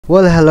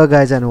Well, hello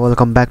guys, and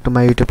welcome back to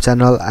my YouTube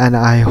channel, and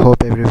I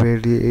hope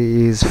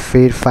everybody is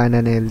fit, fine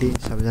and healthy.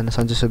 सबैजना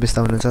सन्चै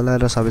सुबिस्ता हुनुहुन्छ होला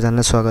र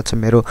सबैजनालाई स्वागत छ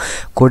मेरो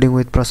कोडिङ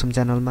विथ प्रसम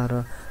च्यानलमा।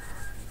 र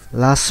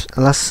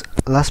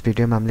लास्ट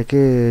भिडियोमा हामीले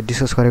के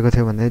डिस्कस गरेको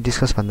थियो भन्दा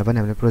डिस्कस भन्दा पनि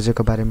हामीले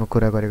प्रोजेक्टको बारेमा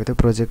कुरा गरेको थियो,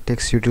 प्रोजेक्ट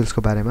टेक्स्ट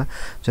युटिल्सको बारेमा,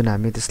 जुन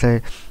हामी त्यसलाई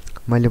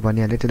मैले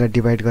भनिहालेँ त्यसलाई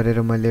डिभाइड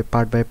गरेर मैले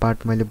पार्ट बाइ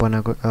पार्ट मैले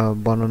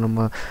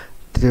बनाउनमा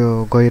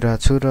त्यो गइरहेको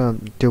छु र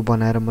त्यो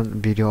बनाएर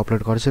म भिडियो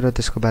अपलोड गर्छु र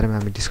त्यसको बारेमा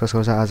हामी डिस्कस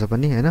गर्छ आज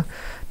पनि हैन।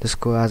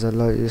 त्यसको आज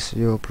ल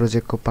यो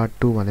प्रोजेक्टको पार्ट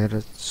 2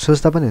 भनेर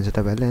सोच्दा पनि हुन्छ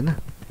तपाईहरुले हैन,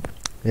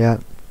 या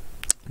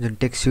जुन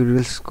टेक्स्ट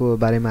युटिल्सको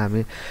बारेमा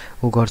हामी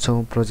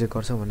गर्छौं प्रोजेक्ट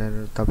गर्छौं भनेर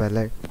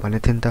तपाईहरुलाई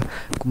भनेको थिएँ नि त।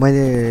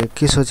 मैले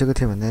के सोचेको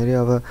थिएँ भन्दाखेरि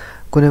अब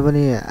कुनै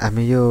पनि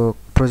हामी यो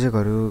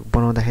प्रोजेक्टहरु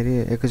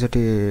बनाउँदाखेरि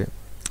एकैचोटी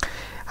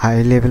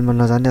हाई लेभलमा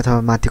नजाने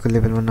अथवा माथिको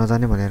लेभलमा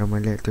नजाने भनेर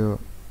मैले त्यो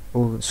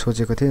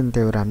सोचेको थिएँ। अनि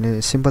त्यही भएर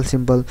हामीले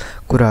सिम्पल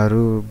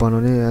कुराहरु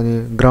बनाउने,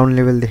 अनि ग्राउन्ड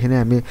लेभलदेखि नै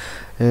हामी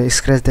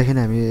स्क्रैचदेखि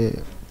नै हामी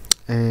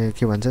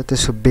के भन्छ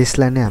त्यसको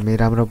बेसलाई नै हामी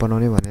राम्रो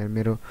बनाउने भनेर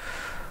मेरो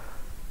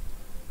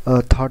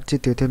थट चाहिँ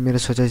त्यो थियो,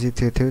 मेरो सोचाइ चाहिँ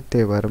त्यो थियो।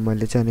 त्यही भएर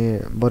मैले चाहिँ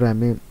अनि बरु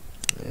हामी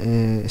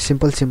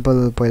सिम्पल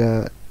पहिला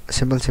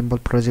सिम्पल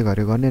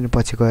प्रोजेक्टहरु गर्ने, अनि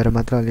पछि गएर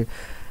मात्र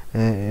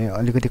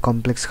अलिकति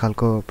कम्प्लेक्स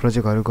खालको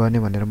प्रोजेक्टहरु गर्ने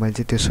भनेर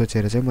मैले चाहिँ त्यो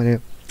सोचेर चाहिँ मैले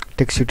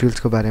टेक्स्ट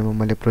युटिल्सको बारेमा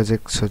मैले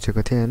प्रोजेक्ट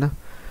सोचेको थिएँ हैन।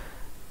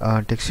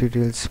 टेक्स्ट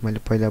युटिल्स मैले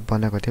पहिला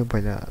बनाएको थिएँ,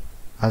 पहिला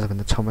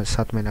आजभन्दा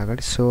 6-7 महिना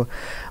अगाडि। सो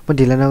म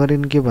ढिला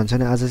नगरिन के भन्छ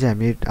भने आज चाहिँ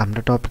हामी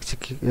हाम्रो टपिक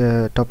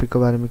चाहिँ टपिकको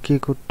बारेमा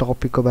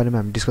टपिकको बारेमा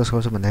हामी डिस्कस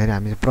गर्छौं भन्दाखेरि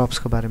हामी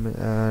प्रप्सको बारेमा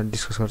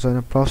डिस्कस गर्छौं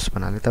हैन। प्रप्स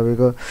भन्नाले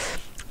तपाईको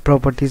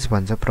प्रपर्टिज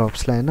भन्छ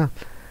प्रप्सलाई हैन।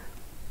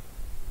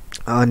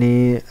 अनि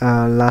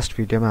लास्ट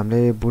भिडियोमा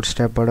हामीले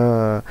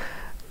बुटस्ट्र्यापबाट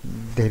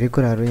धेरै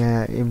कुराहरु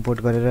यहाँ इम्पोर्ट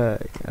गरेर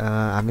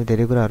हामीले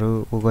धेरै कुराहरु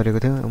गरेको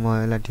थियौं। म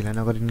यसलाई ढिला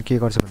नगरिन के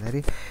गर्छु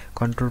भन्दाखेरि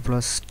कन्ट्रोल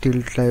प्लस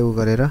टिल्टलाई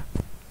गरेर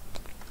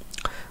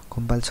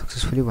कम्पाइल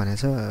सक्सेसफुली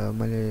भनेछ।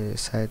 मैले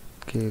सायद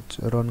के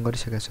रन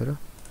गरिसकेको छु र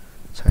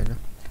छैन,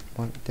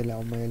 म त्यसलाई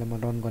अब म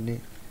रन गर्ने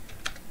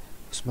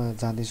उसमा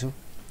जाँदै छु।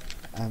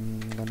 आइ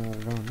am gonna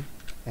run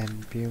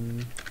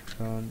npm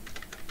run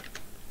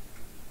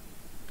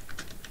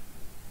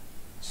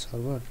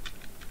server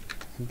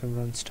npm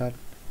run start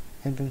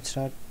npm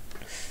start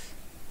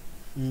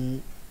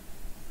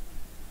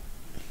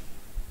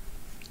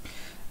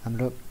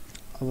हाम्रो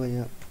अब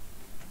यहाँ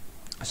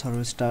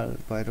सर्भर स्टार्ट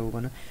भएर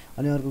गर्न।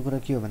 अनि अर्को कुरा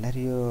के हो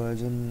भन्दाखेरि यो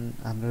जुन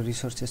हाम्रो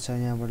रिसोर्सेस छ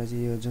यहाँबाट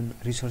चाहिँ यो जुन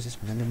रिसोर्सेस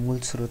भन्नाले मूल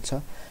स्रोत छ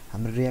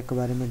हाम्रो रियाक्टको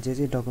बारेमा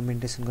जे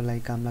डकुमेन्टेसनको लागि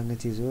काम लाग्ने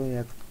चीज हो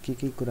या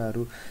के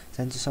कुराहरु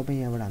चाहिन्छ सबै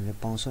यहाँबाट हामीले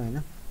पाउँछौं हैन।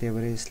 त्यही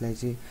भएर यसलाई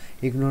चाहिँ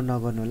इग्नोर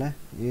नगर्नु होला।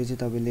 यो चाहिँ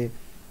तपाईले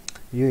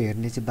यो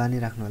हेर्ने चाहिँ बानी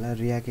राख्नु होला।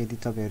 रियाक्ट यदि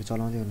तपाईहरु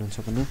चलाउँदै हुनुहुन्छ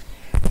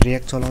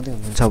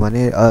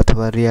भने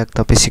अथवा रियाक्ट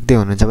तपाई सिक्दै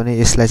हुनुहुन्छ भने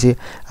यसलाई चाहिँ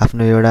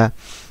आफ्नो एउटा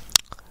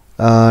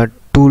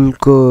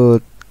टुलको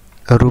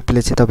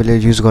रूपले चाहिँ तपाईले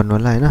युज गर्नु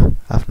होला हैन,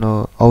 आफ्नो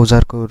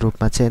औजारको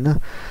रूपमा चाहिँ हैन।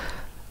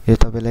 यो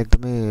तपाईलाई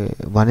एकदमै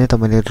भने त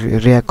मैले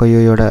रियाक्टको यो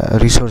एउटा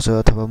रिसोर्स हो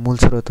अथवा मूल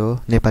स्रोत हो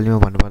नेपालीमा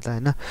भन्नुपर्दा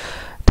हैन।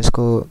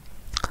 त्यसको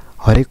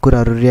हरेक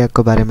कुराहरु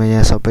रियाक्टको बारेमा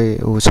यहाँ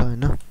सबै छ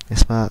हैन।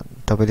 यसमा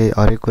तपाईले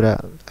हरेक कुरा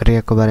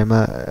रियाक्टको बारेमा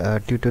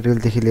ट्युटोरियल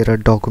देखि लिएर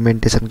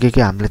डकुमेन्टेसन के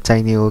हामीलाई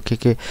चाहिने हो,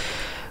 के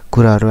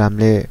कुराहरु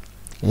हामीले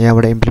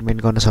यहाँबाट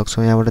इम्प्लिमेन्ट गर्न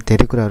सक्छौं, यहाँबाट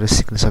धेरै कुराहरु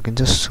सिक्न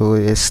सकिन्छ। सो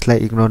यसलाई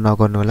इग्नोर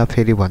नगर्नु होला,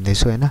 फेरि भन्दै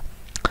छु हैन।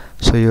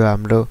 सो यो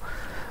हाम्रो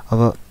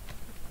अब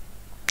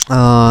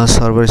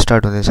सर्भर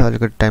स्टार्ट हुँदैछ,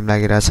 अलिकति टाइम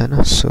लागिरहेछ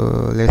हैन। सो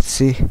लेट्स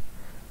सी,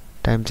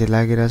 टाइम चाहिँ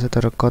लागिरहेछ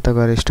तर कता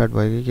गएर स्टार्ट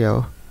भयो कि के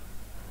हो।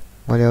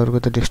 मैले अरुको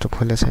त डेस्कटप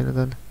खोलेको छैन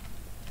त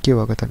के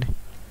भएको त नि।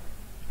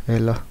 ए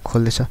ल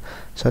खोल्दैछ।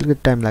 सो अलिकति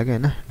टाइम लाग्यो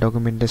हैन।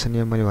 डकुमेन्टेसन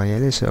यो मैले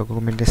भनिहालेँ। सो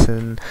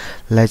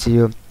डकुमेन्टेसनलाई चाहिँ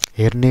यो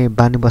हेर्ने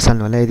बानी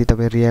बसाल्नु होला। यदि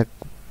तपाई रियाक्ट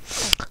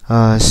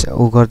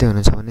गर्दै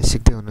हुनुहुन्छ भने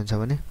सिक्दै हुनुहुन्छ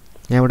भने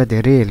यहाँबाट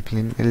धेरै हेल्प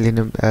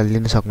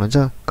लिन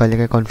सक्नुहुन्छ।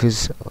 कहिलेकाहीँ कन्फ्युज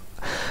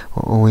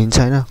हुन्छ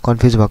हैन,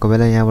 कन्फ्युज भएको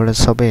बेला यहाँबाट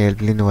सबै हेल्प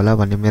लिनु होला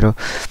भन्ने मेरो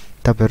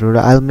तपाईहरु।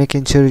 I will make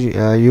sure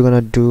you gonna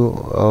do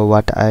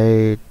what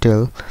I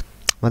tell.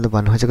 मतलब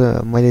भन्नु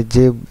खोजेको मैले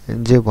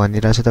जे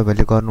भनिरहेको छु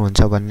तपाईहरुले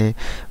गर्नुहुन्छ भन्ने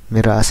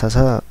मेरो आशा छ,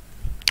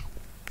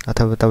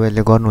 अथवा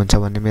तपाईहरुले गर्नुहुन्छ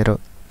भन्ने मेरो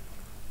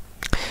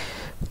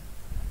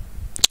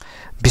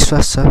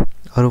विश्वास छ।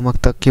 अरु म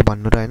त के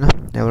भन्नु र हैन,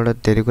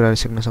 यहाँबाट धेरै कुराहरु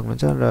सिक्न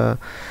सक्नुहुन्छ। र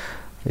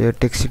यो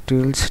टेक्स्ट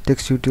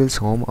युटिल्स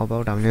होम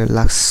अबाउट हामीले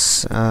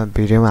लास्ट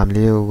भिडियोमा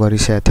हामीले यो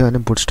गरिसकेको थियो हैन,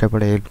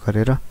 बुटस्ट्र्यापबाट हेल्प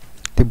गरेर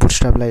त्यो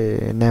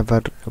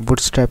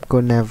बुटस्ट्र्यापको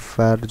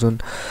नेभर जुन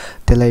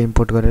त्यसलाई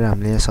इम्पोर्ट गरेर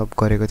हामीले यहाँ सब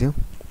गरेको थियौं।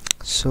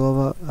 सो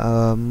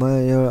अब म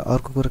यो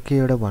अर्को कुरा के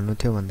एउटा भन्नु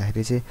थियो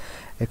भन्दाखेरि चाहिँ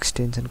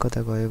एक्सटेन्सन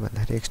कता गयो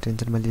भन्दाखेरि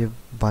एक्सटेन्सन मैले यो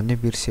भन्ने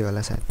बिर्सिए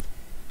होला सायद।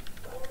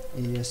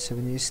 यसो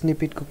पनि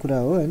स्निपेटको कुरा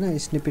हो हैन।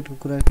 स्निपेटको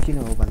कुरा किन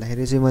हो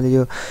भन्दाखेरि चाहिँ मैले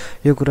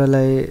यो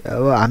कुरालाई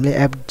अब हामीले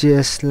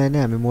एप.js लाई नै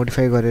हामी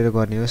मोडिफाई गरेर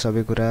गर्ने हो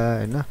सबै कुरा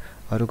हैन।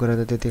 अरु कुरा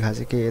त त्यति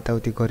खासै के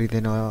यताउति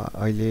गरिदैन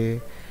अहिले।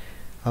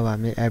 अब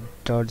हामी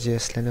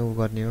app.js लाई नै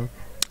गर्ने हो।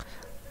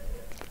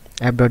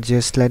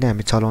 app.js लाई नै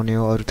हामी चलाउने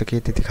हो, अरु त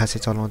केही त्यति खासै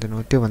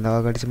चलाउँदैनौँ। त्यो भन्दा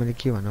अगाडि चाहिँ मैले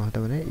के भन्नु खोज्दा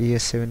भने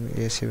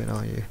ES7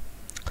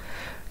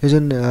 यो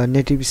जुन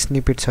नेटिभ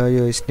स्निपेट छ,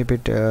 यो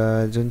स्निपेट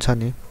जुन छ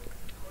नि,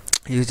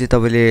 यो चाहिँ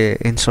तपाईले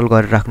इन्स्टल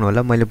गरेर राख्नु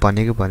होला। मैले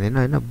भनेको भनेन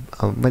हैन,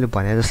 मैले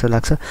भने जस्तो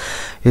लाग्छ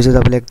यो चाहिँ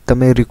तपाईले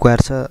एकदमै रिक्वायर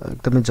छ,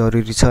 एकदमै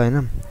जरुरी छ हैन।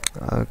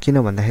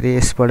 किन भन्दाखेरि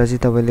यसबाट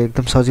चाहिँ तपाईले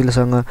एकदम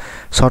सजिलोसँग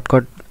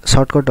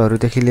सर्टकटहरु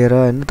देखि लिएर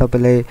हैन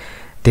तपाईलाई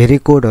धेरै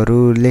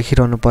कोडहरु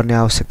लेखिरहनु पर्ने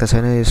आवश्यकता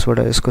छैन। यसबाट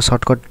यसको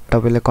सर्टकट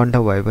तपाईले कन्ठ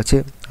भएपछि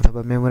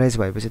अथवा मेमोराइज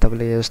भएपछि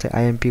तपाईले जस्तै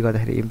आईएमपी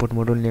गर्दाखेरि import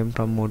module name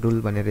from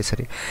module भनेर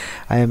यसरी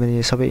आईएमपी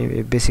यो सबै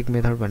बेसिक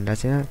मेथड भनेर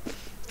चाहिँ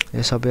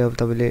यो सबै अब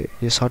तपाईले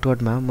यो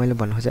सर्टकटमा मैले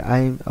भन्नु खोजे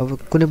अब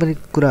कुनै पनि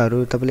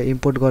कुराहरु तपाईले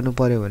इम्पोर्ट गर्नु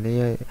पर्यो भने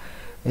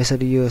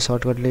यसरी यो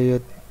सर्टकटले यो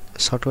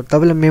सर्टकट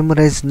तपाईले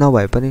मेमोराइज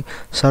नभए पनि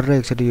सर र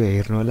एकचोटी यो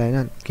हेर्नु होला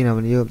हैन,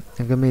 किनभने यो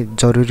एकदमै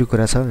जरुरी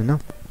कुरा छ हैन।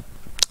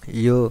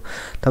 यो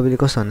तपाईले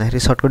कस्तो भन्दाखेरि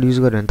सर्टकट युज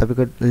गर्यो भने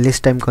तपाईको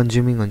लेस टाइम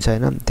कन्ज्युमिङ हुन्छ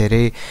हैन,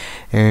 धेरै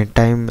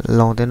टाइम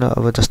लाउँदैन।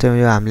 अब जस्तै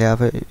यो हामीले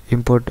आफै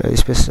इम्पोर्ट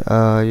स्पेस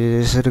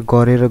यसरी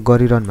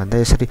गरिरहनु भन्दा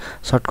यसरी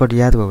सर्टकट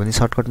याद भयो भने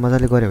सर्टकट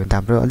मजाले गर्यो भने त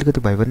हाम्रो अलिकति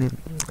भए पनि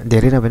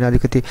धेरै नभए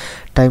अलिकति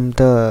टाइम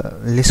त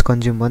लेस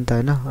कन्ज्युम भयो नि त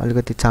हैन,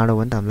 अलिकति चाँडो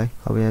भयो नि त हामीलाई।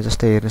 अब यहाँ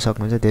जस्तै हेर्न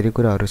सक्नुहुन्छ धेरै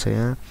कुराहरु छ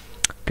यहाँ,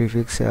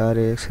 prefix,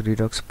 RX,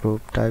 Redux, probe,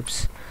 types,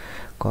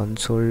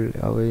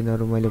 console. अब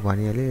यिनीहरु मैले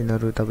भनिहालेँ,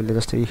 यिनीहरु तपाईले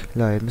जस्तै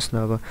ल हेर्नुस् न,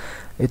 अब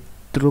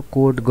यत्रो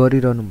कोड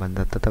गरिरहनु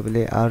भन्दा त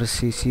तपाईले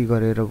आरसीसी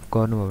गरेर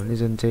गर्नुभयो भने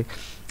जुन चाहिँ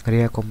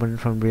रियाक्ट कम्पोनेन्ट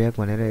फ्रम रियाक्ट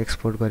भनेर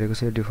एक्सपोर्ट गरेको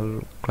छ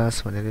डिफल्ट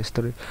क्लास भनेर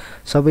यस्तो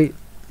सबै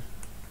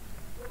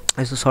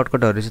यस्तो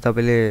सर्टकटहरु चाहिँ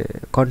तपाईले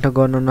कन्ट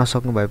गर्न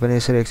नसक्नु भए पनि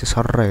यसरी एकछिन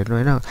सरर हेर्नु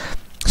हैन,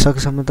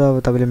 सकेसम्म त अब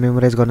तपाईले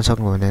मेमोराइज गर्न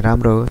सक्नुभयो भने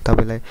राम्रो हो,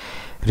 तपाईलाई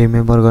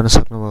रिमेम्बर गर्न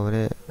सक्नुभयो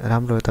भने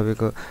राम्रो हो।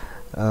 तपाईको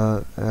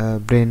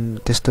ब्रेन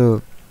त्यस्तो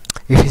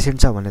एफिसिएन्ट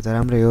छ भने त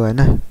राम्रै हो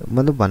हैन।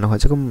 मतलब भन्न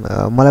खोजेको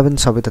मलाई पनि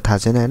सबै त थाहा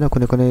छैन हैन,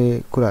 कुनै कुनै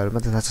कुराहरु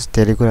मात्र थाहा छ,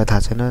 धेरै कुरा थाहा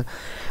छैन।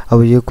 अब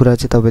यो कुरा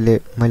चाहिँ तपाईले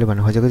मैले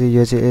भन्न खोजेको चाहिँ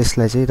यो चाहिँ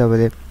यसलाई चाहिँ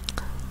तपाईले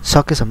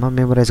सकेसम्म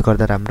मेमोराइज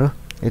गर्दा राम्रो।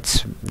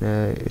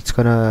 इट्स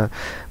गोना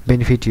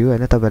बेनिफिट यु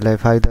हैन, तपाईहरुलाई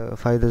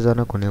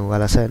फाइदाजनक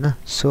हुनेवाला छ हैन।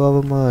 सो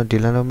अब म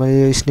ढिला नभई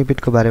यो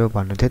स्निपेटको बारेमा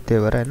भन्नु थियो,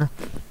 त्यही भएर हैन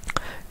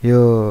यो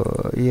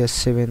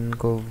ES7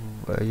 को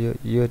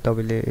यो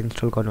तपाईले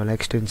इन्स्टल गर्नु होला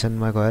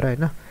एक्सटेन्सनमा गएर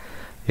हैन,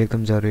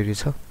 एकदम जरुरी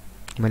छ।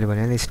 मैले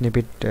भने नि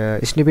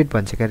स्निपेट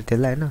भन्छ के अरे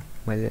त्यसलाई हैन,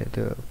 मैले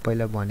त्यो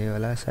पहिला भने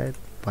होला सायद,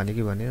 भने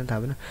कि भनेन थाहा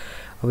भएन।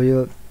 अब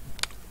यो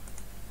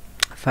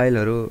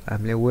फाइलहरु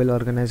हामीले वेल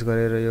अर्गनाइज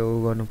गरेर यो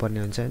गर्नुपर्ने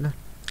हुन्छ हैन।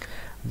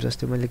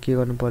 जस्तै मैले के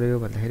गर्नु पर्यो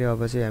भन्दाखेरि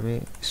अब चाहिँ हामी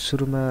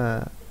सुरुमा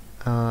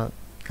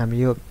हामी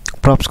यो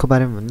प्रप्सको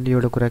बारेमा भन्नु,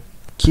 एउटा कुरा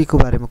के को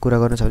बारेमा कुरा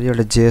गर्नु छ भने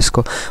एउटा जेएस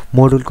को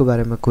मोडुलको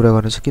बारेमा कुरा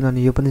गर्नु छ,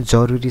 किनभने यो पनि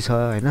जरुरी छ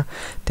हैन।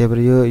 त्यही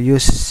भएर यो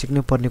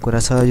सिक्नु पर्ने कुरा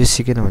छ, यो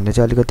सिकेन भने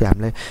चाहिँ अलिकति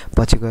हामीलाई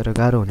पछि गएर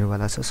गाह्रो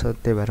हुनेवाला छ। सो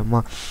त्यही भएर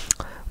म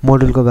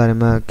मोडुलको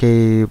बारेमा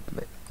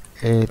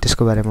केही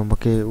त्यसको बारेमा म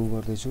के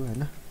गर्दै छु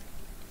हैन,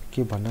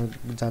 के भन्न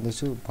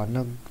जाँदैछु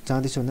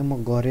भने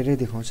म गरेरै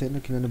देखाउँछु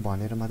हैन, किनभने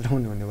भनेर मात्र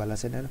हुनेवाला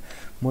छैन हैन।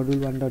 मोडुल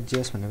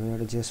 1.js भनेर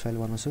एउटा जेएस फाइल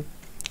बनाउँछु,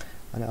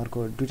 अनि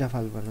अर्को दुईटा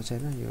फाइल बनाउँछु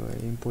हैन, यो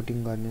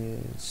इम्पोर्टिङ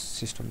गर्ने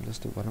सिस्टम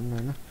जस्तो भनौं न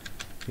हैन।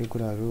 यो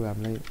कुराहरु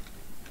हामीलाई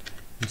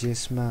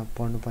जेएसमा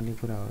पढ्नुपर्ने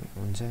कुरा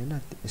हुन्छ हैन,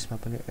 यसमा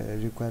पनि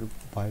रिक्वायर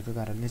भएको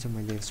कारणले चाहिँ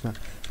मैले यसमा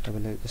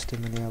तपाईलाई जस्तै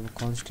मैले अब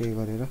कन्स्ट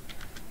गरेर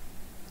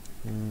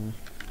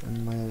अनि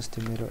म जस्तै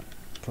मेरो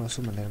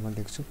प्रसु भनेर म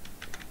लेख्छु,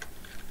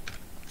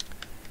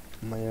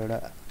 म एउटा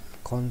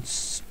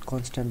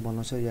कन्स्ट्यान्ट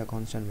बनाउँछु या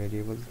कन्स्ट्यान्ट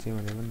भेरिएबल चाहिँ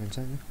भनेर पनि हुन्छ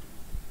हैन।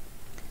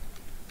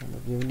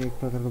 मतलब यो पनि एक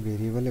प्रकारको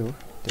भेरिएबलै हो,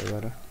 त्यही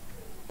भएर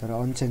तर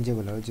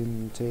अनचेन्जेबल हो, जुन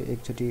चाहिँ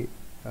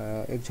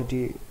एकचोटी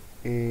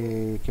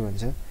के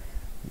भन्छ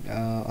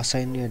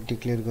असाइन या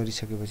डिक्लेयर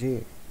गरिसकेपछि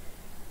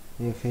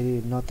यो फेरि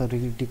न त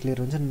डिक्लेयर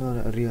हुन्छ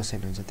न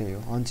रिअसाइन हुन्छ, त्यही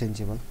हो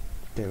अनचेन्जेबल।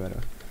 त्यही भएर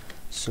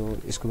सो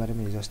यसको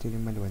बारेमा हिजो अस्ति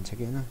मैले भन्छ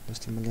कि हैन,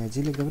 जस्तै मैले यहाँ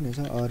जे लेख्दा पनि हुन्छ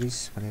अरिस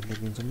भनेर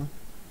लेखिदिन्छु म।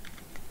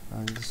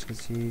 अनि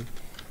त्यसपछि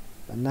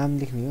नाम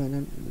लेख्ने हो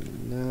हैन,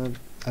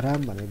 राम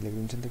भनेर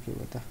लेखिदिन्छु नि त, के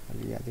हो त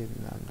अलि यादै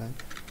नाम राम।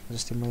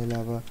 जस्तै मैले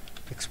अब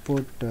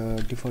एक्सपोर्ट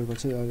डिफल्ट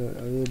गर्छु,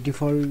 यो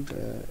डिफल्ट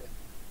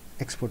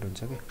एक्सपोर्ट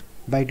हुन्छ के,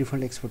 बाइ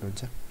डिफल्ट एक्सपोर्ट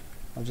हुन्छ।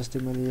 अब जस्तै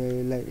मैले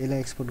यसलाई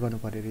एक्सपोर्ट गर्नु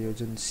पर्यो, यो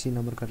जुन सी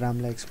नम्बरको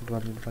रामलाई एक्सपोर्ट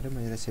गर्नु पर्यो, म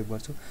यसलाई सेभ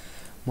गर्छु।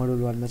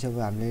 मोडुल 1 मा चाहिँ अब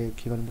हामीले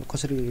के गर्नु,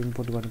 कसरी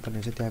इम्पोर्ट गर्नुपर्ने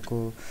हुन्छ त्यहाँको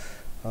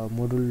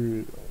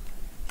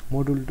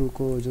मोडुल 2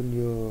 को जुन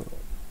यो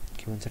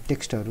के भन्छ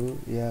टेक्स्टहरु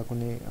या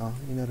कुनै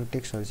यिनीहरु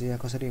टेक्स्टहरु चाहिँ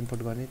यहाँ कसरी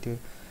इम्पोर्ट गर्ने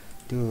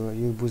त्यो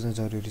यो बुझ्न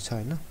जरुरी छ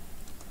हैन,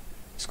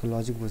 यसको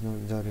लजिक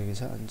बुझ्न जरुरी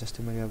छ। अनि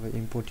जस्तै मैले अब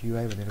इम्पोर्ट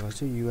युआई भनेर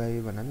गर्छु,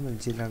 युआई भन्नाले मैले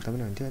जे राख्दा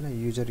पनि हुन्थ्यो हैन,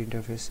 युजर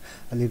इन्टरफेस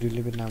अलि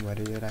रिलेभेन्ट नाम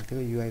भएर यो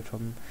राखेको, युआई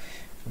फ्रम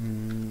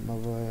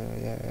अब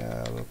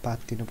पाथ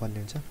दिनुपर्ने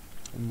हुन्छ।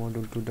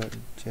 मोडुल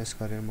 2.js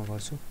गरेर म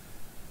गर्छु,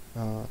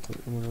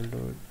 मोडुल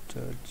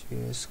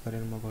 2.js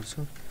गरेर म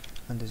गर्छु।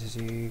 अनि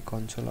त्यसपछि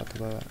कन्सोल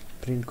अथवा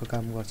प्रिन्टको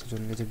काम गर्छु,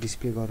 जुनले चाहिँ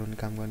डिस्प्ले गराउने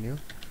काम गर्ने हो,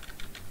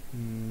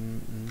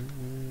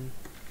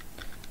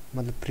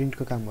 मतलब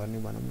प्रिन्टको काम गर्ने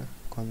भनौं न,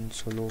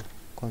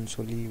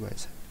 कन्सोल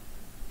भएछ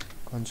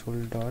कन्सोल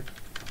डट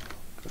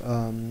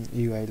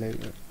युआईलाई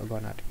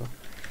गर्न आँटेको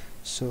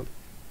सो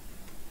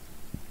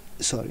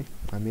सरी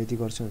हामी यति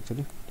गर्छौँ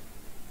एक्चुअली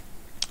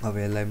अब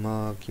यसलाई म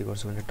के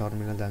गर्छु भने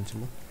टर्मिनल जान्छु म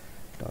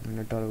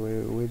टर्मिनल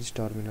वेयर इज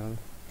टर्मिनल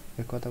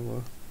कता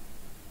भयो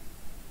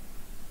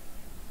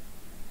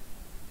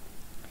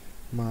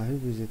म आफै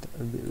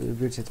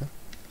बिर्सेँ त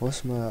होस्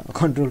म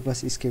कन्ट्रोल प्लस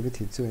स्केपै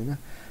थिच्छु होइन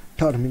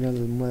टर्मिनल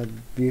म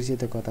बिर्सेँ त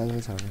कता छ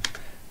भने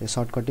यो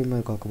सर्टकटै म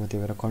गएको म त्यही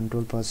भएर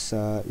कन्ट्रोल प्लस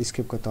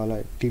स्केपको तल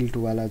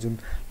टिल्टवाला जुन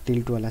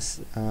टिल्टवाला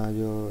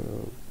यो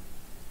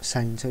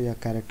साइन छ या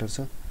क्यारेक्टर छ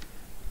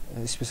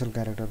स्पेसल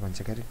क्यारेक्टर भन्छ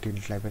क्या अरे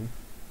टिल्टलाई पनि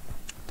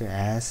त्यो @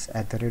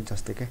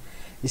 जस्तै क्या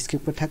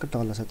स्केपको ठ्याक्क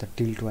तल छ त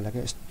टिल्टवाला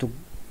क्या यस्तो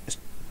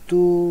यस्तो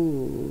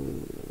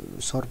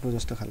सर्पो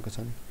जस्तो खालको छ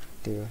नि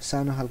त्यही हो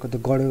सानो खालको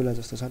त्यो गडेउला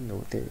जस्तो छ नि हो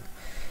त्यही हो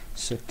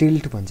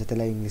टिल्ट भन्छ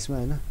त्यसलाई इङ्ग्लिसमा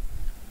होइन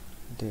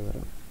त्यही भएर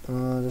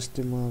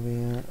जस्तै म अब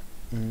यहाँ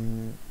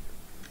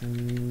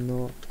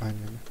नो होइन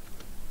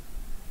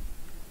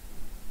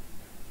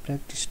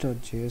प्र्याक्टिस डट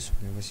जेएस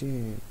भनेपछि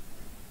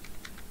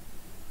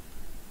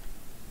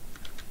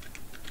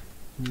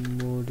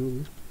मोडुल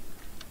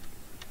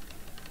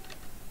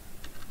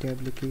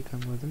ट्याबले केही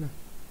काम गर्दैन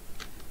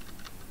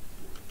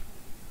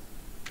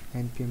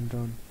npm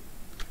run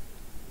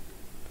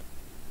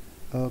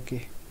ओके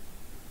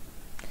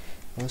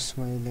होस् म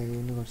यसलाई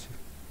उयो नै गर्छु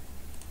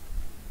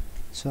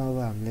सो अब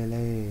हामीले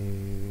यसलाई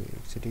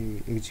एकचोटि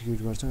एक्जिक्युट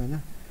गर्छौँ होइन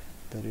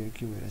तर यो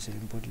के भइरहेछ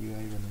इम्पोर्ट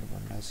युआई भनेर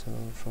भनिरहेछ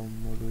from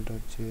module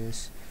dot JS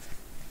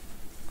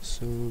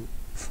so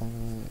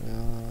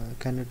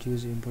cannot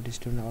use import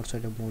statement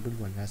outside of module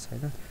भनिरहेछ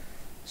होइन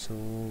so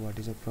what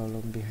is the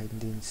problem behind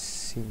the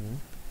scene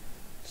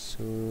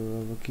so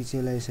अब के चाहिँ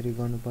यसलाई यसरी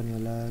गर्नुपर्ने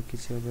होला कि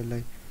चाहिँ अब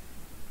यसलाई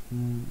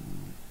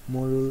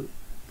मोडुल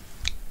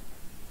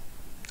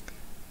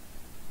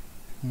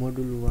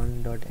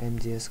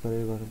 1.mjs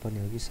गरेर गर्नुपर्ने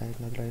हो कि सायद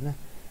मात्र होइन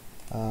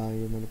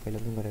यो मैले पहिला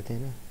पनि गरेको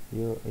थिएँ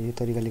होइन यो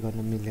तरिकाले गर्न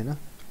मिल्दैन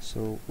सो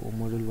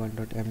मोडुल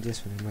 1.mjs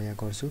भनेर म यहाँ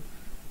गर्छु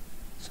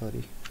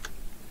सरी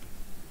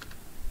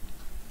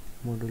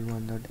मोडुल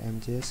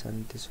 1.mjs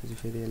अनि त्यसपछि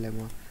फेरि यसलाई म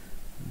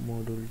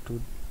मोडुल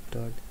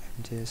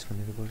 2.mjs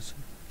भनेर गर्छु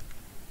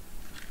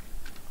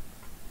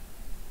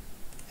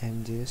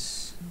mjs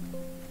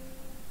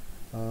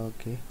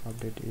ओके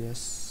अपडेट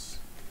यस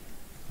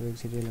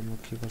एकचोटि यसलाई म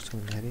के गर्छु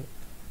भन्दाखेरि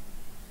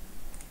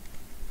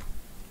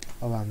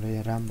अब हाम्रो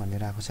यहाँ राम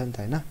भनेर आएको छ नि त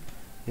होइन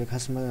यो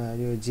खासमा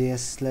यो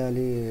जेएसलाई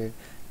अलि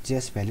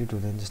जेएस भ्यालिड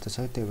हुँदैन जस्तो छ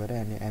त्यही भएर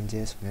अनि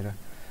एमजेएस भनेर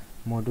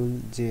मोडुल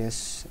जेएस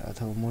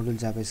अथवा मोडुल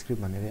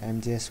जाभास्क्रिप्ट भनेर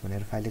एमजेएस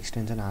भनेर फाइल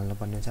एक्सटेन्सन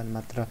हाल्नुपर्ने हुन्छ अनि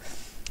मात्र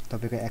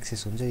तपाईँको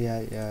एक्सेस हुन्छ या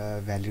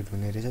भ्यालिड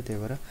हुने रहेछ त्यही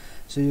भएर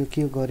सो यो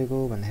के गरेको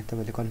भन्दाखेरि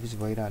तपाईँले कन्फ्युज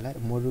भइरह होला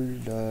मोडुल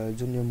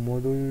जुन यो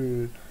मोडुल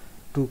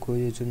 2 को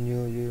यो जुन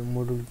यो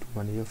मोडुल 2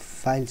 भन्ने यो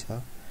फाइल छ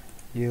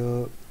यो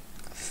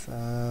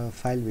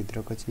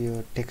फाइलभित्रको चाहिँ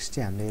यो टेक्स्ट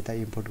चाहिँ हामीले यता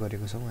इम्पोर्ट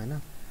गरेको छौँ होइन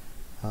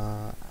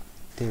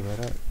त्यही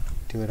भएर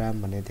त्यो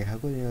राम भनेर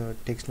देखाएको यो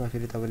टेक्स्टमा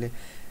फेरि तपाईँले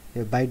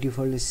यो बाई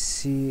डिफल्ट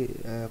सी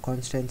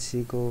कन्स्ट्यान्ट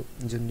सीको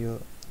जुन यो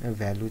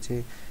भ्यालु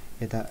चाहिँ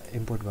यता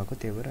इम्पोर्ट भएको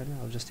त्यही भएर होइन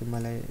अब जस्तै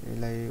मलाई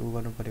यसलाई उ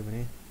गर्नु पऱ्यो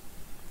भने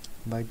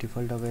बाई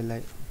डिफल्ट अब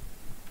यसलाई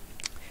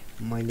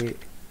मैले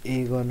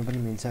ए गर्नु पनि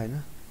मिल्छ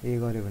होइन ए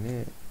गऱ्यो भने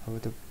अब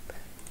त्यो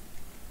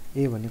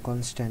ए भन्ने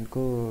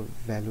कन्स्ट्यान्टको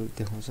भ्यालु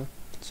देखाउँछ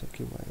सो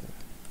के भयो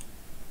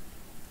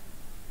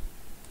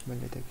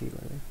मैले त के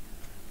गरेँ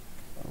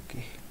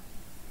ओके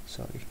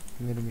सरी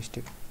मेरो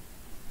मिस्टेक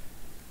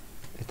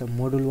यता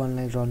मोडुल 1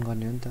 लाई रन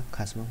गर्ने हो नि त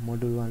खासमा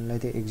मोडुल 1 लाई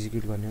चाहिँ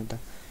एक्जिक्युट गर्ने हो नि त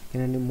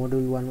किनभने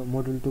मोडुल 1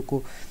 मोडुल 2 को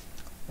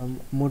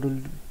मोडुल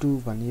 2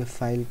 भन्ने यो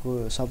फाइलको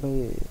सबै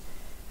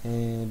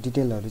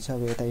डिटेलहरु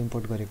चाहिँ अब यता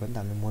इम्पोर्ट गरेको नि त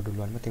हामीले मोडुल 1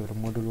 मा त्यही भएर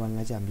मोडुल 1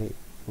 लाई चाहिँ हामीले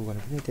उ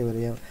गर्नुपर्ने त्यही भएर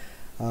यहाँ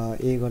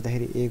ए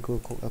गर्दाखेरि ए को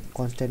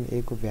कन्स्ट्यान्ट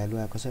ए को भ्यालु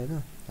आएको छ हैन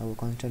अब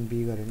कन्स्ट्यान्ट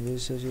बी गरे भने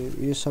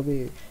यो सबै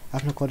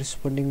आफ्नो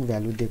करेस्पोन्डिङ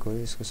भ्यालु दिएको हो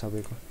यसको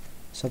सबैको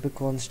सबै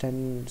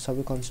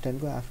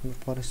कन्स्ट्यान्टको आफ्नो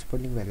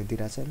करेस्पोन्डिङ भ्यालु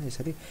दिइराछ हैन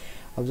यसरी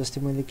अब जस्तै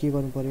मैले के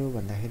गर्नु पर्यो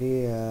भन्दाखेरि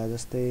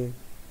जस्तै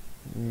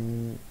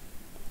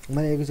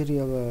मैले एकचोटी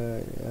अब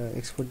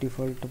एक्सपोर्ट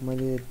डिफल्ट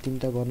मैले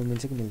तीनटा गर्नु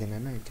मिल्छ कि मिल्दैन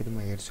हैन एकचोटी म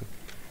हेर्छु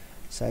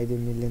सायद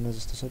मिल्दैन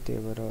जस्तो छ त्यही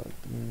भएर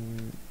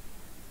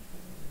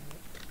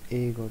ए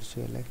गर्छु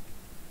यसलाई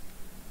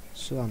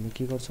सो हामी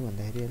के गर्छौं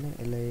भन्दाखेरि हैन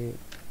यसलाई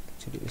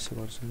एक्चुअली यसो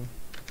गर्छु म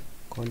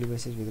कर्ली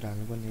ब्रेसेस भित्र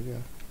हाल्नु पर्ने के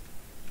हो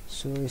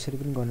सो यसरी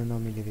पनि गर्न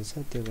नमिल्ने रहेछ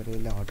त्यही भएर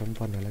यसलाई हटाउनु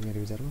पर्ने होला मेरो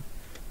विचारमा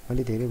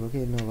मैले धेरै भयो के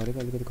नगरेको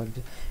अलिकति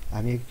कन्फ्युज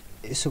हामी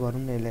यसो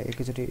गरौँ न यसलाई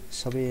एकैचोटी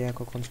सबै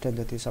यहाँको कन्स्ट्यान्ट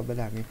जति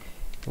सबैलाई हामी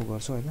उ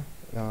गर्छौं हैन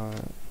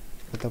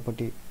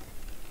उतापट्टि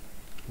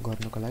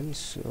गर्नको लागि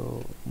सो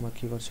म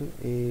के गर्छु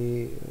ए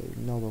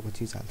नभएको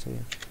चीज हाल्छु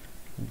यहाँ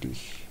डी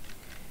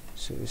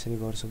सो यसरी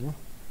गर्छु म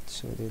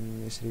सो देन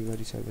यसरी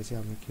गरिसकेपछि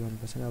हामी के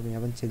गर्नुपर्छ अब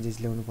यहाँ पनि चेन्जेस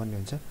ल्याउनु पर्ने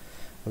हुन्छ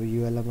अब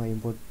युआईलाई म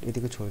इम्पोर्ट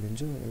यतिकै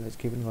छोडिदिन्छु यसलाई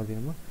केही पनि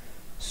गर्दिनँ म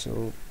सो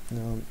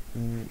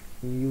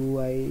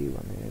युआई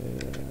भनेर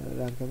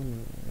राख्दा पनि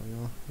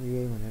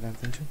युआई भनेर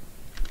राखिदिन्छु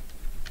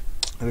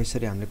अब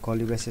यसरी हामीले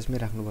कर्ली ब्रेसेसमै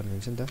राख्नुपर्ने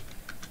हुन्छ नि त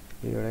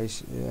एउटा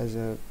एज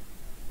अ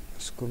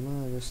स्कुलमा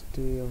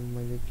जस्तै अब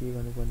मैले के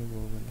गर्नुपर्ने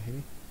भयो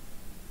भन्दाखेरि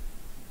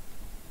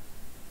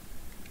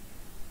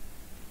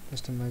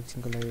जस्तो म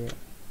एकछिनको लागि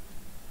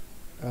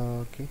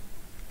ओके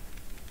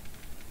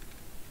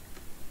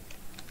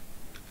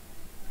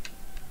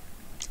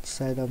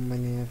सायद अब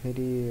मैले यहाँ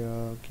फेरि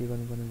के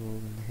गर्नुपर्ने भयो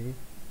भन्दाखेरि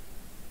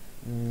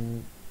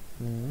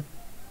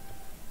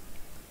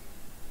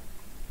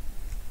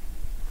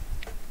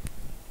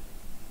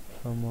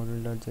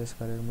module.js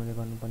गरेर मैले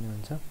गर्नुपर्ने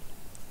हुन्छ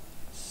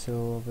सो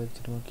अब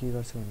एकचोटि म के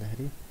गर्छु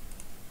भन्दाखेरि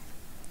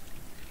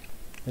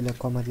यसलाई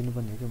कमा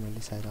दिनुपर्ने हो कि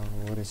मैले सायद अब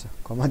हो रहेछ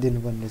कमा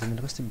दिनुपर्ने रहेछ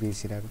मैले कस्तो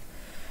बिर्सिरहेको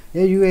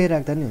ए युए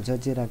राख्दा नि हुन्छ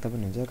जे राख्दा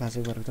पनि हुन्छ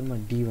खासै गरेर त म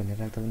डी भनेर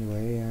राख्दा पनि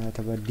भयो यहाँ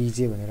अथवा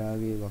डिजे भनेर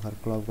अघि भर्खर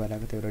क्लब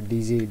गराएको थियो एउटा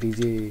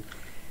डिजे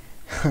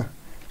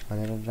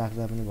भनेर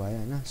राख्दा पनि भयो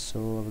हैन सो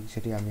अब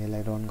एकचोटि हामी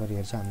यसलाई रन गरी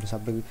हेर्छ हाम्रो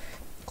सबै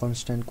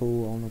कन्स्ट्यान्टको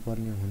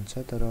आउनुपर्ने हुन्छ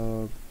तर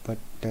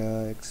बट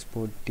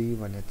एक्सपोर्ट डी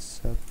भनेछ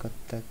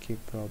कता के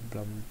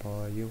प्रब्लम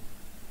भयो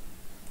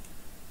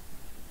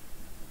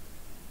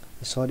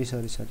सरी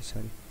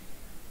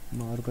म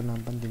अर्को नाम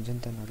पनि दिन्छु नि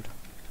त नत्र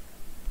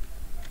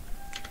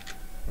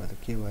अब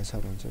के भएछ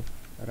भन्छु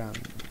राम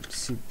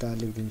सीता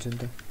लेखिदिन्छु नि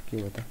त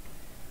के हो त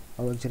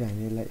अब एकचोटि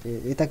हामी यसलाई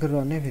यताको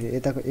रन नै फेरि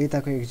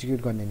यताको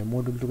एक्जिक्युट गर्ने हैन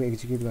मोडुल 2 को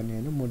एक्जिक्युट गर्ने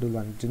हैन मोडुल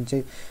 1 जुन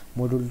चाहिँ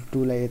मोडुल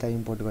 2 लाई यता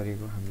इम्पोर्ट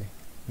गरेको हामीले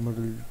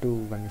मोडुल 2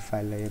 भन्ने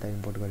फाइललाई यता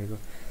इम्पोर्ट गरेको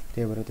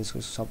त्यही भएर त्यसको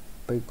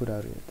सबै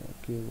कुराहरु यता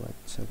के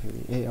भन्छ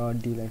फेरि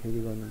डी लाई फेरि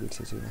गर्नु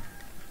बिर्सेछु यहाँ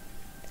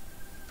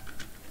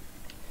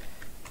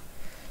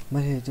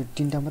मैले त्यो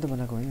तीनटा मात्र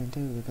बनाएको हैन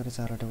त्यो बेकार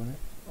चारवटा बनाए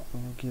अब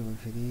के भयो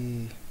फेरि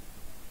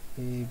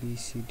A B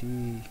C D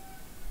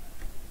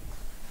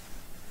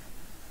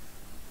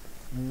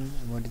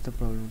what is the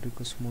problem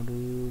request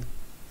module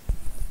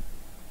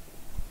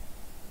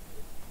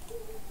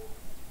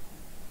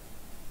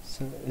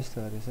so यस्तो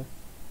रहेछ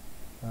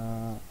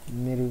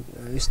मेरो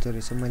यस्तो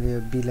रहेछ मैले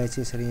बी लाई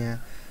चाहिँ यसरी यहाँ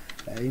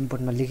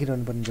इम्पोर्टमा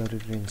लेखिरहनु पर्ने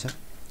जरुरी हुन्छ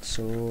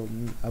सो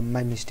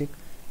माइ मिस्टेक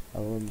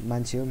अब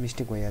मान्छे हो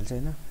मिस्टेक भइहाल्छ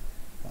हैन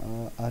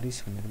आरिस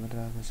भनेर मात्र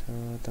आएको छ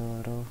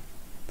तर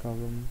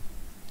प्रब्लम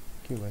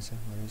के भएछ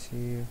भनेपछि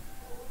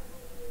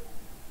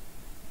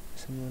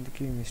मैले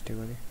के मिस्टेक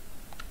गरे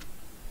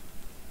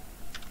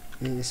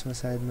यसमा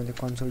सायद मैले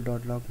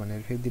console.log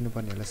भनेर फेरि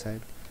दिनुपर्ने होला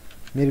सायद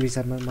मेरो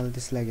विचारमा मलाई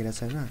त्यस्तो लागिरहेछ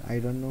हैन आई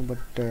डोन्ट नो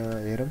बट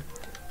हेरौँ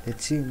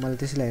लेट्स सी मलाई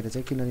त्यस्तो लागिरहेछ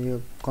किनभने यो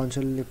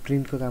कन्सोलले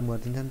प्रिन्टको काम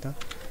गर्दिन्छ नि त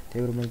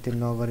त्यही भएर मैले त्यो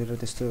नगरेर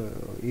त्यस्तो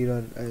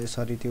एरर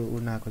सरी त्यो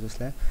उड्न आएको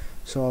जस्तो लाग्यो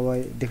सो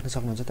अब देख्न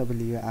सक्नुहुन्छ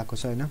तपाईले यो आएको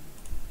छ हैन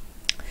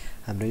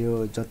हाम्रो यो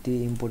जति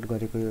इम्पोर्ट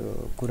गरेको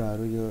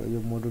कुराहरु यो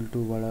मोडुल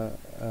 2 बाट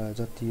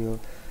जति यो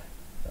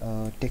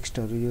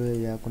टेक्स्टहरु यो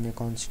या कुनै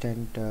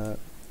कन्स्ट्यान्ट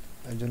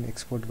जुन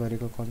एक्सपोर्ट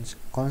गरेको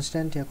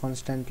कन्स्ट्यान्ट या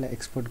कन्स्ट्यान्टलाई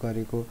एक्सपोर्ट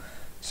गरेको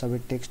सबै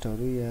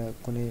टेक्स्टहरु या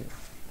कुनै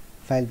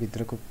फाइल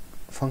भित्रको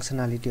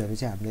फंक्सनालिटीहरु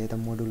चाहिँ हामीले यता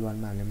मोडुल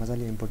 1 मा हामीले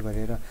मजाले इम्पोर्ट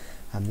गरेर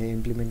हामीले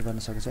इम्प्लिमेन्ट गर्न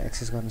सक्छौं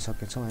एक्सेस गर्न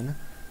सक्छौं हैन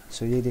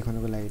सो यही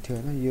देखाउनको लागि थियो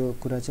हैन यो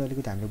कुरा चाहिँ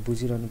अलिकति हामीले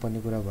बुझिरहनु पर्ने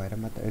कुरा भएर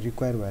मात्र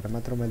रिक्वायर भएर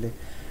मात्र मैले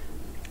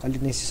अलि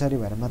नेसेसरी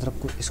भएर मात्र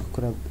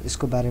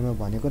यसको बारेमा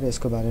भनेको र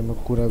यसको बारेमा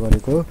कुरा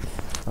गरेको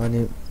अनि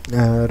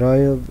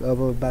रह्यो अब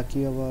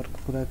बाकी अब अर्को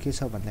कुरा के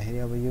छ भन्दाखेरि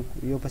अब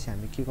यो पछि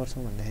हामी के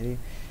गर्छौं भन्दाखेरि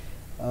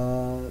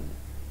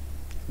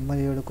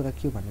मैले एउटा कुरा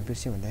के भन्नु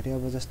बिर्से भन्दाखेरि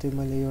अब जस्तै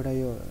मैले एउटा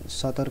यो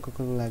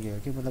सतर्कको लागि हो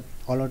कि मतलब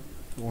अलर्ट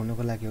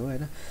हुनको लागि हो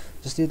हैन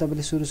जस्तै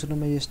तपाईले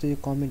सुरुमा यस्तो यो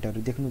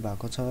कमेन्टहरु देख्नु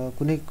भएको छ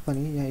कुनै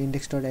पनि यहाँ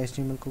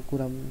index.html को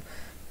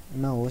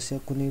कुरामा होस् या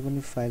कुनै पनि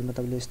फाइलमा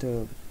तपाईले यस्तो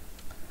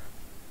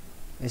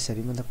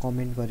यसरी मतलब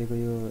कमेन्ट गरेको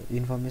यो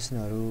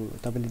इन्फर्मेसनहरु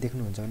तपाईले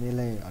देख्नुहुन्छ भने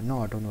यसलाई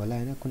नहटाउनु होला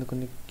हैन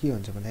कुनै के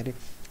हुन्छ भन्दाखेरि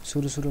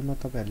सुरुमा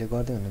तपाईहरुले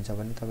गर्दै हुनुहुन्छ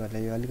भने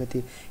तपाईहरुलाई यो अलिकति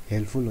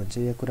हेल्पफुल हुन्छ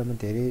यो कुरामा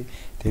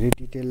धेरै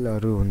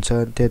डिटेलहरु हुन्छ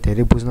त्यो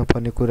धेरै बुझ्न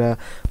पर्ने कुरा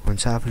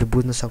हुन्छ आफुले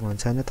बुझ्न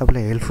सक्नुहुन्छ हैन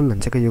तपाईलाई हेल्पफुल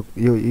हुन्छ के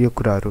यो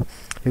कुराहरु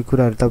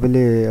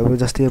तपाईले अब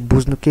जस्तै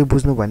बुझ्नु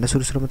भएन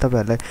सुरुमा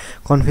तपाईहरुलाई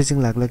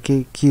कन्फ्युजिङ लाग्ला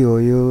के हो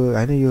यो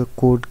हैन यो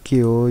कोड के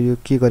हो यो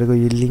के गरेको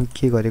यो लिंक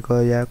के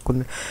गरेको या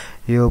कुन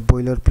यो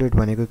बोइलर प्लेट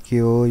भनेको के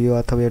हो यो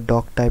अथवा यो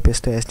डक टाइप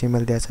यस्तो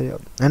एचटीएमएल दिएको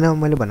छ हैन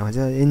मैले भन्नु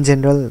खोजेँ इन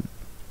जनरल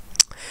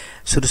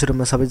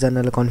सुरुमा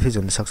सबैजनाले कन्फ्युज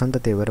हुन सक्छ नि त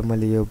त्यही भएर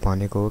मैले यो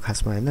भनेको हो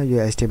खासमा हैन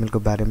यो एचटीएमएल को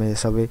बारेमा यो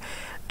सबै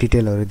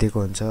डिटेलहरु दिएको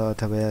हुन्छ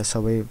अथवा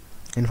सबै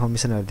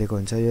इन्फर्मेसनहरु दिएको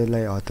हुन्छ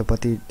यसलाई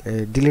हतपति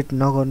डिलिट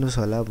नगर्नुस्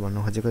होला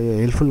भन्नु खोजेको यो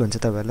हेल्पफुल हुन्छ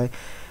तपाईहरुलाई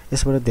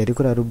यसबाट धेरै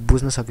कुराहरु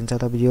बुझ्न सकिन्छ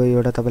तब यो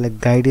एउटा तपाईलाई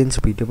गाइडेन्स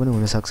भिडियो पनि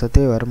हुन सक्छ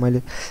त्यही भएर मैले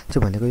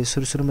चाहिँ भनेको यो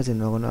सुरुमा चाहिँ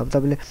नगर्नु अब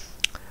तपाईले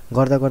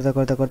गर्दा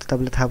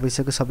तपाईले थाहा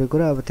भइसक्यो सबै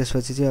कुरा अब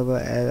त्यसपछि चाहिँ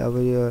अब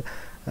यो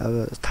अब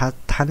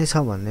थाहा नै छ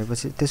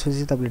भनेपछि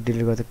त्यसपछि तपाईले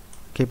डिलिट गर्दा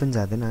केही पनि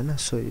जादैन हैन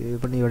सो यो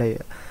पनि एउटा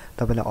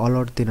तपाईलाई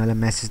अलर्ट दिनलाई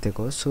मेसेज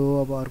दिएको हो सो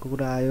अब अर्को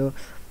कुरा आयो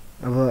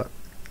अब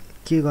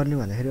के गर्ने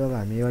भन्दाखेरि अब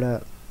हामी एउटा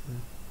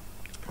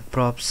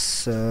प्रप्स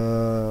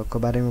को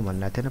बारेमा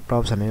भन्नु थिएन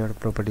प्रप्स भन्ने एउटा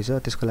प्रोपर्टी छ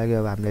त्यसको लागि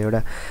अब हामीले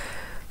एउटा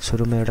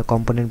सुरुमा एउटा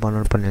कम्पोनेन्ट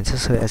बनाउनु पर्ने हुन्छ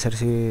सो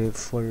एसआरसी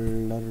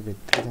फोल्डर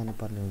भित्र जानु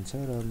पर्ने हुन्छ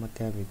र म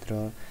त्यहाँ भित्र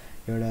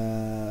एउटा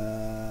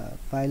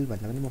फाइल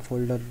भन्दा पनि म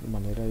फोल्डर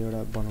भनेर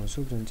एउटा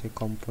बनाउँछु जुन चाहिँ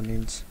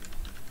कम्पोनेन्ट्स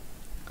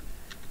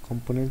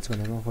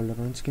भनेर म फोल्डर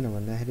बनाउँछु। किन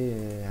भन्दाखेरि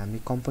हामी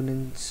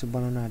कम्पोनेन्ट्स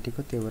बनाउन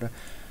आँटेको, त्यही भएर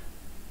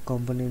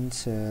कम्पोनेन्ट्स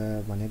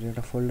भनेर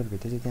एउटा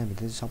फोल्डरभित्र चाहिँ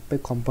त्यहाँभित्र चाहिँ सबै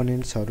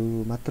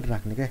कम्पोनेन्ट्सहरू मात्र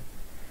राख्ने क्या,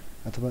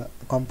 अथवा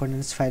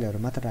कम्पोनेन्ट्स फाइलहरू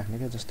मात्र राख्ने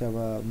क्या। जस्तै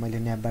अब मैले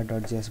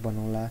navbar.js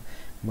बनाउँला,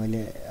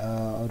 मैले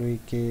अरू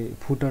के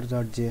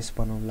footer.js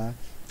बनाउँला,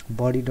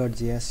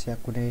 body.js या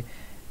कुनै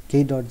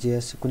केही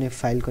 .js कुनै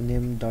फाइलको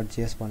नेम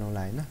 .js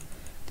बनाउँला हैन।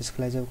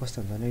 त्यसको लागि चाहिँ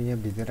कस्तो हुन्छ भने यहाँ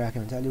भित्र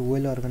राख्यो भने चाहिँ अलिक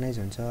वेल अर्गनाइज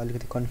हुन्छ,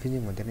 अलिकति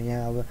कन्फ्युजिङ हुँदैन।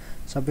 यहाँ अब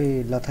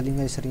सबै लथालिङ्ग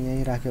यसरी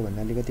यहीँ राख्यो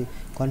भने अलिकति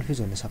कन्फ्युज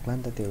हुन सक्ला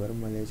नि त। त्यही भएर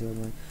मैले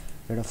चाहिँ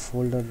एउटा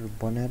फोल्डर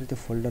बनाएर त्यो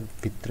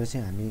फोल्डरभित्र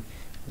चाहिँ हामी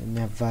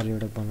navbar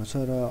एउटा बनाउँछ।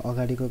 र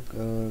अगाडिको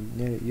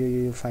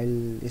यो फाइल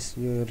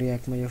यो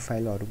रियाक्टमा यो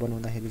फाइलहरू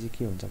बनाउँदाखेरि चाहिँ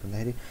के हुन्छ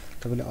भन्दाखेरि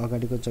तपाईँले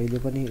अगाडिको जहिले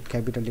पनि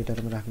क्यापिटल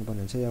लेटरमा राख्नुपर्ने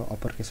हुन्छ या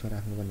अप्पर केसमा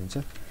राख्नुपर्ने हुन्छ।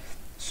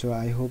 So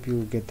I hope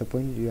you get the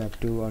point, you have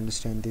to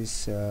understand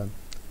this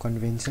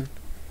convention.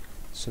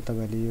 So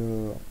तपाईँले यो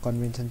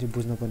कन्भेन्सन चाहिँ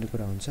बुझ्नुपर्ने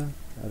कुरा हुन्छ।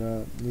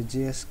 र यो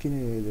जेएस किन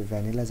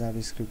भ्यानिला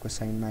जाभास्क्रिप्टको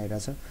साइनमा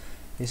आइरहेछ,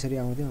 यसरी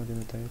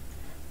आउँदैन त।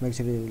 म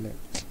एक्चुअली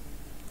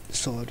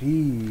सरी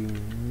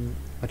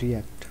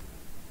रियाक्ट।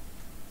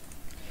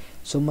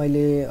 सो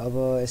मैले अब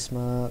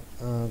यसमा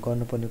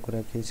गर्नुपर्ने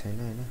कुरा केही छैन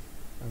हैन,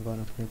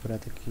 गर्नुपर्ने कुरा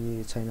त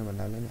के छैन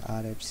भन्दा पनि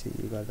आरएफसी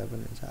गर्दा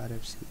पनि हुन्छ।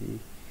 आरएफसी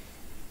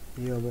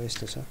यो अब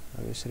यस्तो छ,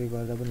 अब यसरी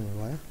गर्दा पनि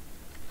भयो,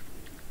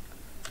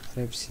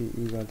 आरएफसी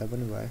गर्दा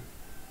पनि भयो।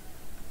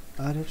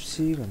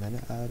 आरएफसी भन्दा नि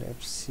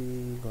आरएफसी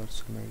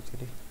गर्छु म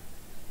एक्चुअली,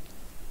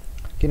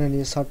 किनभने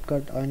यो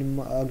सर्टकट। अनि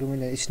अघि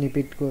मैले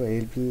स्निपेटको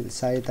हेल्प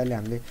सहायताले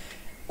हामीले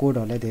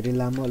कोडहरूलाई धेरै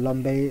लामो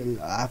लम्बाइ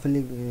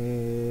आफूले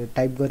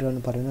टाइप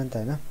गरिरहनु परेन नि त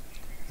हैन,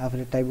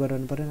 आफूले टाइप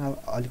गरिरहनु परेन।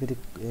 अलिकति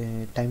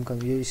टाइम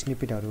कम, यो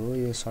स्निपेटहरू हो,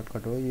 यो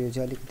सर्टकट हो, यो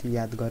चाहिँ अलिकति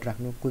याद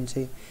गरिराख्नु कुन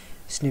चाहिँ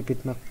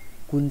स्निपेटमा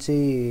कुन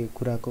चाहिँ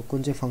कुराको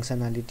कुन चाहिँ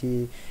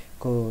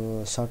फङ्सनालिटीको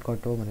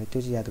सर्टकट हो भनेर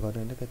त्यो चाहिँ याद गर्नु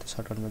होइन क्या। त्यो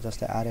सर्टकटमा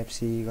जस्तै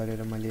आरएफसी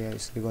गरेर मैले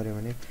यसरी गरेँ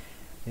भने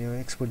यो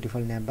एक्सपोर्ट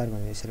डिफल्ट navbar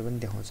भनेर यसरी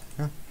पनि देखाउँछ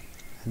हैन।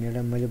 हामी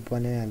एउटा मैले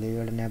बनाइहालेँ,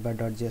 एउटा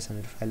navbar.js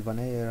भनेर फाइल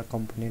बनाएँ, एउटा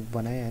कम्पोनेन्ट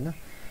बनाएँ हैन।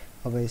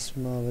 अब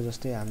यसमा अब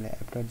जस्तै हामीले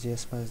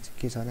app.js मा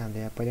के छ भने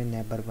हामीले यहाँ पहिल्यै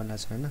navbar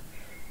बनाएको छ हैन।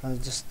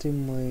 जस्तै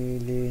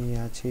मैले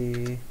यहाँ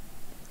चाहिँ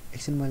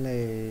एकछिन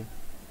मलाई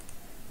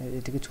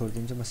यतिकै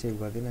छोडिदिन्छु, म सेभ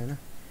गर्दिनँ हैन।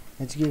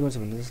 यहाँ चाहिँ के गर्छु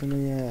भने जस्तै म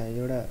यहाँ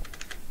एउटा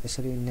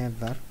यसरी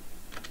navbar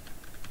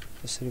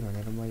यसरी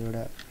भनेर म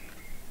एउटा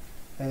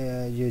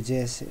यो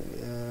जेएस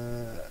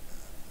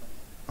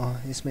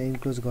यसमा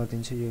इन्क्लोज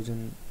गरिदिन्छु। यो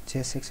जुन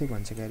JSX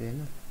भन्छ क्या अरे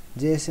हैन,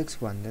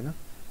 JSX भन्दैन,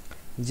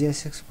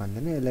 JSX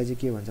भन्दैन, यसलाई चाहिँ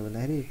के भन्छ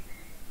भन्दाखेरि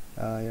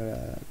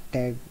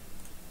एउटा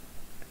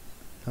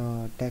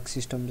ट्याग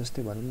सिस्टम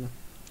जस्तै भनौँ न।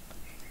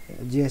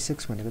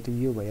 JSX भनेको त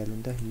यो भइहाल्यो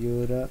नि त,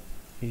 यो र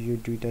यो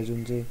दुईटा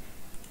जुन चाहिँ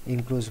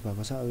इन्क्लोज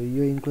भएको छ। अब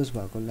यो इन्क्लोज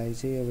भएकोलाई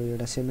चाहिँ अब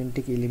एउटा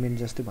सेमेन्टिक एलिमेन्ट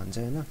जस्तै भन्छ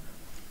हैन।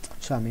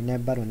 सो हामी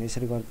navbar भनेर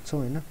यसरी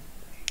गर्छौँ हैन।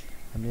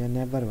 हामी यहाँ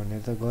navbar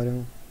भनेर त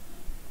गऱ्यौँ,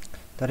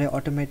 तर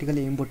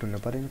अटोमेटिकली इम्पोर्ट हुनु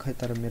पर्यो नि, खै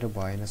तर मेरो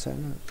भएन छ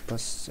हैन।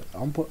 बस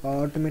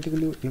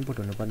अटोमेटिकली इम्पोर्ट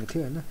हुनुपर्ने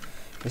थियो हैन।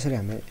 यसरी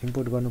हामीले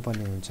इम्पोर्ट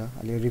गर्नुपर्ने हुन्छ।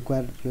 अहिले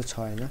रिक्वायर यो छ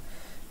हैन,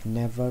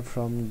 navbar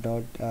from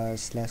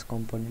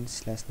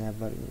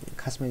 ./component/navbar।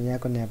 खासमा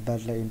यहाँको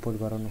navbarलाई इम्पोर्ट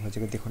गराउनु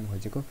खोजेको, देखाउनु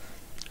खोजेको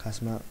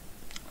खासमा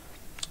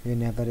यो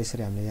navbar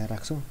यसरी हामीले यहाँ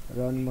राख्छौँ। र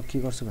अनि म के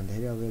गर्छु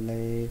भन्दाखेरि अब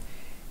यसलाई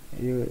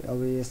यो अब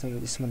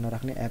यसमा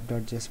नराख्ने,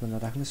 app.js मा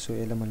नराख्ने। सो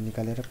यसलाई म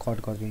निकालेर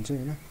कट गरिदिन्छु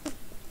हैन।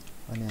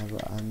 अनि अब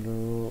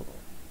हाम्रो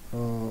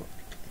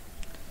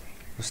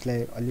उसलाई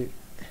अलि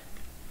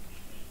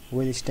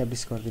वेल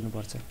इस्टाब्लिस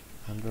गरिदिनुपर्छ,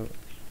 हाम्रो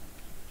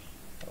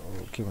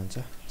के भन्छ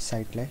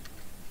साइटलाई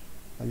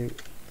अलि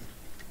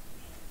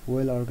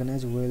well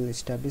organise, well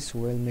establish,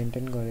 well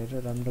maintain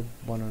गरेर राम्रो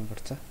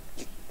बनाउनुपर्छ।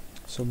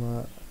 सो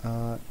म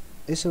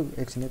यसो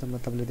एकछिन त म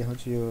तपाईँलाई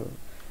देखाउँछु यो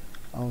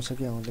आउँछ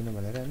कि आउँदैन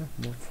भनेर हैन।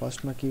 म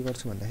फर्स्टमा के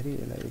गर्छु भन्दाखेरि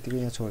यसलाई यतिकै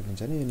यहाँ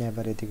छोडिदिन्छ नि, यो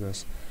navbar यतिकै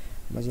होस्।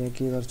 म चाहिँ यहाँ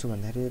के गर्छु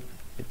भन्दाखेरि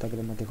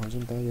तपाईँलाई म देखाउँछु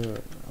नि त। यो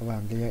अब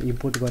हामीले यहाँ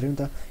इम्पोर्ट गऱ्यौँ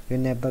त, यो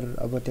navbar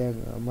अब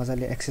त्यहाँ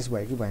मजाले एक्सेस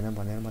भयो कि भएन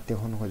भनेर म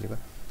देखाउनु खोजेको।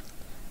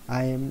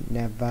 आइएम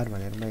navbar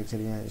भनेर म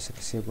एकचोटि यहाँ यसरी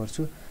सेभ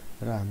गर्छु।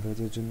 र हाम्रो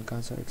त्यो जुन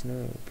कहाँ छ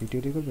एकछिन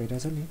भिडियो रेकर्ड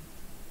भइरहेछ नि,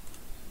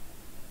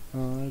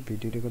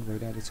 भिडियो रेकर्ड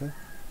भइरहेको छ।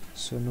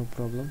 So no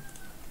problem.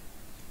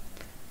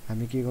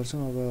 हामी के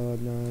गर्छौँ अब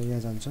यहाँ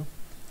जान्छौँ,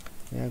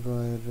 यहाँ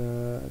गएर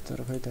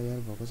तर खै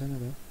तयार भएको छैन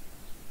त,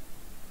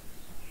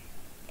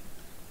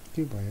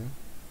 के भयो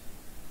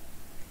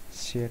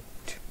सेट,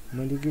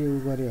 मैले के उ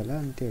गरेँ होला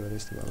अनि त्यही भएर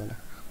यस्तो भएको होला।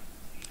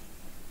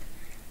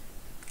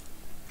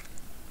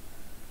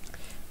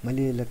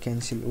 मैले यसलाई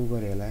क्यान्सल उ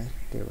गरेँ होला,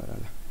 त्यही भएर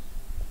होला।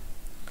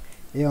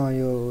 यो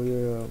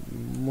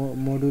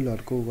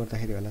मोडुलहरूको उ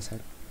गर्दाखेरि होला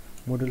सायद,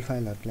 मोडुल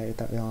फाइलहरूलाई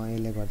यता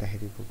यसले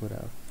गर्दाखेरिको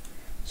कुरा हो।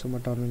 सो म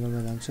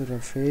टर्मिनलमा जान्छु र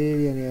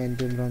फेरि अनि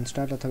npm रन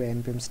स्टार्ट अथवा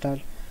npm स्टार्ट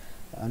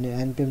अनि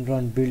npm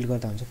रन बिल्ड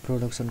गर्दा हुन्छ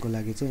प्रोडक्सनको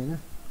लागि चाहिँ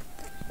हैन।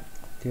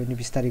 त्यो नि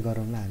बिस्तारै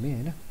गरौँला हामी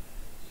हैन,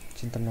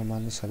 चिन्ता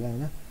नमान्नुहोस् होला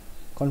हैन।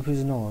 कन्फ्युज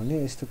नहुने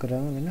यस्तो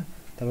कुरामा हैन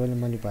तपाईले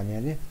मैले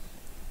भनिहालेँ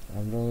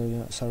हाम्रो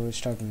यहाँ सर्भर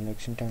स्टार्ट हुन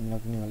एकछिन टाइम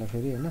लाग्ने होला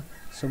फेरि हैन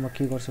सो म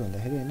के गर्छु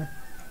भन्दाखेरि हैन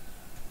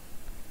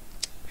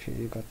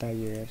फेरि कता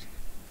यो यार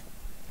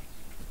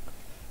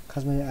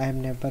खासमा यो आइएम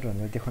नेपर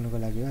भनेर देखाउनको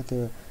लागि हो त्यो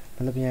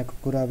मतलब यहाँको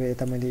कुरा अब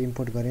यता मैले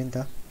इम्पोर्ट गरेँ नि त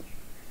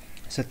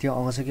सो त्यो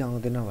आउँछ कि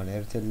आउँदैन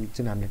भनेर त्यो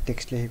जुन हामीले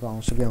टेक्स्ट लेखेको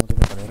आउँछ कि आउँदैन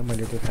भनेर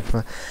मैले त्यो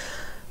खासमा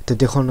त्यो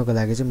देखाउनको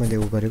लागि चाहिँ मैले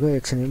उ गरेको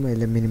एकछिन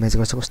मैले मिनिमाइज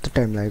गर्छु कस्तो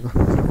टाइम लागेको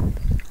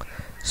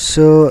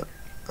सो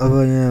अब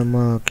यहाँ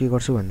म के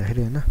गर्छु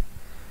भन्दाखेरि हैन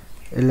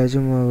यसलाई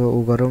चाहिँ म अब उ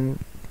गरौँ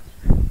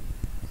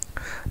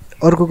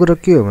अर्को कुरा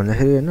के हो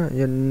भन्दाखेरि हैन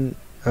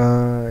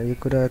यो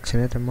कुरा एकछिन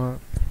त म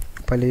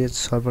पहिले यो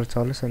सर्भर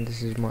चलोस् अनि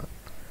त्यसपछि म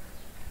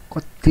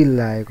कति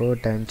लागेको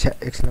टाइम छ्या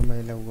एकछिन म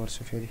यसलाई उ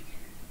गर्छु फेरि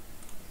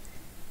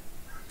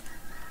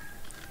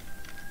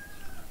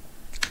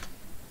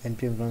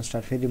npm run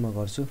start फेरि म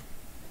गर्छु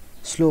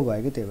स्लो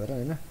भयो कि त्यही भएर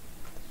हैन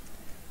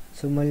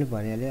सो मैले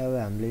भनिहालेँ अब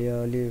हामीले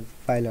यो अलि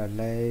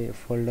फाइलहरुलाई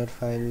फोल्डर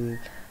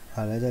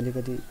फाइलहरुलाई चाहिँ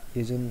अलिकति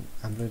यो जुन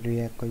हाम्रो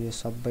रियाक्टको यो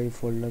सबै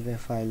फोल्डर र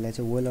फाइललाई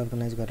चाहिँ वेल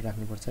अर्गनाइज गरेर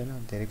राख्नुपर्छ हैन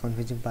धेरै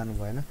कन्फ्युजिङ पार्नु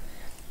भएन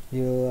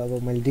यो अब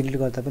मैले डिलिट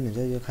गर्दा पनि हुन्छ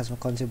यो खासमा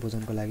कन्सेप्ट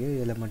बुझ्नको लागि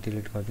यसलाई म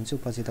डिलिट गरिदिन्छु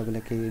पछि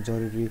तपाईलाई केही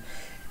जरुरी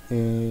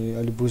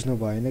अलि बुझ्नु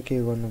भएन के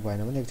गर्नु भएन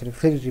भने एकचोटि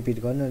फेरि रिपिट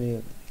गर्नु अनि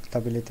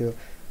तपाईले त्यो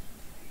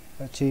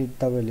चाहिँ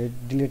तपाईले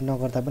डिलिट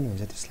नगर्दा पनि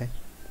हुन्छ त्यसलाई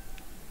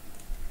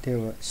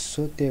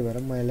त्यही भएर म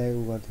यसलाई उ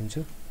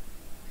गर्दिन्छु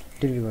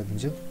डिलिट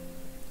गरिदिन्छु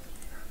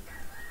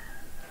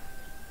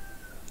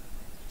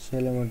सो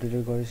यसलाई म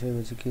डिलिट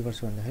गरिसकेपछि के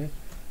गर्छु भन्दाखेरि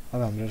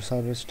अब हाम्रो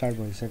सर्भर स्टार्ट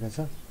भइसकेको छ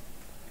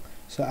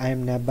सो आइएम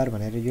navbar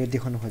भनेर यो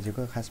देखाउन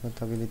खोजेको खासमा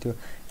तपाईले त्यो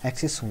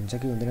एक्सेस हुन्छ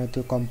कि हुँदैन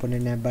त्यो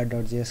कम्पोनेन्ट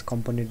navbar.js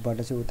कम्पोनेन्टबाट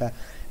चाहिँ उता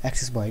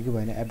एक्सेस भयो कि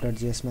भएन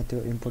app.js मा त्यो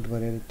इम्पोर्ट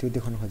गरेर त्यो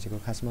देखाउन खोजेको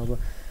खासमा अब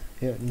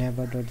यो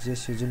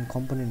navbar.js यो जुन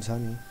कम्पोनेन्ट छ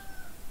नि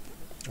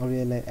अब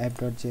यसलाई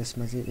app.js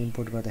मा चाहिँ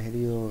इम्पोर्ट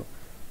गर्दाखेरि यो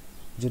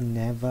जुन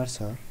navbar छ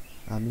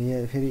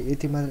हामीले फेरि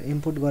यति मात्र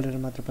इम्पोर्ट गरेर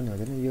मात्र पनि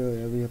हुँदैन यो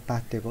अब यो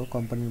पाथ दिएको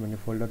कम्पोनेन्ट भन्ने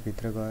फोल्डर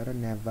भित्र गएर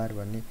navbar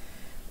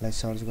भन्नेलाई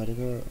सर्च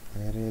गरेको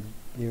भनेर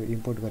यो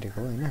इम्पोर्ट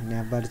गरेको हो हैन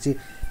navbar चाहिँ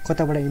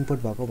कताबाट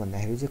इम्पोर्ट भएको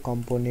भन्दाखेरि चाहिँ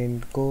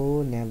कम्पोनेन्टको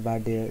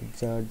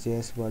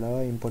navbar.js बाट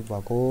इम्पोर्ट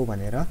भएको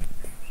भनेर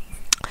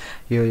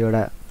यो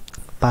एउटा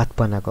पाथ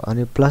बनाएको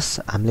अनि प्लस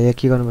हामीले यहाँ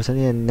के गर्नुपर्छ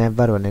नि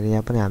navbar भनेर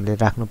यहाँ पनि हामीले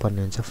राख्नु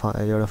पर्ने हुन्छ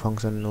एउटा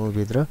फंक्सन हो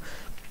भित्र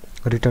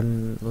रिटर्न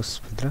उस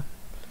भित्र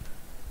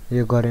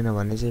यो गरेन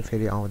भने चाहिँ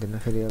फेरि आउँदैन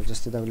फेरि अब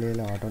जस्तै तपाईले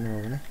यसलाई हटाउनु हो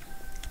भने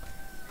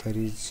देयर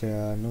इज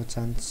नो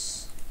चान्स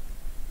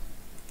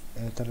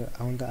तर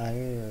आउन त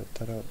आयो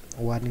तर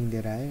वार्निङ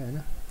दिएर आयो हैन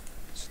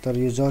तर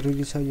यो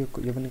जरुरी छ यो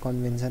पनि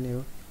कन्भेन्सन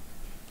हो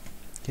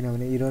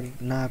किनभने एरर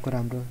नआएको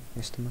राम्रो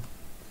यस्तोमा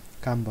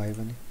काम भयो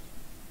भने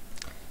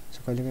सो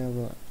कहिलेकाहीँ अब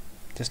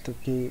त्यस्तो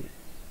के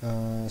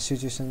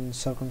सिचुएसन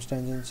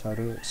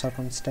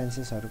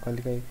सर्कमस्टेन्सेसहरु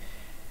कहिलेकाहीँ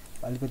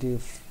अलिकति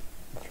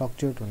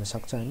फ्लक्चुएट हुन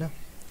सक्छ हैन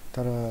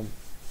तर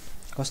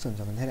कस्तो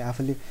हुन्छ भन्दाखेरि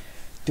आफूले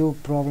त्यो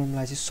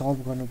प्रब्लमलाई चाहिँ सल्भ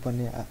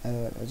गर्नुपर्ने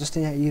जस्तै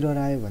यहाँ एरर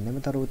आयो भन्दैमा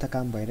तर उता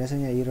काम भइरहेछ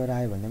यहाँ एरर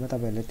आयो भन्दैमा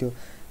तपाईहरुले त्यो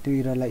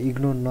एररलाई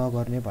इग्नोर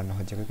नगर्ने भन्न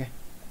खोजेको के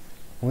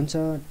हुन्छ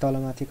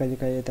तलमाथि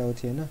कहिलेकाहीँ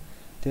यताउति हैन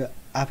त्यो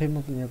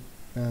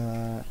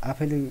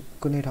आफैले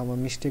कुनै ठाउँमा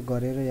मिस्टेक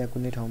गरेर या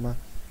कुनै ठाउँमा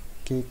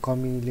केही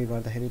कमीले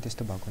गर्दाखेरि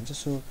त्यस्तो भएको हुन्छ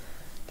सो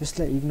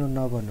त्यसलाई इग्नोर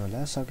नगर्नु होला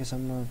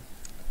सकेसम्म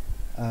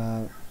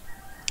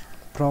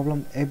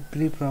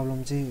एभ्री प्रब्लम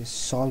चाहिँ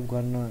सल्भ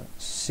गर्न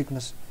सिक्न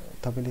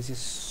तपाईले चाहिँ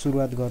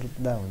सुरुवात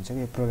गर्दा हुन्छ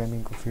के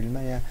प्रोग्रामिङको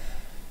फिल्डमा या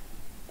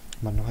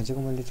भन्न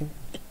खोजेको मैले चाहिँ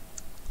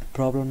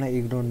प्रब्लमलाई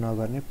इग्नोर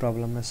नगर्ने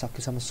प्रब्लमलाई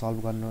सकेसम्म सल्भ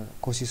गर्न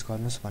कोसिस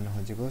गर्नुस् भन्न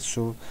खोजेको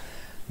सो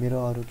मेरो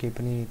अरु केही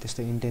पनि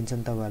त्यस्तो इन्टेन्सन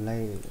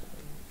तपाईहरुलाई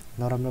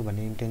नराम्रो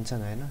भन्ने इन्टेन्सन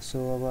हैन सो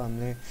अब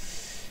हामीले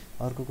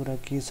अर्को कुरा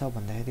के छ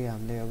भन्दाखेरि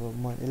हामीले अब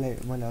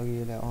मैले अघि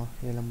यसलाई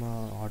म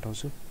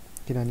हटाउँछु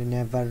किनभने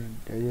navbar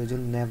यो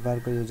जुन navbar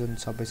को यो जुन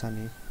सबै छ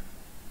नि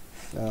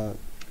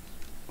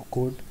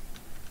कोड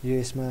यो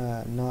यसमा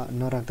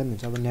नराख्दा पनि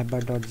हुन्छ अब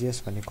navbar.js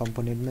भन्ने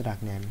कम्पोनेन्टमै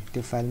राख्ने हामी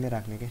त्यो फाइलमै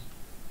राख्ने के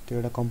त्यो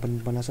एउटा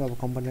कम्पोनेन्ट बनाउँछु अब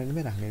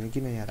कम्पोनेन्टमै राख्ने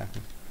किन यहाँ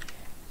राख्ने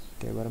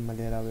त्यही भएर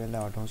मैले अब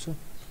यसलाई हटाउँछु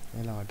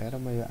यसलाई हटाएर म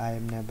यो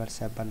आइएम navbar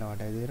स्यापबारलाई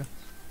हटाइदिएर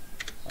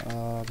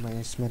म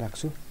यसमै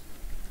राख्छु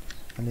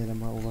अनि यसलाई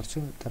म उ गर्छु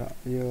तर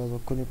यो अब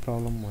कुनै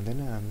प्रब्लम हुँदैन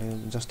हामीले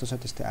जस्तो छ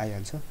त्यस्तै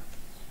आइहाल्छ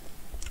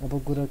अब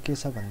कुरा के छ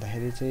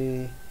भन्दाखेरि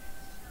चाहिँ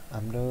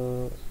हाम्रो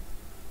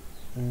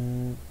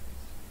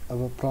अब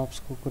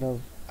प्रप्सको कुरा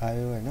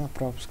आयो हैन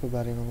प्रप्सको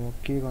बारेमा म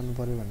के गर्नु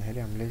पर्यो भन्दाखेरि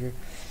हामीले चाहिँ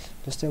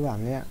जस्तै अब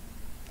हामीले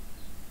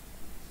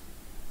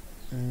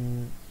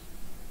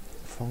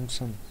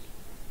फंक्सन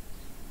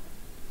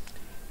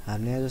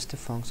हामीले जस्तै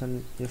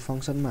यो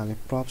फंक्सनमा हामीले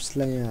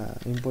प्रप्सलाई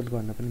इम्पोर्ट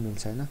गर्न पनि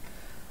मिल्छ हैन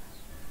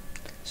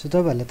सो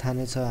तपाईहरुलाई थाहा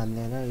नै छ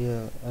हामीले हैन यो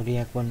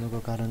रियाक्ट बन्नुको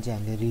कारण चाहिँ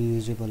हामीले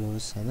रियुजेबल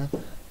होस् हैन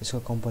यसको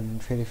कम्पोनेन्ट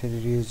फेरि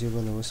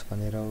रियुजेबल होस्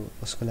भनेर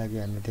उसको लागि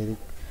हामीले धेरै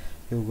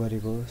यो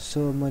गरेको सो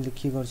मैले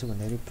के गर्छु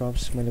भन्दाखेरि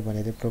प्रप्स मैले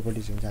भनेको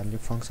प्रोपर्टिज हुन्छ हामीले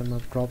फंक्सनमा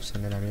प्रप्स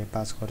भनेर हामीले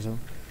पास गर्छौं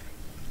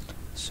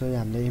सो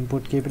हामीले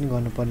इम्पोर्ट केही पनि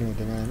गर्नुपर्ने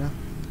हुँदैन हैन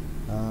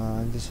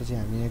अनि त्यसपछि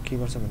हामी यहाँ के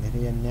गर्छौँ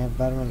भन्दाखेरि यहाँ न्याभ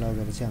बारमा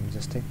लगेर चाहिँ हामी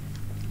जस्तै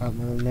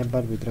न्याभ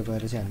बारभित्र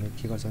गएर चाहिँ हामी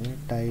के गर्छौँ भने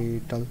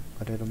टाइटल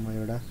गरेर म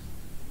एउटा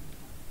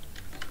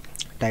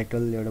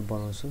टाइटल एउटा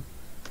बनाउँछु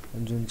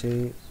जुन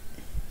चाहिँ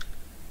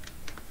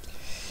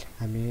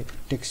हामी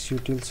टेक्स्ट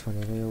युटिल्स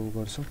भनेर यो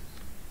गर्छौँ।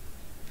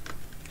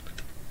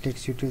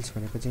 टेक्स्ट युटिल्स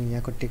भनेको चाहिँ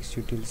यहाँको टेक्स्ट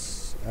युटिल्स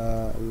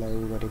लाई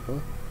गरेको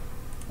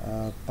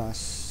पास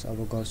अब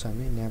गर्छु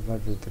हामी न्याभ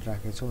बारभित्र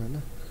राखेछौँ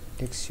होइन।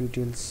 टेक्स्ट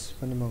युटिल्स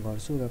पनि म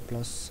गर्छु र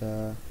प्लस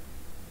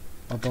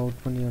अबाउट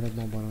पनि एउटा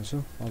म बनाउँछु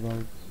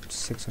अबाउट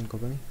सेक्सनको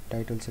पनि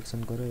टाइटल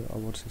सेक्सनको र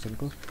अबाउट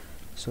सेक्सनको।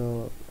 सो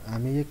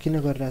हामी यो किन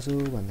गरिरहेको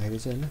छु भन्दाखेरि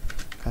चाहिँ होइन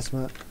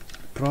खासमा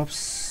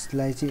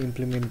प्रप्सलाई चाहिँ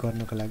इम्प्लिमेन्ट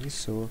गर्नको लागि।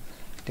 सो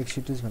टेक्स्ट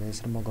युटिल्स भनेर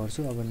यसरी म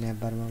गर्छु। अब न्याभ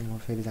बारमा म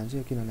फेरि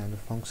जान्छु किनभने हाम्रो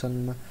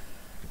फङ्सनमा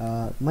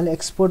मैले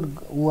एक्सपोर्ट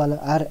वाला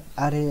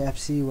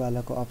आरएएफसी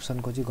वालाको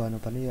अप्सनको चाहिँ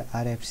गर्नुपर्ने यो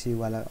आरएफसी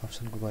वाला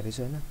अप्सनको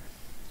गरेछु होइन।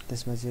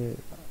 त्यसमा चाहिँ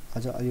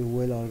अझ अलि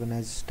वेल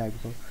अर्गनाइज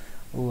टाइपको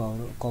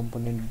ऊहरू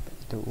कम्पोनेन्ट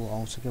त्यो ऊ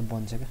आउँछ क्या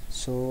बन्छ क्या।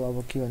 सो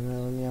अब के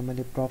भन्नु यहाँ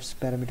मैले प्रप्स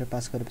प्यारामिटर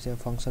पास गरेपछि अब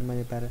फङ्सनमा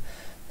यो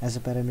as a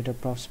parameter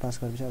props pass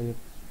गरेपछि अब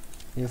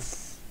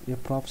यो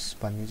प्रप्स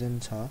भन्ने जुन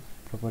छ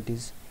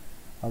प्रोपर्टिज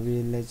अब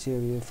यसलाई चाहिँ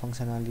अब यो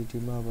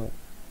फङ्सनालिटीमा अब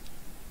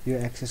यो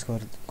एक्सेस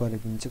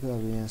गरिदिन्छ कि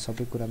अब यहाँ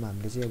सबै कुरामा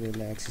हामीले चाहिँ अब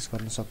यसलाई एक्सेस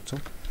गर्न सक्छौँ।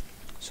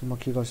 सो म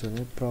के गर्छु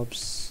भने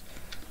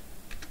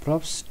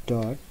प्रप्स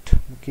डट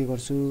म के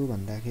गर्छु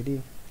भन्दाखेरि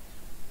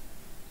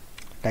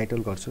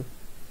टाइटल गर्छु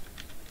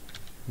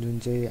जुन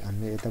चाहिँ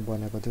हामीले यता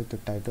बनाएको थियो त्यो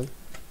टाइटल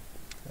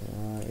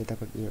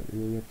यताको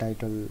यो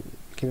टाइटल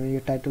किनभने यो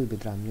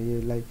टाइटलभित्र हामीले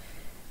यसलाई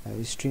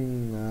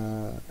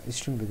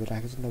स्ट्रिङभित्र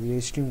राखेको छ नि त। अब यो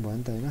स्ट्रिङ भयो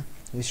नि त होइन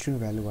यो स्ट्रिङ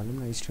भ्यालु भनौँ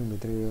न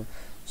स्ट्रिङभित्र यो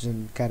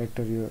जुन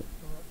क्यारेक्टर यो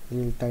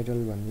टाइटल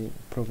भन्ने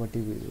प्रोपर्टी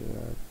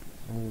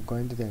गयो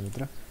नि त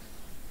त्यहाँभित्र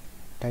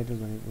टाइटल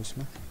भन्ने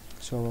उसमा।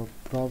 सो अब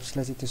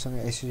प्रप्सलाई चाहिँ त्योसँग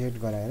एसोसिएट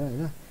गराएर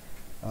होइन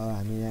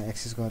हामी यहाँ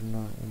एक्सेस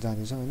गर्न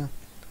जाँदैछौँ होइन।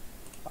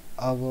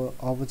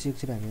 अब चाहिँ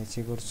एकचोटि हामी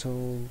चेक गर्छौँ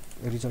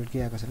रिजल्ट के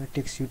आएको छ भने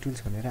टेक्स्ट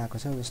युटिल्स भनेर आएको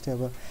छ। जस्तै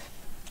अब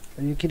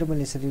यो किन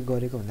मैले यसरी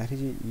गरेको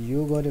भन्दाखेरि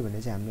यो गऱ्यो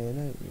भने चाहिँ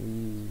हामीले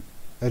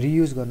होइन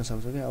रियुज गर्न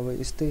सक्छौँ क्या। अब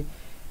यस्तै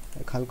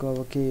खालको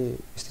अब के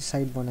यस्तै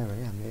साइट बनायो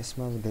भने हामीले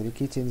यसमा धेरै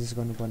केही चेन्जेस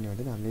गर्नुपर्ने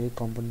हुँदैन हामीले यही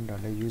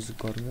कम्पोनेन्टहरूलाई युज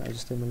गर्नु।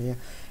 जस्तै मैले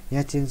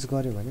यहाँ चेन्ज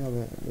गऱ्यो भने अब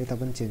यता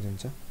पनि चेन्ज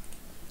हुन्छ।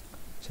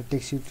 सो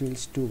टेक्स्ट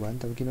युटिल्स 2 भयो नि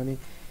त किनभने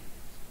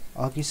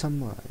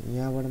अघिसम्म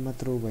यहाँबाट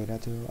मात्र भइरहेको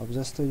थियो। अब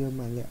जस्तो यो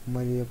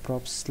मैले यो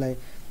प्रप्सलाई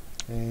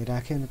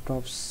राखेँ अनि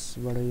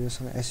प्रप्सबाट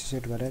योसँग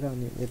एसोसिएट गरेर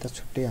अनि यता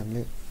छुट्टै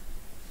हामीले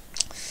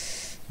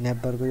न्याभ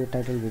बारको यो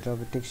टाइटलभित्र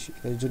अब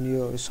टेक्स्ट जुन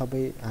यो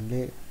सबै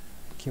हामीले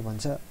के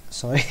भन्छ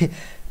सरी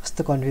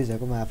कस्तो कन्फ्युज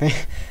भएको म आफै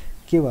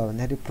के भयो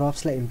भन्दाखेरि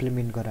प्रप्सलाई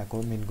इम्प्लिमेन्ट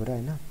गराएको मेन कुरा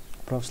होइन।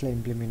 प्रप्सलाई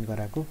इम्प्लिमेन्ट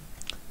गराएको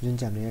जुन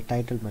चाहिँ हामीले यो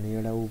टाइटल भन्ने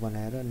एउटा ऊ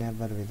बनाएर न्याभ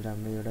बारभित्र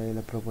हामीले एउटा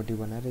यसलाई प्रोपर्टी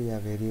बनाएर या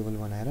भेरिएबल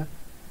बनाएर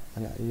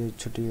अनि यो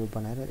छुट्टै यो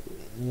बनाएर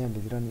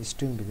यहाँभित्र अनि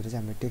स्ट्रिङभित्र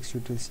चाहिँ हामीले टेक्स्ट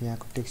युटिल्स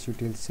यहाँको टेक्स्ट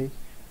युटिल्स चाहिँ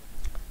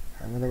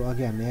मतलब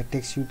अघि हामीले यहाँ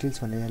टेक्स्ट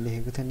युटिल्स भनेर यहाँ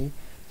लेखेको थियो नि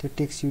त्यो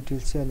टेक्स्ट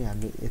युटिल्स चाहिँ अनि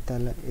हामीले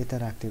यता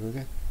राखिदिएको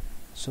क्या।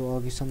 सो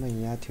अघिसम्म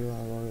यहाँ थियो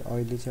अब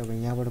अहिले चाहिँ अब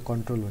यहाँबाट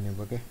कन्ट्रोल हुने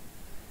भयो क्या।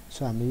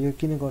 सो हामीले यो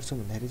किन गर्छौँ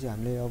भन्दाखेरि चाहिँ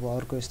हामीले अब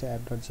अर्को यस्तो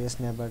एप.js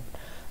न्याभबाट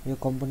यो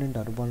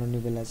कम्पोनेन्टहरू बनाउने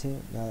बेला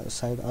चाहिँ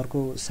सायद अर्को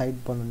साइट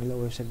बनाउनेलाई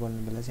वेबसाइट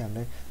बनाउने बेला चाहिँ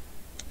हामीलाई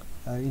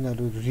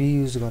यिनीहरू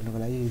रियुज गर्नको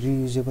लागि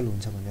रियुजेबल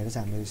हुन्छ भनेर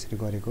चाहिँ हामीले यसरी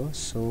गरेको।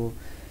 सो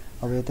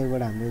अब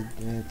यतैबाट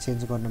हामीले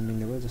चेन्ज गर्न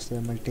मिल्ने भयो। जस्तै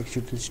मैले टेक्स्ट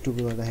युटिल्स 2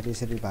 गर्दाखेरि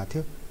यसरी भएको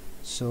थियो।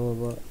 सो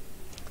अब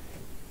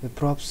यो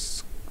प्रप्स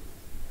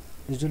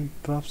यो जुन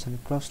प्रप्स अनि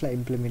प्रप्सलाई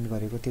इम्प्लिमेन्ट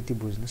गरेको त्यति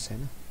बुझ्नुहोस्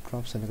होइन।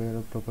 प्रप्स भनेको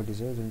एउटा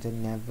प्रोपर्टिज हो जुन चाहिँ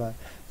न्याभ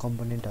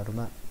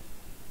कम्पोनेन्टहरूमा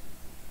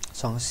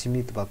सँग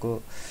सीमित भएको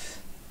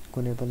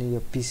कुनै पनि यो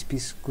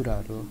पिस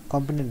कुराहरू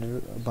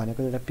कम्पोनेन्टहरू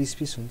भनेको एउटा पिस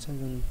हुन्छ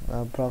जुन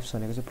प्रप्स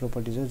भनेको चाहिँ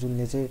प्रोपर्टिज हो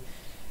जुनले चाहिँ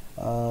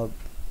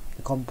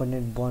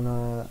कम्पोनेन्ट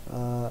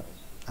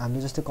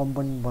हामीले जस्तै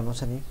कम्पोनेन्ट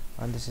बनाउँछ नि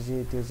अनि त्यसपछि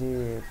त्यो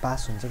चाहिँ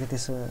पास हुन्छ कि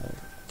त्यसो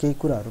केही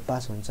कुराहरू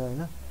पास हुन्छ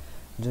होइन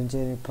जुन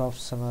चाहिँ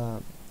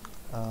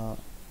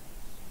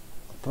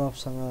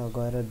प्रप्ससँग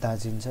गएर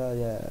दाजिन्छ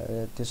या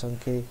त्योसँग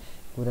केही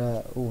कुरा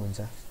ऊ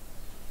हुन्छ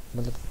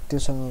मतलब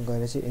त्योसँग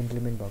गएर चाहिँ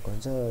इम्प्लिमेन्ट भएको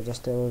हुन्छ।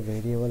 जस्तै अब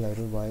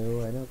भेरिएबलहरू भयो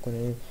होइन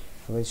कुनै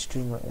अब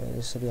स्ट्रिङ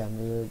यसरी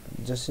हामीले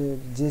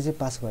जे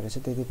पास गरेछ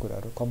त्यति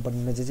कुराहरू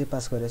कम्पोनेन्टमा जे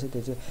पास गरेछ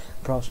त्यो चाहिँ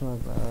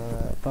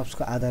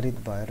प्रप्सको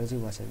आधारित भएर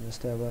चाहिँ बस्छ।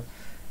 जस्तै अब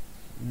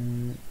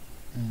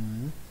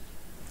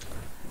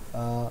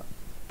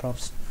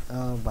प्रप्स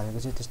भनेको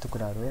चाहिँ त्यस्तो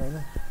कुराहरू हो होइन।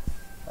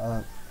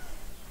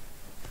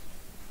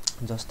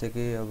 जस्तै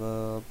कि अब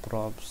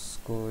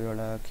प्रप्सको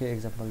एउटा के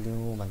एक्जाम्पल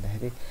दिउँ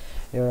भन्दाखेरि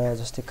एउटा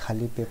जस्तै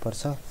खाली पेपर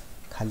छ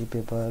खाली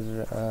पेपर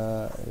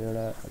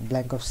एउटा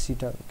ब्ल्याङ्क अफ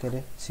सिट के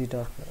अरे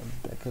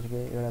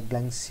एउटा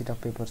ब्ल्याङ्क सिट अफ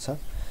पेपर छ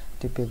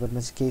त्यो पेपरमा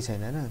चाहिँ केही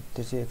छैन होइन।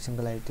 त्यो चाहिँ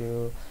एकछिनको लागि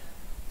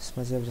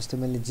त्यसमा चाहिँ अब जस्तै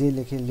मैले जे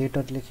लेखेँ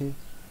लेटर लेखेँ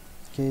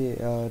केही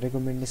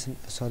रेकमेन्डेसन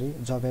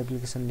जब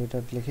एप्लिकेसन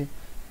लेटर लेखेँ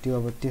त्यो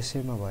अब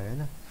त्यसैमा भयो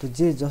होइन। त्यो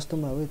जे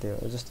जस्तोमा हो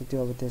त्यो जस्तै त्यो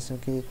अब त्यसमा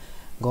केही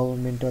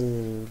गभर्मेन्टल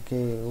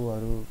केही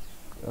ऊहरू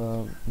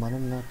भनौँ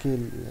न के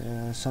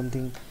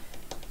समथिङ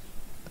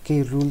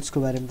केही रुल्सको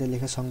बारेमा त्यहाँ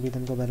लेखा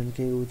संविधानको बारेमा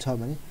केही ऊ छ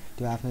भने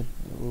त्यो आफ्नो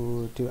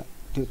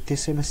त्यो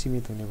त्यसैमा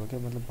सीमित हुने भयो क्या।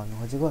 मतलब भन्नु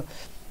खोजेको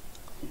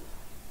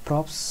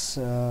प्रप्स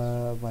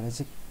भने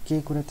चाहिँ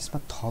केही कुरा त्यसमा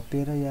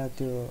थपेर या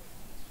त्यो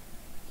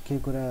केही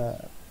कुरा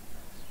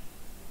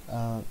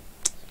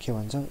के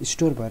भन्छ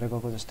स्टोर भएर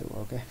गएको जस्तो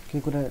भयो क्या।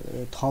 केही कुरा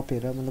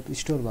थपेर मतलब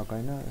स्टोर भएको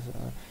होइन,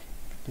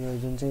 त्यो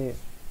जुन चाहिँ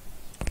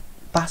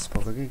पास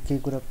भएको कि केही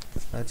कुरा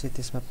चाहिँ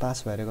त्यसमा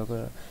पास भएर गएको।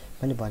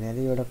 मैले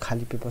भनिहालेँ एउटा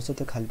खाली पेपर छ,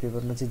 त्यो खाली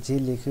पेपरमा चाहिँ जे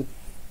लेख्यो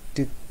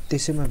त्यो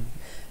त्यसैमा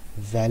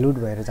भ्यालुड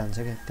भएर जान्छ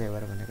क्या। त्यही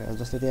भएर भनेको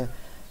जस्तै त्यहाँ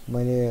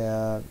मैले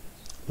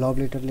लभ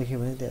लेटर लेखेँ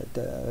भने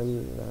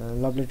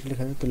लभ लेटर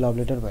लेखेँ भने त्यो लभ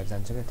लेटर भएर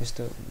जान्छ क्या।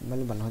 त्यस्तो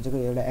मैले भन्नु खोजेको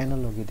एउटा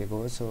एनालोगी दिएको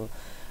हो, सो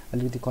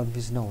अलिकति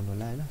कन्फ्युज नहुनु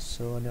होला होइन।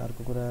 सो अनि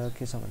अर्को कुरा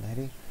के छ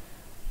भन्दाखेरि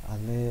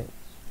हामीले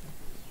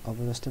अब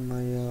जस्तै म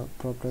यो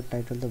प्रप डट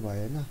टाइटल त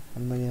भयो होइन,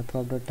 अनि मैले यहाँ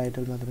प्रप डट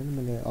टाइटल मात्र होइन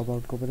मैले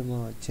अबाउटको पनि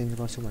म चेन्ज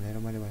गर्छु भनेर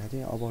मैले भनेको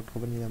थिएँ। अबाउटको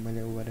पनि यहाँ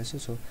मैले उ गरेको छु,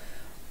 सो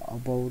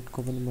अबाउटको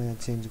पनि म यहाँ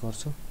चेन्ज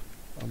गर्छु,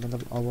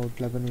 मतलब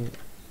अबाउटलाई पनि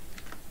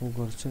उ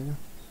गर्छु होइन।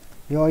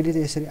 यो अहिले त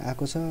यसरी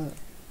आएको छ,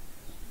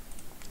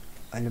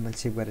 अहिले मैले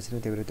सेभ गरेको छैन,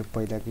 त्यही भएर त्यो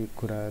पहिलाकै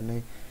कुरा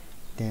नै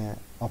त्यहाँ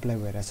अप्लाई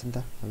भइरहेछ नि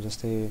त। अब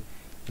जस्तै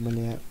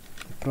मैले यहाँ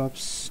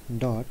प्रप्स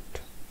डट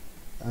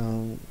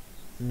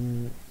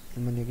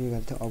मैले के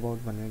गरेको थिएँ अबाउट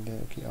भनेर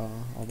ल्यायो कि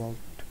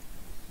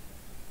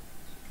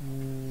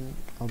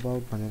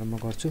अबाउट भनेर म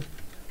गर्छु।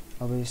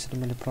 अब यसरी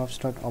मैले प्रप्स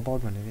डट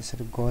अबाउट भनेर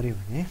यसरी गरेँ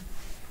भने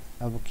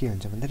अब के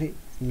हुन्छ भन्दाखेरि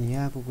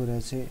यहाँको कुरा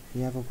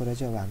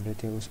चाहिँ अब हाम्रो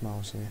त्यो उसमा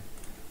आउँछ,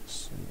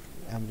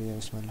 हाम्रो यो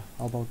उसमा ल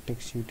अबाउट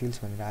टेक्स्ट युटिल्स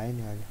भनेर आयो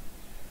नि अहिले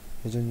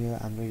यो जुन यो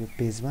हाम्रो यो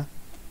पेजमा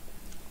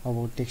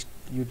अबाउट टेक्स्ट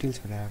युटिल्स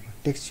भनेर आएको।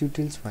 टेक्स्ट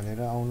युटिल्स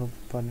भनेर आउनु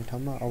पर्ने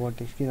ठाउँमा अबाउट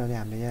टेक्स्ट, किनभने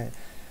हामीले यहाँ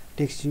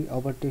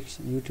अबाउट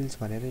टेक्स्ट युटिल्स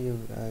भनेर यो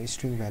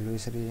स्ट्रिङ भ्यालु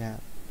यसरी यहाँ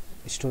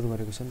स्टोर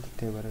गरेको छ नि त,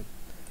 त्यही भएर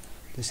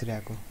त्यसरी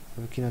आएको।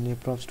 अब किनभने यो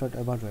प्रप्स डट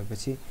अबाउट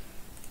भएपछि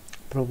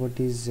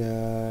प्रोपर्टिज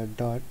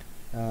डट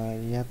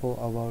यहाँको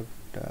अबाउट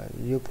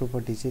यो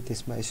प्रोपर्टी चाहिँ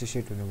त्यसमा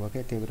एसोसिएट हुनुभयो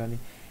क्या। त्यही भएर नि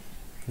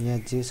यहाँ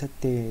जे छ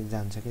त्यही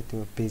जान्छ क्या,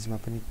 त्यो पेजमा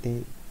पनि त्यही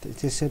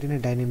त्यसरी नै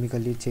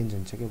डाइनामिकल्ली चेन्ज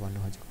हुन्छ क्या भन्नु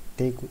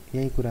खोजेको।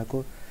 यही कुराको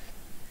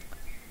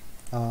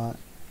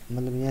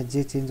मतलब यहाँ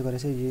जे चेन्ज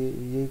गरेछ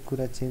यही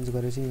कुरा चेन्ज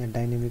गरेपछि यहाँ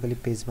डाइनामिकली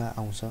पेजमा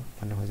आउँछ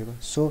भन्नु खोजेको।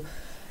 सो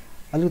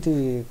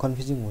अलिकति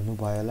कन्फ्युजिङ हुनु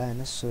भयो होला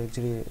होइन। सो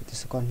एक्चुअली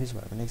त्यस्तो कन्फ्युज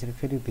भयो भने एक्चुअली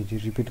फेरि भिडियो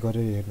रिपिट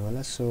गरेर हेर्नु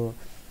होला। सो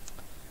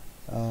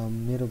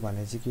मेरो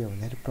भनाइ चाहिँ के हो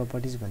भन्दाखेरि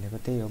प्रपर्टिज भनेको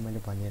त्यही हो, मैले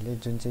भनिहालेँ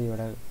जुन चाहिँ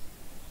एउटा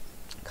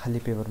खाली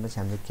पेपरमा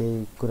चाहिँ हामीले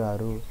केही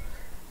कुराहरू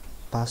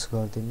पास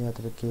गरिदिने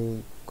अथवा केही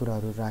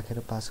कुराहरू राखेर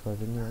पास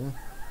गरिदिने होइन,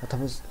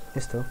 अथवा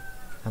यस्तो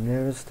हामीले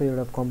एउटा जस्तो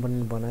एउटा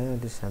कम्पोनेन्ट बनायो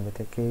त्यस हामीले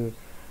त्यहाँ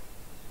केही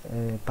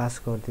पास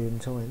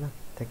गरिदिन्छौँ होइन।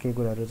 त्यहाँ केही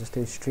कुराहरू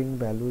जस्तै स्ट्रिङ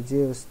भ्यालु जे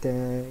होस्,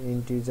 त्यहाँ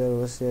इन्टिजर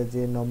होस् या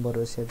जे नम्बर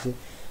होस् या जे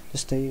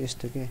जस्तै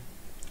यस्तो के।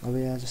 अब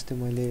यहाँ जस्तै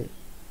मैले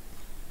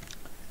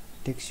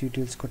टेक्स्ट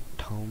युटिल्सको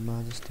ठाउँमा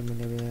जस्तै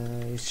मैले अब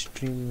यहाँ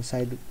स्ट्रिङ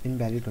सायद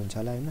इनभ्यालिड हुन्छ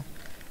होला होइन,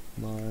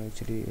 म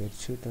एक्चुअली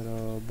हेर्छु तर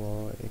अब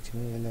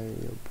एकछिन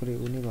यसलाई पुरै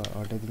उनी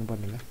हटाइदिनु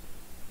पर्ने होला।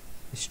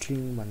 स्ट्रिङ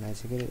भन्नाले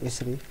चाहिँ के अरे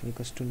यसरी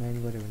इक्वल्स टु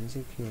 9 गऱ्यो भने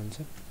चाहिँ के हुन्छ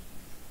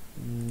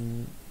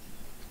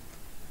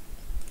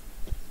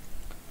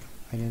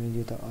होइन,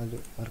 यो त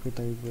अर्कै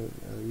तरिकाको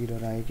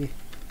एरर आयो कि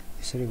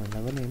यसरी भन्दा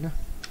पनि होइन।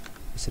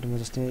 यसरी म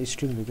जस्तै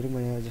स्ट्रिङभित्र म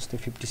यहाँ जस्तै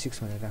 56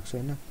 भनेर राख्छु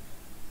होइन।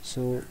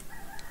 सो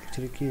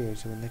एक्चुअली के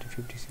हेर्छु भन्दाखेरि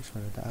 56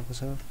 भनेर त आएको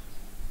छ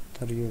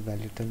तर यो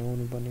भ्याल्यु त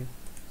नहुनु पर्ने।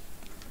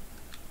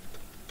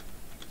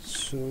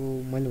 सो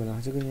मैले भन्न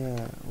खोजेको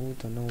यहाँ ऊ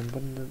त नहुनु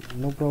पर्ने,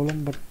 नो प्रब्लम।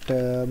 बट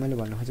मैले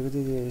भन्न खोजेको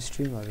चाहिँ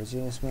स्ट्रिङहरू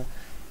चाहिँ यसमा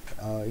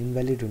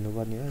इन्भ्यालिड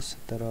हुनुपर्ने होस्,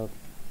 तर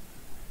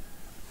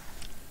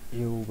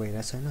यो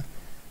भइरहेछ होइन।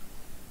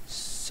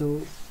 सो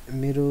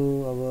मेरो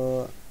अब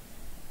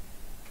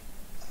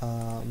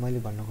मैले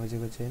भन्न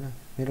खोजेको चाहिँ होइन,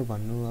 मेरो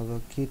भन्नु अब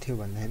के थियो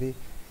भन्दाखेरि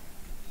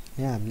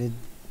यहाँ हामीले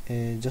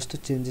जस्तो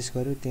चेन्जेस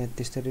गर्यो त्यहाँ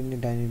त्यसरी नै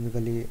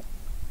डाइनामिकली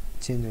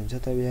चेन्ज हुन्छ।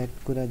 तर यहाँ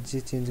कुरा जे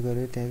चेन्ज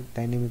गर्यो त्यहाँ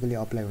डाइनामिकली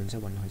अप्लाई हुन्छ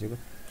भन्नु खोजेको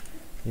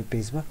यो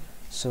पेजमा।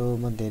 सो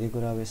म धेरै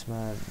कुरा अब यसमा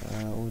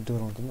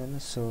दोहोऱ्याउँदैन होइन।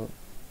 सो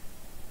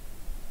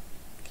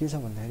के छ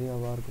भन्दाखेरि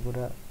अब अर्को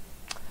कुरा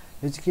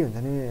यो चाहिँ के हुन्छ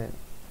भने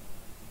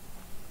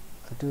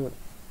त्यो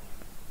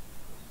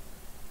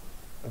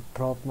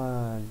प्रपमा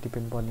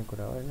डिपेन्ड पर्ने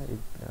कुरा हो होइन।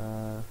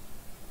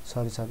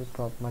 सरी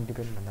प्रपमा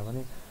डिपेन्ड भन्दा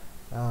पनि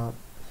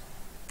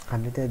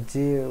हामीले त्यहाँ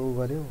जे उ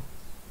गर्यो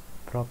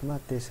प्रपमा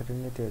त्यसरी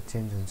नै त्यो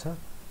चेन्ज हुन्छ।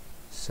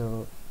 सो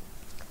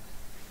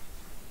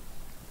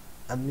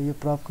हामीले यो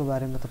प्रपको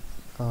बारेमा त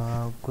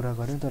कुरा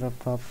गऱ्यौँ, तर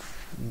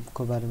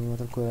प्रपको बारेमा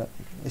मात्र कुरा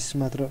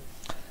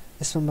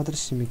यसमा मात्र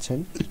सीमित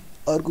छैन।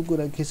 अर्को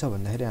कुरा के छ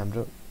भन्दाखेरि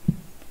हाम्रो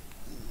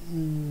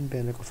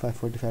बिहानको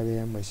 5:45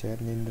 AM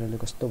भइसक्यो, निन्द्राले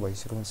कस्तो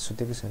भइसक्यो, म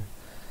सुतेकै छैन।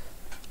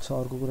 सो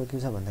अर्को कुरा के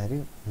छ भन्दाखेरि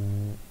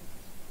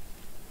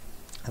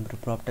हाम्रो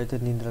प्रपटाइ त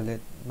निन्द्राले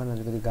मलाई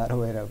अलिकति गाह्रो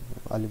भएर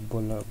अलिक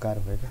बोल्न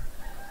गाह्रो भयो क्या।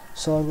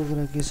 सो अर्को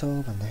कुरा के छ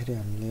भन्दाखेरि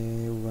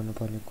हामीले उ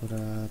गर्नुपर्ने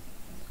कुरा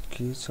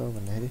के छ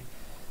भन्दाखेरि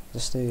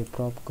जस्तै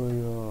प्रपको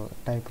यो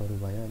टाइपहरू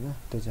भयो होइन,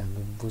 त्यो चाहिँ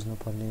हामीले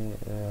बुझ्नुपर्ने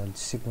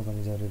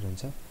सिक्नुपर्ने जरुरी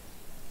हुन्छ।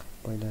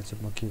 पहिला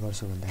चाहिँ म के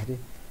गर्छु भन्दाखेरि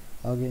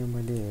अघि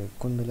मैले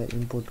कुन बेला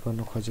इम्पोर्ट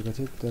गर्न खोजेको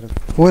थिएँ, तर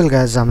वेल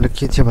गाइज हाम्रो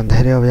के थियो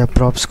भन्दाखेरि अब यहाँ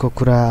प्रप्सको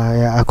कुरा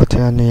आएको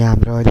थियो अनि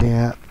हाम्रो अहिले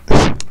यहाँ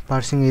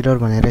पार्सिङ एरर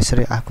भनेर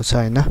यसरी आएको छ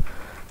होइन।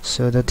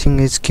 सो द थिङ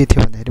इज के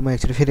थियो भन्दाखेरि म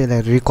एक्चुअली फेरि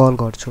यसलाई रिकल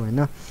गर्छु होइन।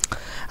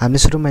 हामीले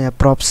सुरुमा यहाँ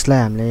प्रप्सलाई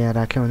हामीले यहाँ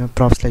राख्यौँ होइन,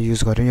 प्रप्सलाई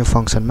युज गऱ्यौँ यो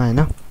फङ्सनमा होइन।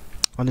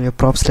 अनि यो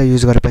प्रप्सलाई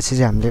युज गरेपछि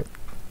चाहिँ हामीले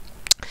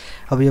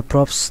अब यो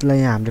प्रप्सलाई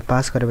यहाँ हामीले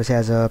पास गरेपछि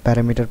एज अ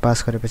प्यारामिटर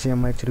पास गरेपछि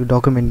म एक्चुअली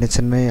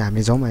डकुमेन्टेसनमै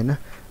हामी जाउँ होइन।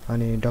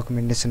 अनि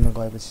डकुमेन्टेसनमा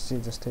गएपछि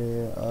चाहिँ जस्तै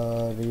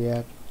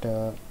रियाक्ट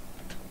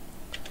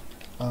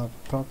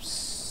प्रप्स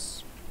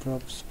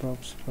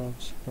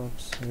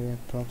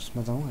रियाक्ट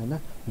प्रप्समा जाउँ होइन।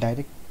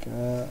 डाइरेक्ट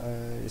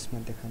यसमा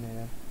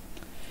देखाउने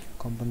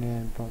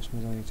कम्पोनेन्ट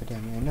प्रप्समा जाउँ एकचोटि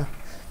हामी होइन।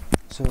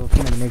 सो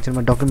किनभने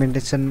एक्चुअलमा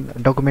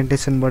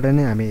डकुमेन्टेसनबाट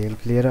नै हामी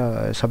हेल्प लिएर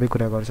सबै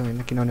कुरा गर्छौँ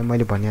होइन। किनभने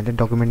मैले भनिहालेँ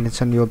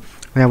डकुमेन्टेसन यो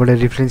यहाँबाट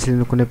रिफरेन्स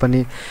लिनु कुनै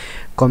पनि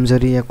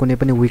कमजोरी या कुनै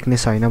पनि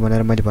विकनेस होइन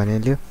भनेर मैले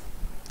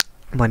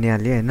भनिहालेँ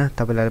होइन।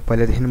 तपाईँलाई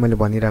पहिलादेखि मैले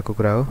भनिरहेको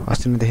कुरा हो,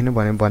 अस्तिदेखि नै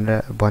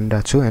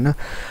भनिरहेको छु होइन।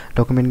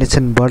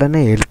 डकुमेन्टेसनबाट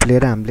नै हेल्प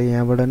लिएर हामीले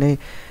यहाँबाट नै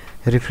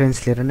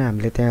रिफरेन्स लिएर नै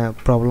हामीले त्यहाँ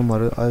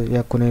प्रब्लमहरू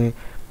या कुनै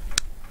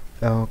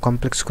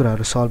कम्प्लेक्स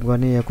कुराहरू सल्भ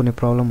गर्ने या कुनै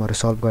प्रब्लमहरू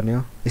सल्भ गर्ने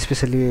हो,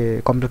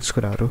 स्पेसली कम्प्लेक्स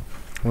कुराहरू।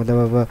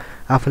 मतलब अब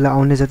आफूलाई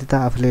आउने जति त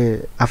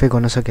आफै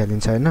गर्न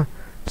सकिहालिन्छ होइन।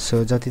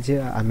 सो जति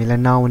चाहिँ हामीलाई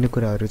नआउने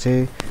कुराहरू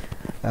चाहिँ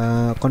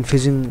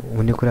कन्फ्युजिङ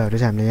हुने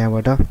कुराहरू चाहिँ हामीले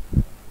यहाँबाट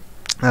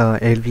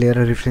हेल्प लिएर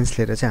रिफरेन्स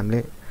लिएर चाहिँ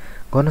हामीले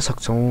गर्न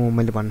सक्छौँ,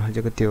 मैले भन्न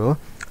खोजेको त्यो हो।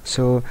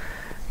 सो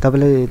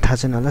तपाईँलाई थाहा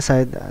छैन होला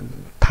सायद,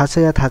 थाहा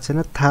छ या थाहा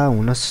छैन, थाहा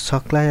हुन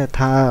सक्ला या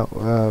थाहा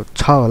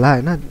छ होला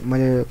होइन।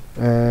 मैले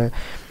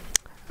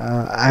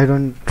I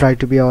don't try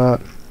to be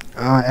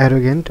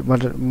arrogant,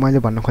 but मैले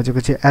भन्न खोजेको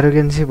चाहिँ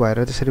एरोगेन्सी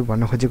भएर त्यसरी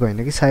भन्न खोजेको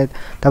होइन कि सायद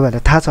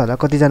तपाईँहरूलाई थाहा छ होला,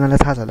 कतिजनालाई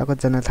थाहा छ होला,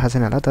 कतिजनालाई थाहा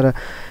छैन होला। तर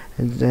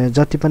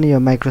जति पनि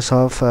यो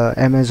माइक्रोसफ्ट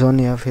एमाजोन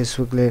या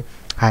फेसबुकले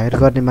हायर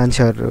गर्ने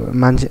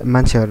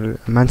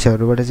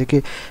मान्छेहरूबाट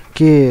चाहिँ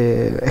के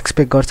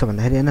एक्सपेक्ट गर्छ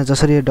भन्दाखेरि होइन,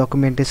 जसरी यो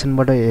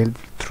डकुमेन्टेसनबाट हेल्प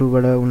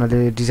थ्रुबाट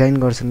उनीहरूले डिजाइन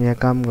गर्छन् या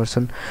काम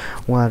गर्छन्,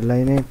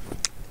 उहाँहरूलाई नै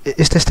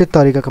यस्तै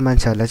तरिकाको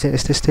मान्छेहरूलाई चाहिँ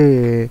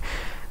यस्तै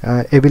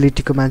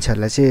एबिलिटीको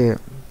मान्छेहरूलाई चाहिँ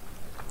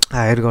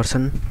हायर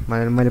गर्छन्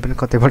भनेर मैले पनि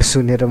कतैबाट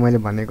सुनेर मैले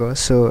भनेको।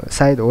 सो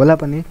सायद होला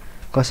पनि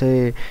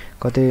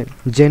कतै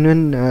जेन्युन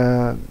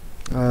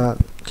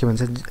के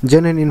भन्छ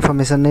जेन्युन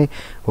इन्फर्मेसन नै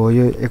हो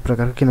यो एक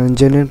प्रकारको, किनभने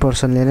जेन्युन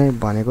पर्सनले नै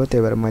भनेको,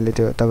 त्यही भएर मैले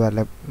त्यो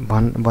तपाईँहरूलाई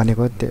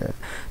भनेको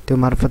त्यो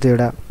मार्फत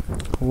एउटा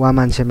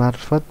मान्छे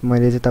मार्फत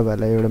मैले चाहिँ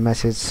तपाईँहरूलाई एउटा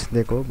मेसेज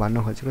दिएको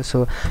भन्न खोजेको।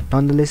 सो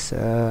ननदलेस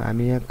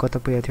हामी यहाँ कता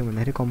पुगेको थियौँ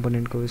भन्दाखेरि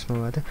कम्पोनेन्टको उयसमा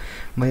गएको थियो।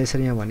 मैले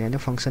यसरी यहाँ भनिहालेँ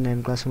फङ्सन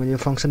एन्ड क्लास, मैले यो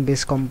फङ्सन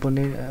बेस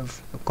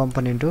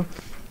कम्पोनेन्ट हो,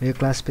 यो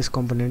क्लास बेस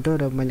कम्पोनेन्ट हो।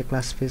 र मैले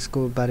क्लास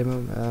बेसको बारेमा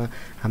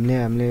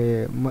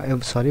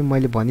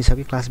मैले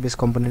भनिसकेँ क्लास बेस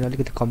कम्पोनेन्ट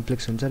अलिकति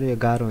कम्प्लेक्स हुन्छ र यो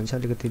गाह्रो हुन्छ,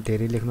 अलिकति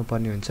धेरै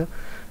लेख्नुपर्ने हुन्छ।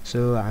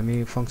 सो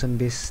हामी फङ्सन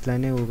बेसलाई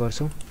नै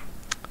गर्छौँ,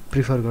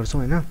 प्रिफर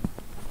गर्छौँ होइन।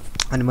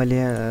 अनि मैले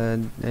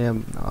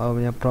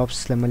यहाँ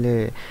प्रप्सलाई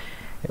मैले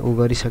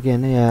गरिसकेँ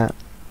होइन, यहाँ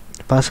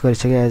पास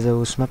गरिसकेँ एज अ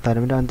उसमा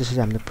प्यारामिटर। अनि त्यसपछि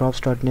हामीले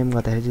प्रप्स डट नेम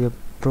गर्दाखेरि चाहिँ यो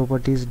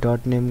प्रोपर्टिज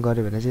डट नेम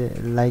गऱ्यो भने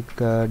चाहिँ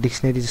लाइक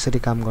डिक्सनरी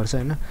जसरी काम गर्छ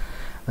होइन।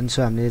 अनि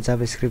सो हामीले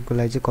जाभा स्क्रिप्टको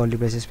लागि चाहिँ कर्ली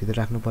ब्रेसेसभित्र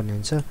राख्नुपर्ने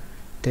हुन्छ,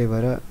 त्यही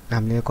भएर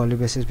हामीले कर्ली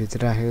ब्रेसेसभित्र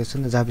राखेको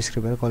छौँ। जाभा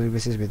स्क्रिप्टबाट कर्ली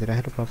ब्रेसेसभित्र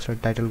राखेर प्रप्स डट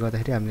टाइटल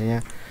गर्दाखेरि हामीले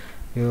यहाँ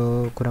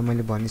यो कुरा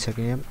मैले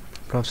भनिसकेँ। यहाँ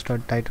प्रप्स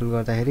डट टाइटल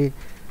गर्दाखेरि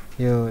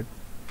यो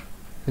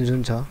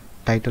जुन छ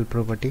टाइटल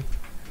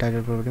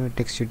प्रोपर्टीमा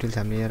टेक्स्ट डिटेल्स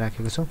हामीले यहाँ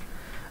राखेको छौँ।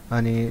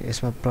 अनि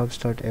यसमा प्रप्स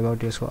डट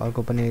एबाउट यसको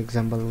अर्को पनि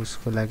एक्जाम्पल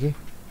उसको लागि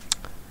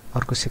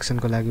अर्को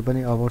सेक्सनको लागि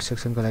पनि अबाउट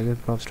सेक्सनको लागि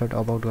प्रप्स डट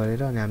अबाउट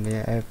गरेर अनि हामीले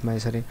यहाँ एपमा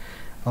यसरी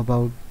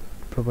अबाउट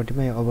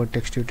प्रोपर्टीमा अबाउट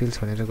टेक्स्ट डिटेल्स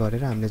भनेर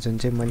गरेर हामीले जुन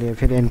चाहिँ मैले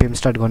फेरि एनपिएम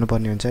स्टार्ट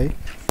गर्नुपर्ने हुन्छ है।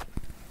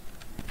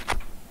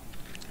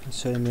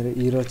 सो मेरो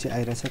इरर चाहिँ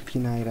आइरहेछ,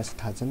 किन आइरहेछ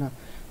थाहा छैन,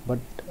 बट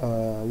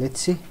लेट्स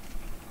सी।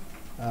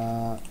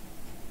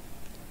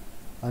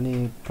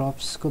 अनि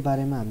प्रप्सको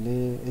बारेमा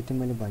हामीले यति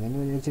मैले भने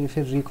मैले एक्चुअली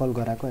फेरि रिकल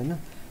गराएको होइन।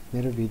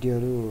 मेरो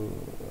भिडियोहरू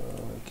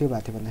के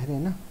भएको थियो भन्दाखेरि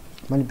होइन,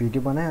 मैले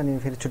भिडियो बनाएँ अनि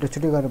फेरि छुट्टै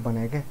गरेर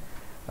बनाएँ क्या।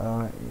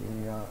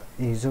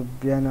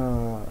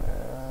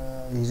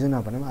 हिजो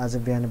नभनौँ आज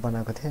बिहान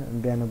बनाएको थिएँ।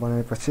 बिहान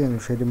बनाएपछि अनि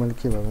फेरि मैले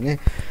के भयो भने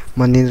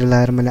म निद्रा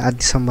लगाएर मैले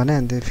आधीसम्म बनाएँ,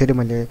 अनि फेरि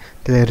मैले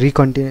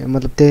त्यसलाई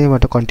मतलब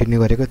त्यहीँबाट कन्टिन्यू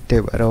गरेको,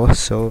 त्यही भएर हो।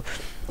 सो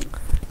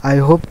आई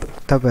होप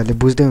तपाईँहरूले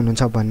बुझ्दै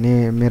हुनुहुन्छ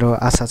भन्ने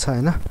मेरो आशा छ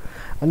होइन।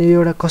 अनि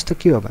यो एउटा कस्तो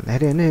के हो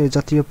भन्दाखेरि होइन, यो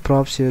जति यो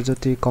प्रप्स यो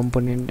जति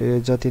कम्पोनेन्ट यो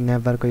जति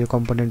न्यापबारको यो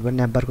कम्पोनेन्ट भयो,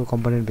 न्यापबारको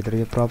कम्पोनेन्टभित्र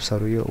यो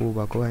प्रप्सहरू यो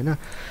भएको होइन।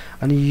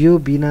 अनि यो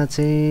बिना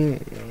चाहिँ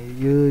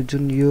यो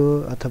जुन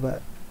यो अथवा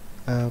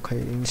खै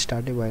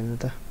स्टार्टै भएन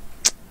त,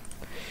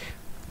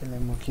 यसलाई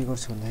म के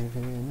गर्छु भन्दाखेरि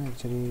फेरि होइन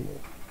actually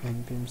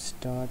npm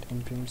start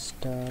npm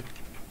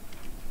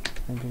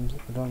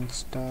run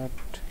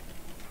start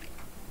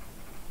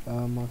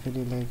म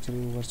फेरि यसलाई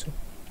एक्चुअली गर्छु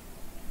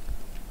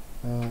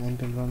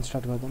npm रन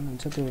स्टार्ट गर्दा पनि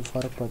हुन्छ, त्यो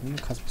फरक पर्दैन।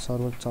 खासमा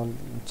सर्भर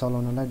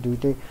चलाउनलाई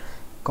दुइटै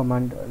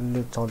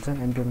कमान्डले चल्छ,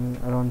 npm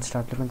रन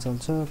स्टार्टले पनि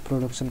चल्छ,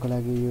 प्रोडक्सनको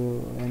लागि यो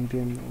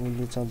npm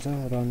उसले चल्छ,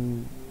 रन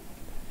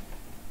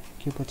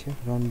के पो थियो,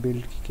 रन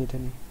बिल्ड के थियो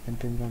नि,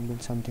 npm रन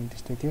बिल्ड समथिङ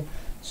त्यस्तै थियो।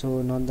 सो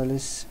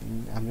ननदलेस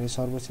हाम्रो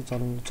सर्भर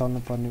चाहिँ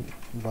चल्न पर्ने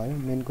भयो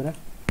मेन कुरा।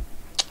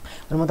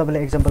 अनि म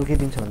तपाईँलाई एक्जाम्पल के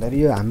दिन्छु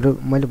भन्दाखेरि यो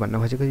हाम्रो मैले भन्न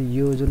खोजेको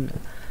यो जुन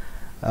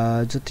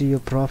जति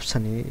यो प्रप्स छ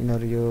नि,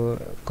 यिनीहरू यो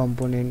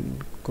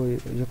कम्पोनेन्टको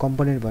यो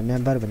कम्पोनेन्ट भन्ने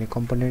बार भन्ने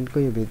कम्पोनेन्टको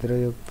यो भित्र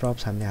यो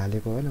प्रप्स हामीले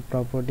हालेको होइन।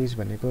 प्रपर्टिज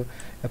भनेको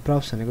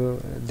प्रप्स भनेको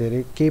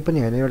धेरै केही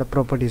पनि होइन, एउटा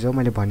प्रपर्टिज हो।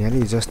 मैले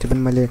भनिहालेँ हिजो अस्ति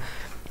पनि मैले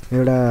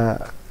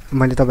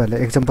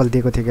तपाईँहरूलाई एक्जाम्पल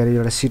दिएको थिएँ कि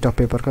एउटा सिट अफ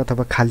पेपरको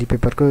अथवा खाली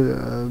पेपरको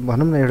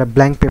भनौँ न, एउटा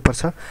ब्ल्याङ्क पेपर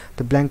छ।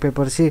 त्यो ब्ल्याङ्क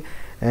पेपर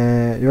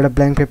चाहिँ एउटा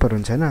ब्ल्याङ्क पेपर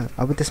हुन्छ होइन।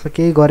 अब त्यसमा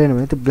केही गरेन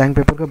भने त्यो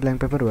ब्ल्याङ्क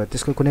पेपर भयो,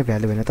 त्यसको कुनै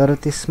भ्यालु भएन। तर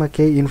त्यसमा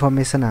केही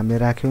इन्फर्मेसन हामीले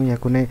राख्यौँ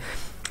या कुनै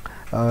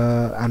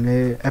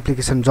हामीले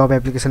जब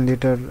एप्लिकेसन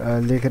लेटर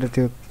लेखेर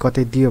त्यो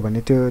कतै दियो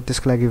भने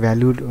त्यसको लागि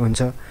भ्यालुड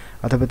हुन्छ।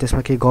 अथवा त्यसमा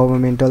केही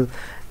गभर्मेन्टल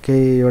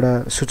केही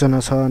एउटा सूचना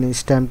छ अनि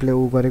स्ट्याम्पले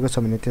गरेको छ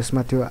भने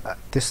त्यसमा त्यो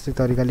त्यस्तै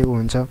तरिकाले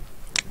हुन्छ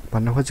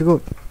भन्न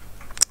खोजेको।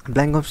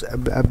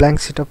 ब्ल्याङ्क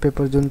सिट अफ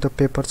पेपर जुन त्यो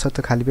पेपर छ,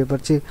 त्यो खाली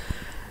पेपर चाहिँ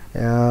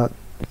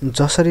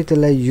जसरी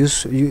त्यसलाई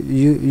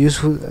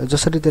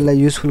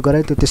युजफुल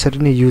गरायो त्यो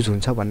त्यसरी नै युज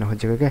हुन्छ भन्न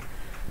खोजेको क्या।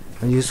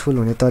 युजफुल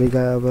हुने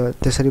तरिका अब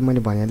त्यसरी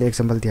मैले भनिहालेँ,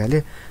 एक्जाम्पल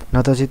दिइहालेँ।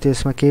 न त चाहिँ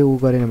त्यसमा केही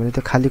गरेन भने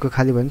त्यो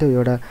खाली भने त्यो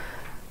एउटा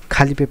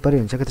खाली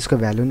पेपरै हुन्छ क्या,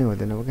 त्यसको भ्यालु नै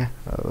हुँदैन क्या।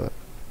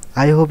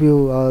 I hope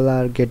you all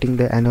are getting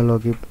the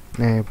analogy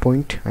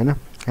point होइन।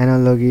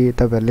 एनालोगी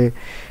तपाईँहरूले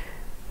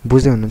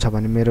बुझ्दै हुनुहुन्छ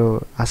भन्ने मेरो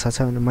आशा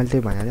छ। अनि मैले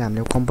त्यही भनिहालेँ,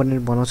 हामीले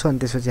कम्पोनेन्ट बनाउँछौँ अनि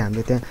त्यसपछि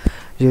हामीले त्यहाँ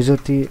यो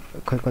जति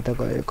कता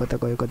गयो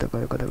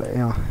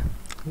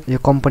यो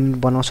कम्पोनेन्ट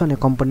बनाउँछौँ अनि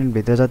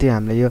कम्पोनेन्टभित्र जति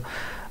हामीले यो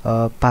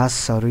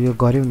पासहरू यो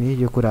गऱ्यौँ नि,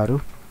 यो कुराहरू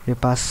यो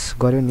पास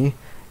गऱ्यो नि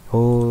हो,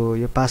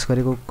 यो पास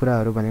गरेको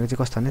कुराहरू भनेको चाहिँ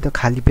कस्तो भने त्यो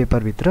खाली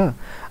पेपरभित्र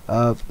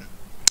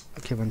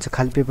के भन्छ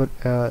खाली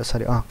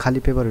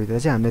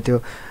पेपरभित्र चाहिँ हामीले त्यो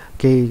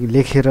केही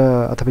लेखेर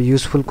अथवा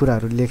युजफुल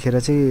कुराहरू लेखेर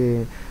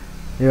चाहिँ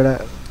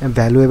एउटा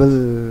भ्यालुएबल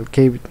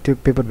केही त्यो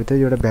पेपरभित्र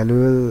एउटा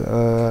भ्यालुएबल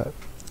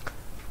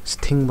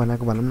थिङ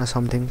बनाएको भनौँ न,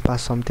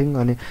 पास समथिङ,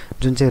 अनि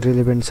जुन चाहिँ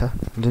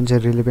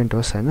रिलेभेन्ट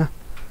होस् होइन।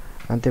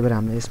 अनि त्यही भएर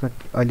हामीले यसमा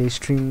अहिले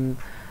स्ट्रिङ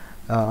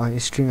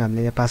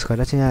हामीले यहाँ पास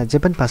गरेर चाहिँ यहाँ जे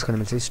पनि पास गर्न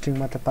मिल्छ, स्ट्रिङ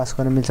मात्र पास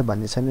गर्न मिल्छ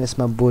भन्ने छैन।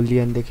 यसमा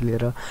बोलियनदेखि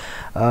लिएर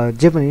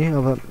जे पनि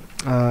अब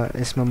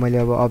यसमा मैले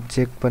अब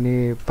अब्जेक्ट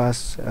पनि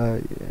पास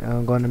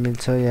गर्न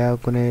मिल्छ या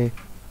कुनै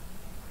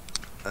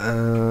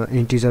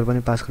इन्टिजर पनि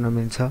पास गर्न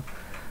मिल्छ,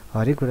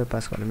 हरेक कुरा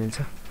पास गर्न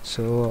मिल्छ।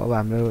 सो अब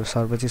हाम्रो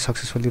सर्भर चाहिँ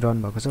सक्सेसफुली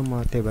रन भएको छ।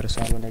 म त्यही भएर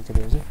सर्भरलाई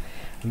चाहिँ हेर्छु।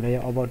 हाम्रो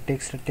यहाँ अब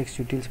टेक्स्ट र टेक्स्ट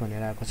युटिल्स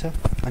भनेर आएको छ।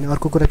 अनि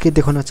अर्को कुरा के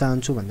देखाउन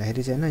चाहन्छु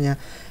भन्दाखेरि चाहिँ होइन, यहाँ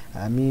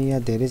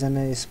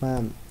धेरैजना यसमा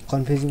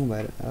यहाँ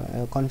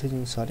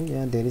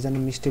धेरैजना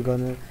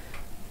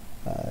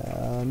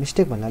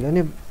मिस्टेक भन्नाले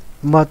पनि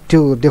म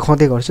त्यो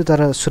देखाउँदै गर्छु।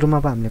 तर सुरुमा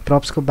अब हामीले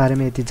प्रप्सको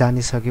बारेमा यति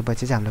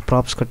जानिसकेपछि चाहिँ हामीले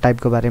प्रप्सको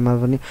टाइपको बारेमा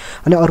पनि।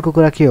 अनि अर्को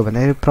कुरा के हो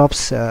भन्दाखेरि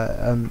प्रप्स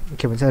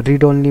के भन्छ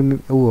रिड ओन्ली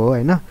हो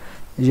होइन।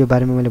 यो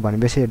बारेमा मैले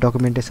भनेपछि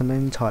डकुमेन्टेसनमा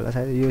पनि छ होला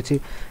सायद। यो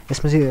चाहिँ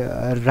यसमा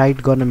चाहिँ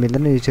राइट गर्न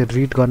मिल्दैन, यो चाहिँ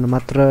रिड गर्न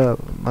मात्र,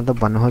 मतलब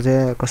भन्नु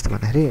खोजे कस्तो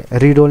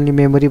भन्दाखेरि रिड ओन्ली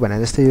मेमोरी भने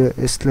जस्तै यो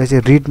यसलाई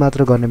चाहिँ रिड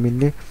मात्र गर्न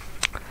मिल्ने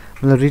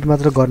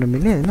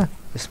होइन।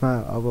 यसमा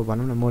अब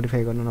भनौँ न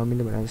मोडिफाई गर्न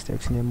नमिल्ने भने जस्तै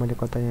एकछिन मैले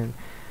कता यहाँ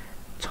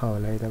छ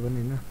होला यता पनि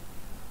होइन।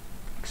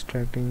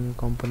 एक्सट्र्याक्टिङ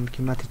कम्पोनेन्ट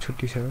कि माथि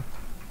छुट्टी छ,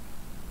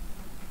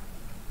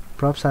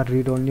 प्रप्स आर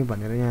रिड ओन्ली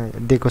भनेर यहाँ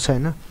दिएको छ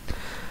होइन।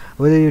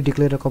 Weather you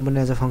declare a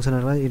component as a function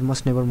or it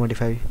must never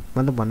modify,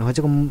 मतलब भन्नु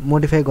खोजेको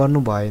मोडिफाई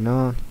गर्नु भएन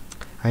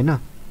होइन।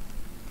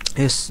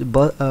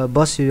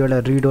 बस यो एउटा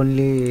रिड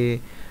ओन्ली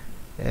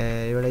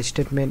एउटा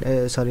स्टेटमेन्ट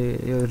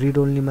यो रिड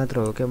ओन्ली मात्र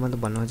हो क्या। मतलब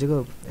भन्नु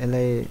खोजेको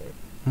यसलाई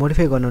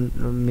मोडिफाई गर्न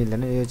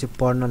मिल्दैन, यो चाहिँ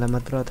पढ्नलाई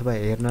मात्र अथवा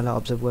हेर्नलाई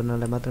अब्जर्भ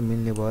गर्नलाई मात्र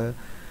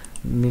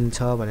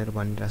मिल्छ भनेर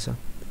भनिरहेछ।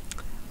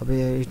 अब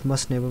it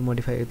must never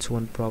modify its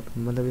own प्रप,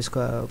 मतलब यसको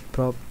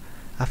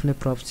आफ्नै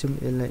प्रप चाहिँ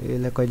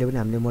यसलाई कहिले पनि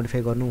हामीले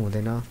मोडिफाई गर्नु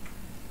हुँदैन।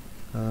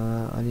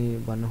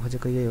 अनि भन्नु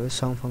खोजेको यही हो।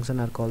 Some function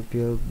are call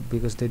pure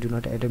because they do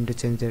not attempt to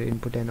change there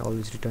input and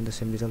always return the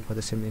same result for the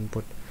same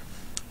input.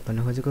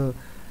 भन्नु खोजेको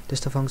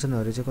त्यस्तो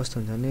फङ्सनहरू चाहिँ कस्तो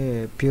हुन्छ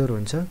भने प्योर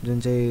हुन्छ, जुन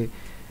चाहिँ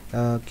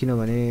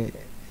किनभने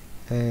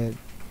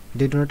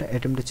they do not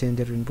attempt to change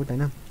there input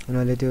होइन।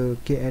 उनीहरूले त्यो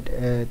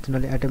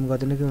उनीहरूले एटेम्प्ट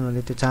गर्दैन कि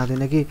उनीहरूले त्यो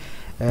चाहँदैन कि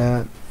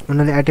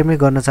उनीहरूले एटेम्प्टै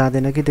गर्न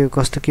चाहँदैन कि त्यो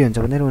कस्तो के हुन्छ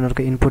भने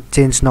उनीहरूको इनपुट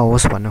चेन्ज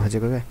नहोस् भन्नु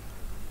खोजेको क्या।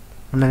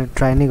 उनीहरूले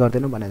ट्राई नै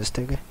गर्दैन भने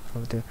जस्तै क्या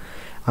अब त्यो।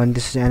 अनि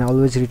त्यसपछि and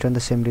always return the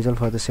same result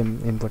for the same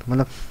input,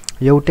 मतलब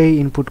एउटै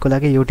इनपुटको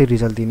लागि एउटै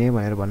रिजल्ट दिने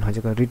भनेर भन्नु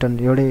खोजेको,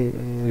 एउटै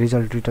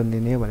रिजल्ट रिटर्न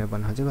दिने भनेर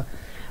भन्नु खोजेको।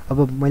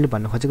 अब मैले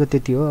भन्नु खोजेको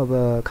त्यति हो।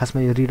 अब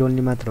खासमा यो रिड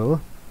ओन्ली मात्र हो,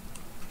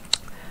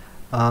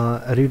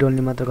 रिड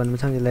ओन्ली मात्र गर्नु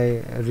मिल्छ। यसलाई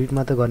रिड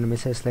मात्र गर्नु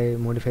मिल्छ, यसलाई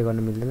मोडिफाई गर्न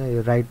मिल्दैन।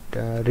 यो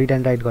रिड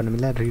एन्ड राइट गर्नु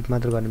मिल्दैन, रिड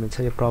मात्र गर्नु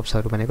मिल्छ यो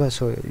प्रप्सहरू भनेको।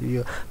 सो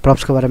यो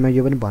प्रप्सको बारेमा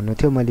यो पनि भन्नु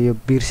थियो, मैले यो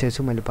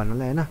बिर्सेछु मैले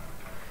भन्नुलाई होइन।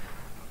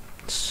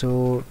 सो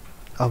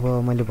अब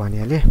मैले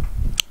भनिहालेँ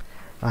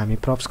हामी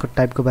प्रप्सको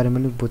टाइपको बारेमा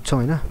पनि बुझ्छौँ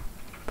होइन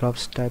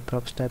प्रप्स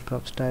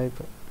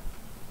टाइप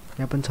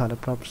यहाँ पनि छ होला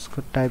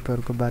प्रप्सको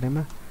टाइपहरूको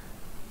बारेमा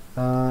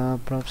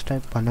प्रप्स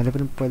टाइप भन्नाले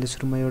पनि पहिले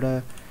सुरुमा एउटा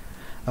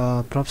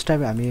प्रप्स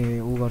टाइप हामी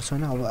उ गर्छौँ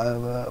होइन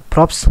अब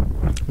प्रप्स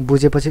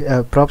बुझेपछि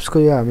प्रप्सको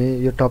यो हामी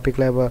यो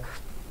टपिकलाई अब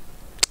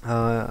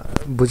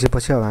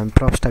बुझेपछि अब हामी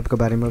प्रप्स टाइपको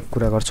बारेमा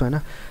कुरा गर्छौँ होइन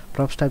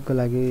प्रप्स टाइपको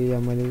लागि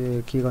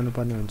मैले के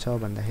गर्नुपर्ने हुन्छ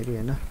भन्दाखेरि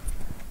होइन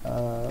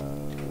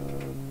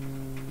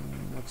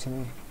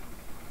एकछिन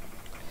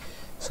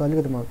सो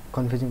अलिकति म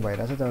कन्फ्युजिङ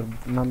भइरहेको छ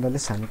तर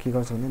नन्दलेस हामी के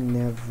गर्छौँ भने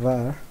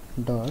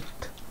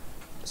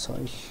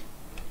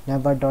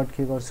नेभर डट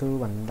के गर्छु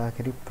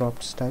भन्दाखेरि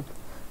प्रप्स टाइप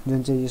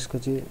जुन चाहिँ यसको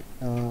चाहिँ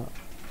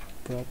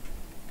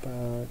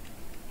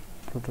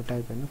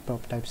प्रोटोटाइप होइन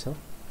प्रप टाइप छ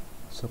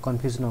सो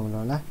कन्फ्युज नहुनु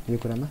होला यो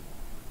कुरामा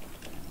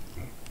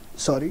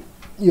सरी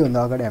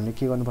योभन्दा अगाडि हामीले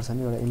के गर्नुपर्छ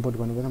भने एउटा इम्पोर्ट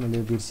गर्नुपर्छ मैले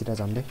यो बिर्सिरहेँ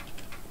झन्डै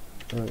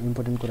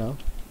इम्पोर्टेन्ट कुरा हो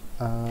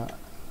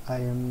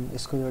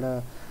यसको एउटा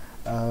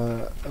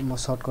म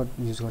सर्टकट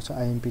युज गर्छु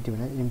आइएमपिटी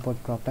भने इम्पोर्ट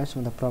प्रप टाइप्स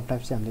मतलब प्रप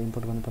टाइप चाहिँ हामीले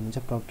इम्पोर्ट गर्नुपर्ने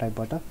हुन्छ प्रप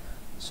टाइपबाट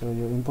सो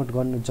यो इम्पोर्ट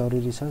गर्नु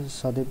जरुरी छ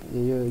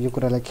सदैव यो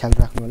कुरालाई ख्याल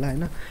राख्नु होला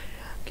होइन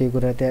केही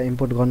कुरा त्यहाँ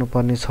इम्पोर्ट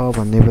गर्नुपर्ने छ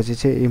भनेपछि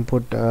चाहिँ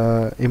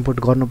इम्पोर्ट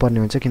गर्नुपर्ने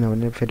हुन्छ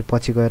किनभने फेरि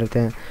पछि गएर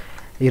त्यहाँ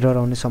एरर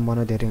आउने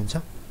सम्भावना धेरै हुन्छ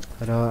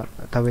र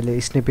तपाईँले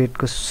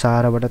स्निपेटको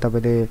सहाराबाट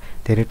तपाईँले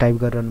धेरै टाइप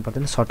गरिरहनु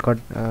पर्दैन सर्टकट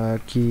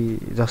की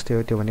जस्तै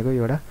हो त्यो भनेको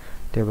एउटा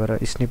त्यही भएर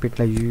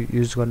स्निपेटलाई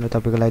युज गर्नु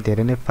तपाईँको लागि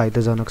धेरै नै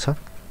फाइदाजनक छ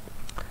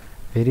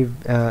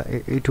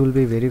it will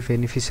be very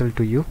beneficial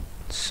to you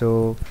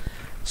so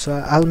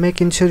I'll make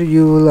sure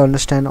you will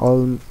understand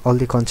all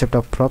the concept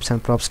of props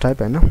and props type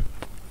होइन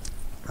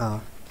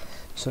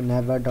so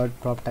never dot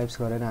prop types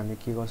गरेर हामी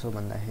के गर्छौँ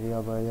भन्दाखेरि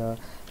अब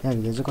यहाँ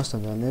भित्र चाहिँ कस्तो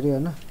हुन्छ भन्दाखेरि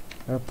होइन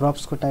र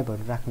प्रप्सको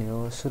टाइपहरू राख्ने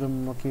हो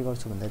सुरुमा म के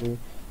गर्छु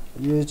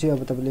भन्दाखेरि यो चाहिँ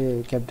अब तपाईँले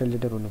क्यापिटल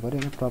लेटर हुनु पर्यो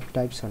होइन प्रप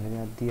टाइप्स भनेर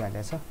यहाँ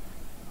दिइहालेको छ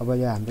अब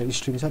यहाँ हाम्रो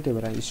स्ट्रिङ छ त्यही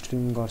भएर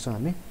स्ट्रिङ गर्छौँ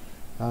हामी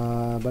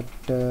बट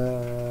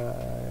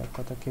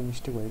कता के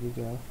मिस्टेक भयो कि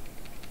के हो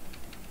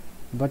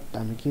बट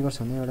हामी के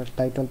गर्छौँ भने एउटा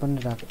टाइटल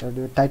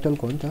पनि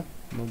टाइटलको हो नि त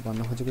म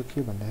भन्न खोजेको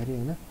के भन्दाखेरि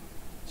होइन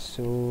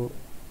सो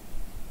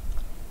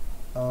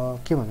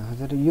के भन्न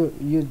खोजेर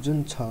यो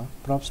जुन छ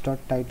प्रप्स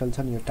डट टाइटल छ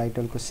नि यो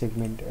टाइटलको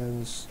सेगमेन्ट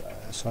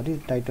सरी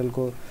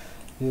टाइटलको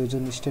यो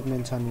जुन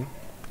स्टेटमेन्ट छ नि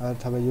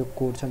अथवा यो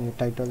कोड छ नि यो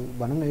टाइटल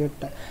भनौँ न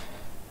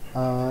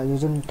यो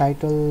जुन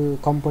टाइटल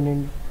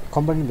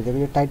कम्पोनेन्टभित्रको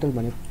यो टाइटल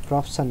भने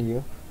प्रप्स छ नि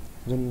यो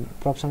जुन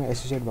प्रपसँग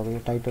एसोसिएट भएको यो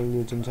टाइटल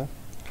यो जुन छ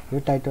यो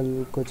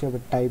टाइटलको चाहिँ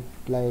अब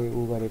टाइपलाई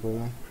उ गरेको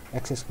यहाँ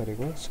एक्सेस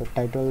गरेको सो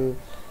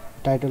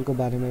टाइटलको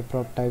बारेमा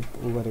प्रप टाइप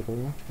उ गरेको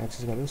यहाँ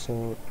एक्सेस गरेको सो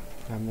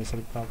हामीले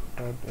यसरी प्रप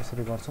टाइप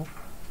यसरी गर्छौँ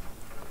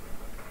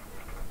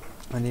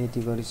अनि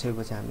यति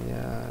गरिसकेपछि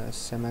हामी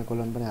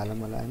सेमाकोलन पनि हालौँ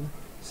होला होइन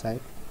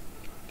सायद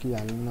कि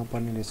हाल्नु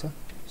नपर्ने रहेछ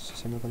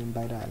सेमाकोलन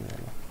बाहिर हाल्नु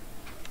होला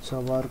सो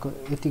अब अर्को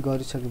यति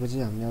गरिसकेपछि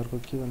हामीले अर्को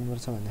के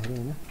गर्नुपर्छ भन्दाखेरि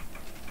होइन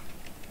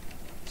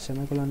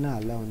सेमाकोलन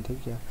नहाल्दा हुन्थ्यो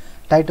क्या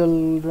टाइटल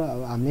र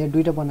हामीले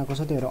दुईवटा बनाएको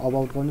छ त्यही भएर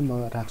अबाउटको पनि म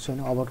राख्छु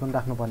होइन अबाउटको पनि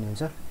राख्नुपर्ने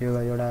हुन्छ यो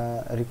एउटा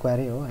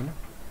रिक्वायरै हो होइन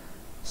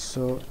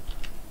सो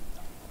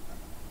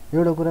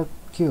एउटा कुरा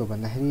के हो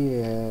भन्दाखेरि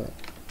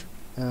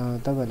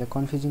तपाईँहरूलाई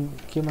कन्फ्युजिङ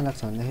केमा लाग्छ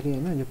भन्दाखेरि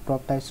होइन यो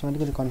प्रप टाइप्समा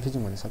अलिकति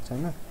कन्फ्युजिङ हुनसक्छ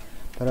होइन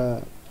तर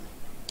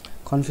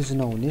कन्फ्युज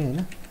नहुने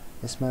होइन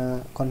यसमा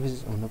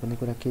कन्फ्युज हुनुपर्ने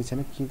कुरा केही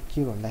छैन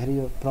के भन्दाखेरि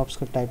यो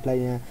प्रप्सको टाइपलाई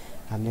यहाँ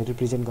हामीले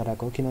रिप्रेजेन्ट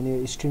गराएको हो किनभने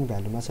यो स्ट्रिङ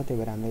भ्यालुमा छ त्यही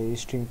भएर हामीले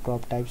स्ट्रिङ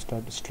प्रप टाइप्स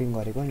डट स्ट्रिङ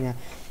गरेको यहाँ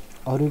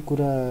अरू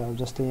कुरा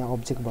जस्तै यहाँ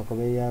अब्जेक्ट भएको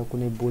भए या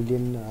कुनै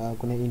बुलियन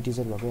कुनै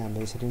इन्टिजर भएको भए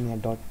हामीले यसरी यहाँ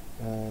डट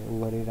उ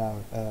गरेर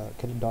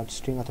के अरे डट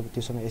स्ट्रिङ अथवा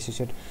त्योसँग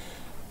एसोसिएट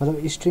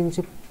मतलब स्ट्रिङ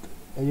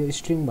चाहिँ यो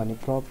स्ट्रिङ भने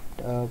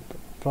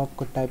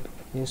प्रपको टाइप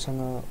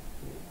योसँग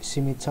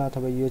सीमित छ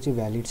अथवा यो चाहिँ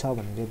भ्यालिड छ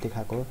भनेर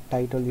देखाएको हो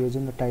टाइटल यो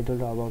जुन टाइटल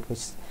र अबाउटको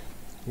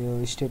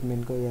यो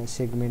स्टेटमेन्टको या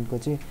सेगमेन्टको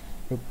चाहिँ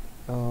यो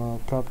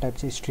प्रप टाइप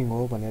चाहिँ स्ट्रिङ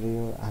हो भनेर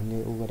यो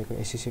हामीले उ गरेको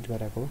एसोसिएट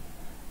गराएको हो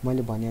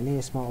मैले भनिहालेँ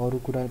यसमा अरू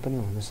कुरा पनि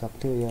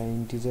हुनसक्थ्यो या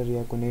इन्टिजर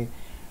या कुनै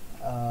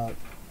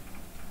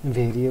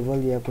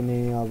भेरिएबल या कुनै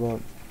अब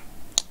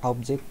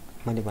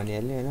अब्जेक्ट मैले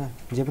भनिहालेँ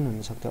होइन जे पनि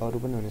हुनसक्थ्यो अरू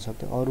पनि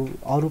हुनसक्थ्यो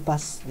अरू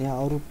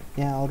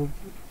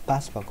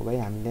पास भएको भए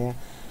हामीले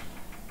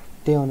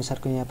त्यही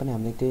अनुसारको यहाँ पनि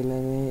हामीले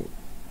त्यसलाई नै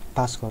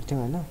पास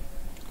गर्थ्यौँ होइन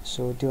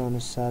सो त्यो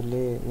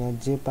अनुसारले यहाँ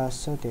जे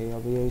पास छ त्यही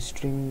अब यो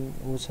स्ट्रिङ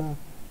ऊ छ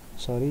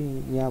सरी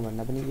यहाँ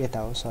भन्दा पनि यता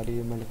हो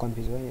सरी मैले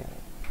कन्फ्युज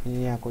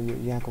भएँ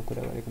यहाँको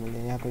कुरा गरेको मैले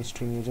यहाँको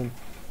स्ट्रिङ यो जुन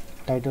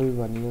टाइटल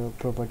भन्ने यो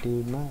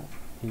प्रोपर्टीमा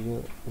यो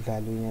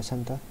भ्यालु यहाँ छ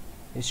नि त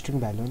स्ट्रिङ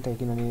भ्यालु हो नि त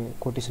किनभने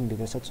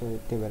कोटेसनभित्र छ सो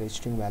त्यही भएर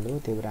स्ट्रिङ भ्यालु हो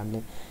त्यही भएर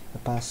हामीले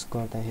पास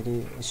गर्दाखेरि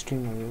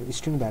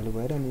स्ट्रिङ भ्यालु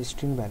भएर अनि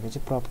स्ट्रिङ भ्यालु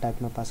चाहिँ प्रप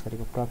टाइपमा पास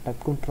गरेको प्रप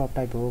टाइप कुन प्रप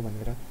टाइप हो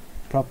भनेर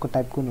प्रपको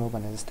टाइप कुन हो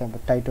भनेर जस्तै अब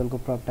टाइटलको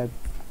प्रप टाइप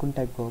कुन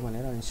टाइपको हो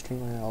भनेर अनि स्ट्रिङ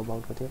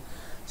अबाउटको थियो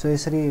सो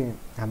यसरी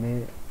हामी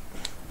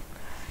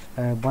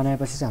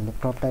बनाएपछि चाहिँ हामीले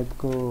प्रप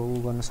टाइपको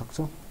उ गर्न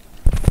सक्छौँ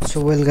सो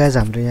वेल गाइज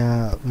हाम्रो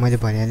यहाँ मैले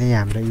भनिहालेँ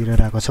हाम्रो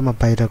इरर आएको छ। म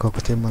बाहिर गएको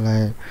थिएँ,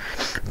 मलाई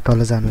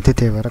तल जानु थियो,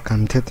 त्यही भएर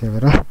काम थियो, त्यही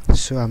भएर।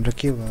 सो हाम्रो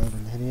के भयो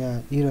भन्दाखेरि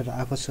यहाँ इरर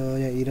आएको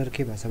छ। यहाँ इरर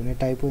के भएको छ भने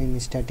टाइपो in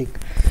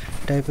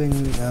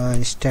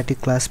static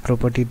class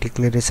property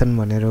declaration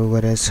भनेर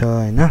गरेको छ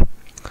होइन।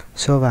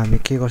 सो अब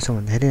हामी के गर्छौँ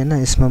भन्दाखेरि होइन,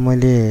 यसमा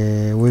मैले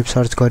वेब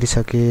सर्च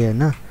गरिसकेँ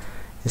होइन,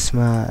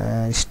 यसमा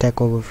स्ट्याक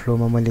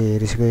ओभरफ्लोमा मैले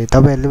हेरिसकेँ।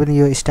 तपाईँहरूले पनि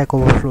यो स्ट्याक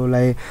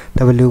ओभरफ्लोलाई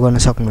तपाईँले गर्न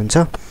सक्नुहुन्छ।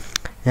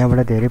 यहाँबाट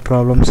धेरै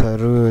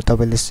प्रब्लम्सहरू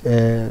तपाईँले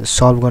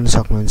सल्भ गर्न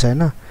सक्नुहुन्छ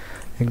होइन।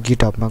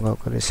 गिटहबमा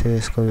गएको रहेछ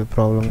यसको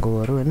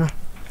प्रब्लमकोहरू होइन।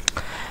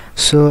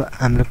 सो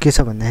हाम्रो के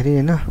छ भन्दाखेरि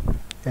होइन,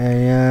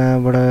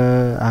 यहाँबाट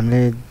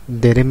हामीले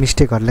धेरै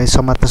मिस्टेकहरूलाई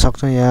समात्न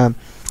सक्छौँ, यहाँ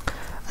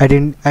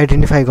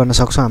आइडेन्टिफाई गर्न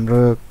सक्छौँ हाम्रो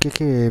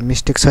के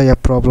मिस्टेक छ या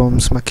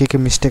प्रब्लम्समा के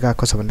मिस्टेक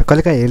आएको छ भनेर।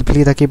 कहिलेकाहीँ हेल्प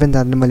लिँदा केही पनि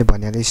जान्दैन, मैले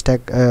भनिहालेँ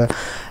स्ट्याक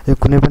यो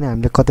कुनै पनि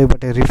हामीले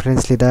कतैबाट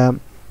रेफरेन्स लिँदा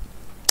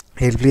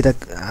हेल्प लिँदा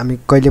हामी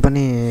कहिले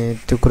पनि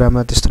त्यो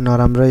कुरामा त्यस्तो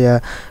नराम्रो या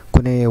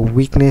कुनै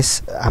विकनेस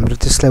हाम्रो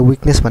त्यसलाई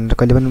विकनेस भनेर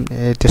कहिले पनि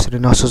त्यसरी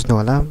नसोच्नु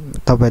होला।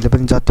 तपाईँहरूले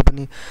पनि जति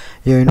पनि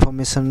यो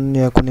इन्फर्मेसन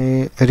या कुनै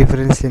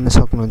रेफरेन्स लिन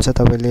सक्नुहुन्छ।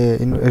 तपाईँले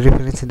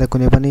रेफरेन्स लिँदा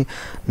कुनै पनि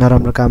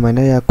नराम्रो काम होइन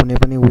या कुनै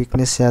पनि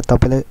विकनेस या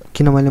तपाईँलाई,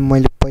 किनभने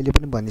मैले पहिले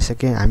पनि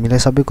भनिसकेँ, हामीलाई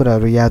सबै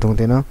कुराहरू याद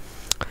हुँदैन।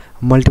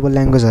 मल्टिपल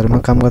ल्याङ्ग्वेजहरूमा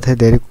काम गर्दा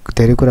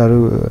धेरै कुराहरू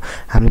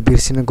हामीले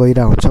बिर्सिन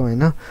गइरहेको हुन्छौँ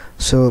होइन।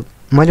 सो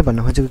मैले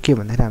भन्न खोजेको के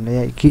भन्दाखेरि हामीले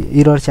यहाँ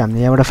इरर चाहिँ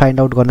हामीले यहाँबाट फाइन्ड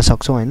आउट गर्न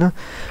सक्छौँ होइन,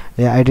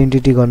 या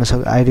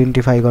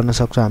आइडेन्टिफाई गर्न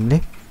सक्छौँ हामीले।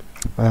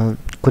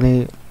 कुनै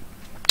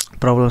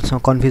प्रब्लम्समा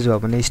कन्फ्युज भयो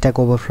भने स्ट्याक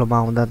ओभरफ्लोमा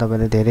आउँदा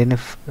तपाईँले धेरै नै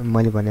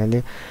मैले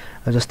भनिहालेँ,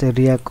 जस्तै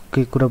रियाको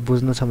केही कुरा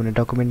बुझ्नु छ भने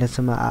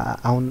डकुमेन्टेसनमा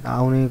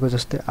आउनेको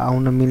जस्तै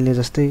आउन मिल्ने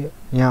जस्तै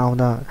यहाँ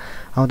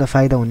आउँदा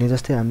फाइदा हुने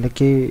जस्तै हामीले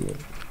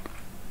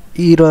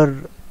केही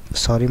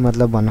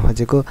मतलब भन्न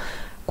खोजेको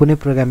कुनै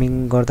प्रोग्रामिङ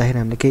गर्दाखेरि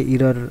हामीले केही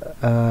इरर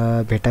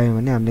भेटायौँ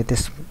भने हामीले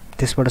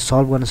त्यसबाट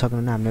सल्भ गर्न सक्नु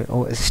भने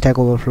हामीले स्ट्याक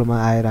ओभरफ्लोमा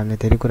आएर हामीले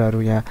धेरै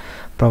कुराहरू यहाँ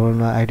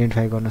प्रब्लमलाई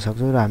आइडेन्टिफाई गर्न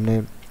सक्छौँ र हामीले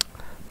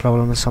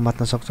प्रब्लमलाई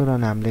समात्न सक्छौँ। र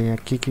हामीले यहाँ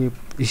के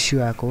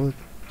इस्यु आएको हो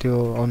त्यो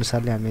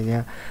अनुसारले हामीले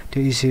यहाँ त्यो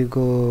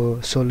इस्युको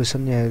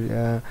सोल्युसन या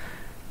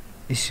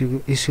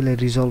इस्युलाई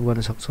रिजल्भ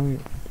गर्न सक्छौँ।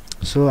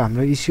 सो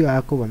हाम्रो इस्यु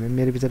आएको भने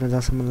मेरो विचारमा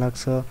जहाँसम्म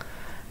लाग्छ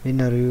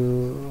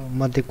यिनीहरू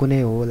मध्ये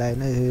कुनै हो होला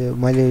होइन।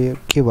 मैले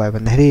के भयो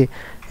भन्दाखेरि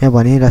यहाँ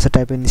भनिरहेको छ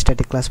type in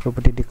static class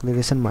property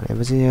declaration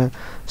भनेपछि यहाँ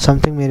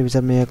समथिङ मेरो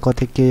विचारमा यहाँ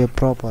कतै के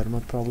प्रपहरूमा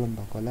प्रब्लम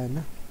भएको होला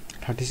होइन।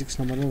 36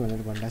 नम्बरमै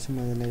भनेर भनिरहेको छ।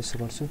 म यसलाई यसो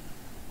गर्छु,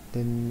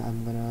 देन आम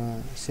गना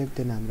सेभ।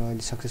 देन हाम्रो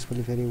अहिले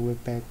सक्सेसफुली फेरि वेब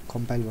प्याक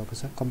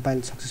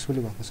कम्पाइल सक्सेसफुली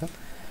भएको छ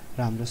र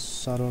हाम्रो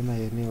सर्भरमा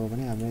हेर्ने हो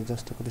भने हामीले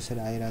जस्तोको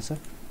त्यसरी आइरहेछ।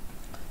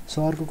 सो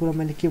अर्को कुरा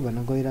मैले के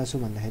भन्न गइरहेको छु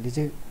भन्दाखेरि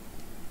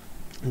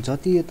चाहिँ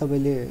जति यो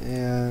तपाईँले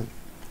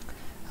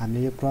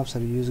हामीले यो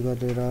प्रप्सहरू युज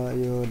गरेर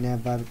यो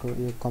न्याभबारको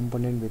यो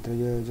कम्पोनेन्टभित्र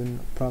यो जुन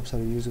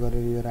प्रप्सहरू युज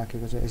गरेर यो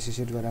राखेको छ,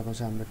 एसोसिएट गराएको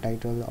छ हाम्रो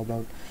टाइटल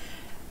अबाउट,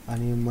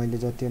 अनि मैले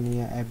जति अनि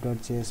यहाँ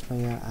एप.जेएसमा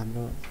यहाँ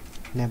हाम्रो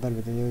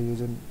न्याभबारभित्र यो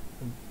जुन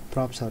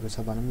प्रप्सहरू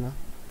छ भनौँ न,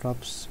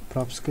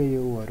 प्रप्सकै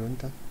यो उहरू हो नि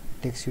त,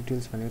 टेक्स्ट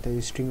युटिल्स भनेको त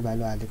यो स्ट्रिङ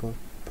भ्यालु हालेको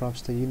प्रप्स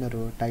त यिनीहरू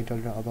हो,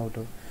 टाइटल र अबाउट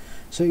हो।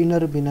 सो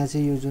यिनीहरू बिना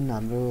चाहिँ यो जुन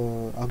हाम्रो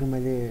अघि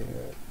मैले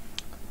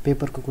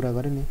पेपरको कुरा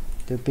गरेँ नि,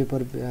 त्यो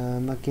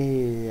पेपरमा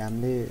केही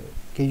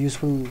हामीले केही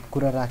युजफुल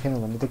कुरा राखेन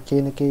भने त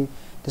केही न केही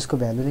त्यसको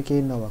भ्यालु नै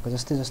केही नभएको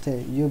जस्तै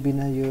यो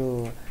बिना यो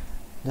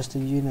जस्तै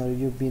यिनीहरू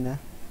यो बिना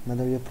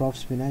मतलब यो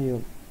प्रप्स बिना यो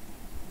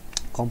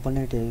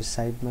कम्पोनेन्ट या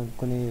साइडमा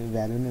कुनै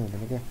भ्यालु नै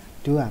हुँदैन क्या।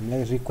 त्यो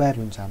हामीलाई रिक्वायर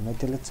हुन्छ, हामीलाई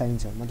त्यसलाई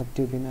चाहिन्छ, मतलब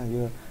त्यो बिना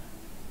यो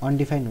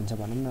अनडिफाइन्ड हुन्छ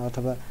भनौँ न,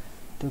 अथवा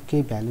त्यो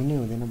केही भ्यालु नै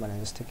हुँदैन भने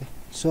जस्तो क्या।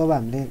 सो अब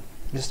हामीले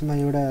जस्तोमा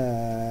एउटा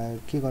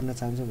के गर्न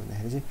चाहन्छौँ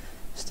भन्दाखेरि चाहिँ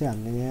जस्तै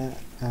हामीले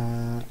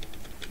यहाँ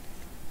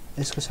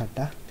यसको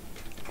सट्टा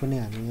कुनै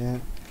हामी यहाँ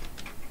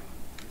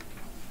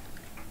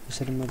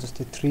यसरी म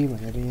जस्तै 3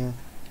 भनेर यहाँ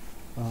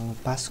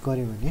पास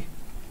गऱ्यो भने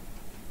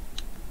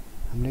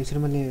हामीले यसरी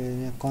मैले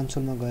यहाँ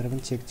कन्सोलमा गएर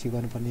पनि चेक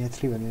गर्नुपर्ने। यहाँ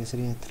 3 भनेर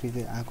यसरी यहाँ 3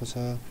 चाहिँ आएको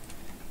छ,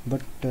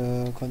 बट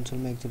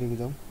कन्सोलमा एकचोटि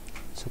जाउँ।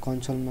 सो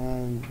कन्सोलमा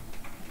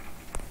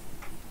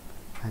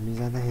हामी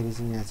जाँदाखेरि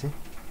चाहिँ यहाँ चाहिँ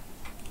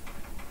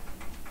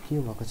के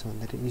भएको छ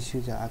भन्दाखेरि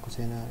इस्यु चाहिँ आएको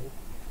छैन।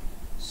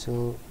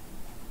 सो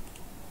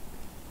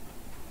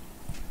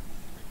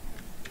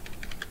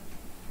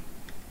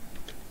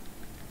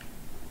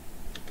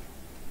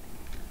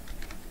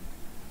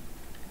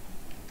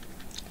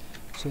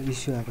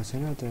इस्यु आएको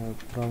छैन, त्यो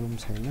प्रब्लम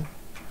छैन,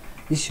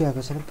 इस्यु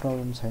आएको छैन,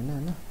 प्रब्लम छैन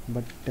होइन।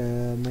 बट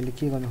मैले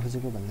के गर्न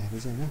खोजेको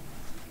भन्दाखेरि चाहिँ होइन,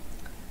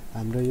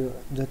 हाम्रो यो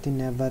जति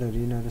न्याभबारहरू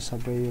यिनीहरू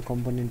सबै यो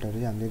कम्पोनेन्टहरू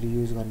हामीले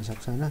रियुज गर्न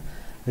सक्छ होइन,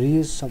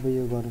 रियुज सबै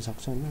यो गर्न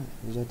सक्छ होइन।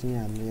 जति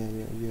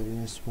हामीले यो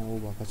यसमा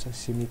ऊ भएको छ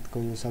सीमितको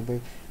यो सबै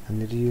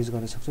हामीले रियुज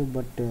गर्न सक्छौँ।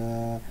 बट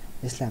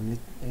यसलाई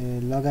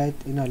हामीले लगायत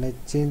यिनीहरूलाई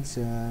चेन्ज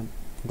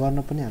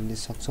गर्न पनि हामीले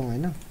सक्छौँ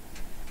होइन।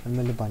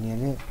 मैले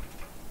भनिहालेँ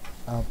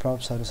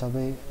प्रप्सहरू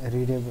सबै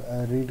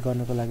रिड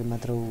गर्नको लागि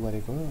मात्र ऊ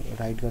गरेको हो,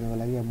 राइट गर्नको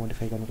लागि या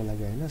मोडिफाई गर्नको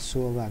लागि होइन।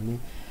 सो अब हामी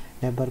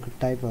न्याभबारको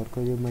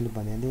टाइपहरूको यो मैले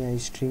भनिहालेँ, यहाँ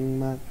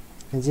स्ट्रिङमा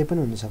जे पनि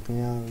हुनसक्थ्यो,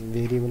 यहाँ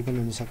भेरिएबल पनि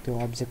हुनसक्थ्यो,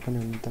 अब्जेक्ट पनि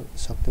हुन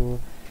सक्थ्यो,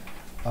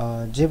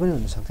 जे पनि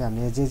हुनसक्थ्यो।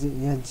 हामीले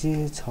यहाँ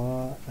जे छ,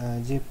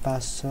 जे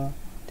पास छ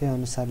त्यही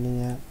अनुसारले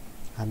यहाँ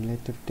हामीले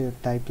त्यो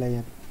टाइपलाई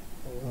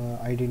यहाँ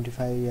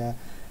आइडेन्टिफाई या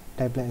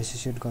टाइपलाई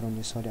एसोसिएट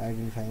गराउने, सरी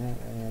आइडेन्टिफाई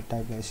होइन,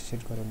 टाइपलाई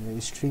एसोसिएट गराउने।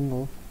 स्ट्रिङ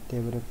हो,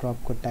 त्यही भएर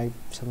प्रपको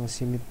टाइपसँग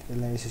सीमित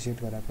यसलाई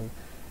एसोसिएट गराएको,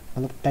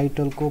 मतलब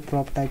टाइटलको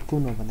प्रप टाइप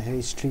कुन हो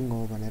भन्दाखेरि स्ट्रिङ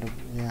हो भनेर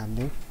यहाँ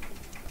हामीले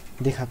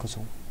देखाएको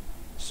छौँ।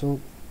 सो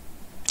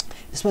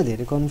यसमा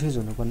धेरै कन्फ्युज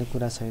हुनुपर्ने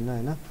कुरा छैन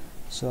होइन।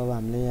 सो अब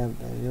हामीले यहाँ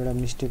एउटा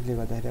मिस्टेकले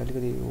गर्दाखेरि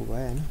अलिकति उ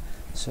भयो होइन।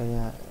 सो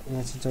यहाँ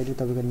चाहिँ जहिले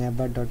तपाईँको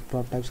न्याभर डट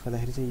प्रप टाइप्स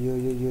गर्दाखेरि चाहिँ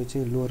यो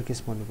चाहिँ लोवर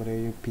केसमा हुनु पऱ्यो,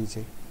 यो पी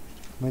चाहिँ।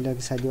 मैले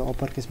अघि सायद यो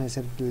अप्पर केसमा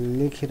यसरी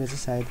लेखेर चाहिँ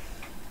सायद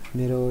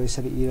मेरो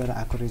यसरी इरर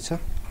आएको रहेछ,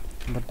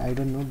 but I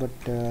don't know.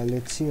 But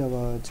let's see,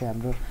 अब चाहिँ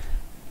हाम्रो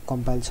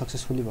कम्पाइल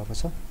सक्सेसफुली भएको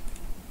छ।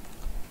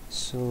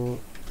 सो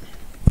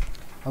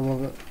अब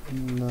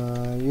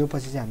यो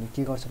पछि चाहिँ हामी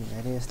के गर्छौँ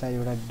भन्दाखेरि यसलाई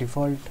एउटा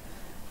डिफल्ट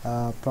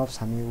प्रप्स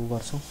हामी उ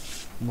गर्छौँ।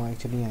 म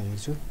एक्चुअली यहाँ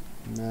हेर्छु,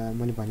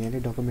 मैले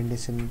भनिहालेँ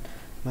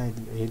डकुमेन्टेसनमा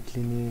हेल्प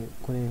लिने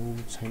कुनै उ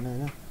छैन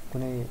होइन,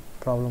 कुनै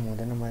प्रब्लम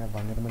हुँदैन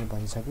भनेर मैले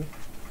भनिसकेँ।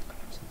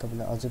 सो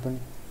तपाईँलाई अझै पनि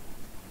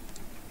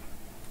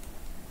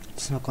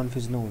त्यसमा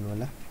कन्फ्युज नहुनु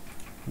होला।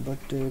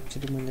 बट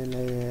एक्चुअली मैले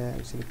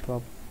यसरी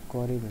प्रप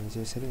गरेँ भने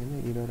चाहिँ यसरी होइन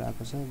इरर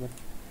आएको छ, बट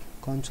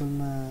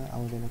कन्सोलमा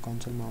आउँदैन,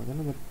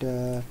 बट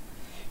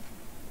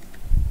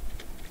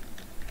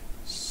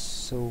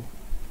सो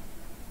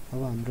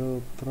अब हाम्रो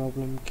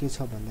प्रब्लम के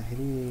छ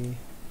भन्दाखेरि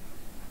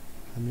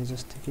हामीले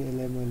जस्तो कि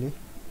यसलाई मैले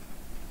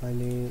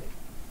अहिले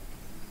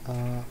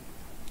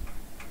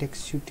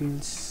टेक्स्ट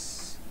युटिल्स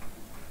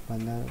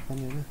भन्दा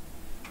पनि होइन।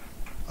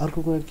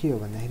 अर्को कुरा के हो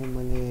भन्दाखेरि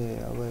मैले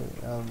अब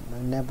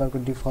न्याभरको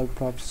डिफल्ट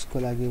प्रप्सको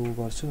लागि उ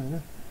गर्छु होइन।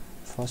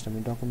 फर्स्ट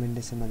हामी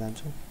डकुमेन्टेसनमा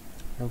जान्छौँ,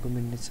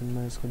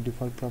 डकुमेन्टेसनमा यसको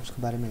डिफल्ट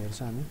प्रप्सको बारेमा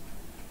हेर्छौँ हामी।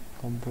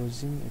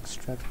 कम्पोजिङ,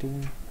 एक्सट्र्याक्टिङ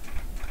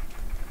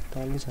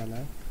तलै छ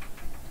होला।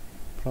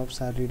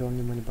 प्रप्स आर रिड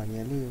ओन्ली मैले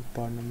भनिहालेँ, यो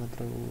पढ्न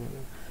मात्र हो,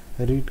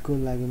 रिडको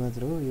लागि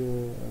मात्र हो। यो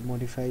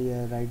मोडिफाई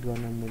या राइट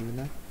गर्न मिल्दैन,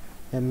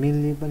 या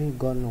मिल्ने पनि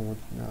गर्नु हो,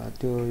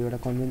 त्यो एउटा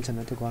कन्भेन्सन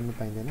हो, त्यो गर्नु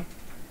पाइँदैन।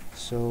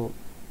 सो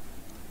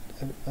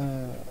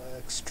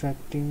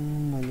एक्सट्र्याक्टिङ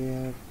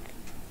मैले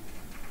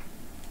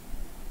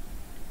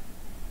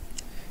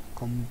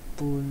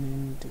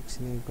कम्पोनेन्ट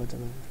एकछिन गर्दा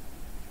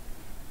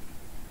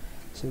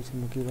सो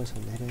चाहिँ म के गर्छु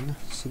भन्दाखेरि होइन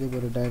सिधै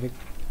गएर डाइरेक्ट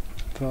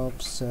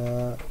प्रप्स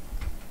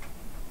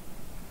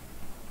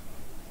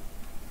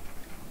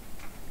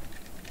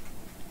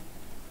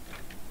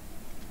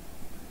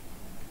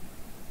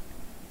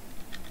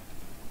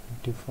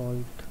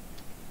डिफल्ट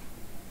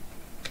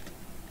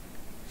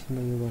म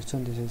यो गर्छु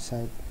अनि त्यसपछि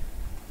सायद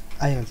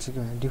आइहाल्छ कि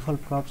होइन। डिफल्ट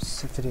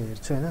प्रप्स यसरी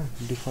हेर्छु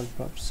होइन, डिफल्ट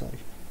प्रप्स सरी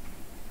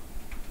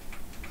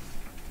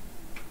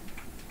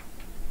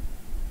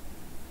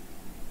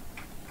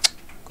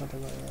कता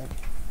गयो यार,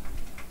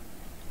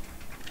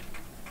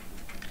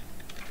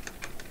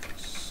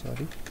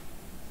 सरी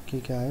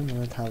के आयो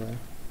मलाई थाहा भयो।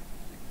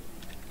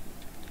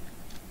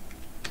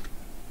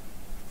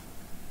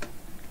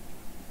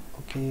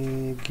 ओके,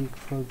 गिग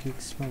फर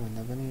गिग्समा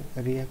भन्दा पनि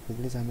रियाक्ट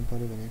भित्रले जानु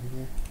पऱ्यो भनेको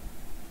क्या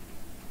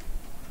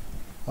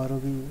अरू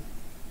भी।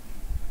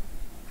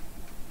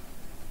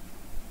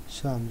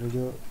 सो हाम्रो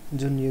यो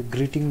जुन यो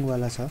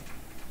ग्रिटिङवाला छ,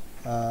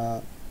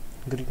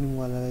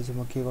 ग्रिटिङवालालाई चाहिँ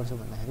म के गर्छु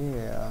भन्दाखेरि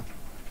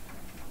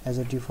एज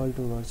अ डिफल्ट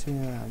गर्छु।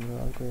 यहाँ हाम्रो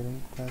अर्को हेरौँ,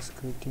 क्लास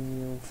ग्रिटिङ,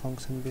 यो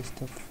फङ्सन बेस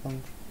त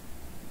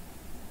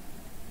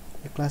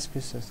क्लास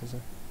बेस जस्तो छ।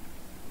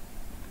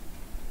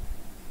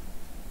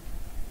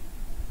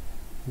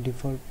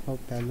 डिफल्ट प्रप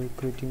भ्यालु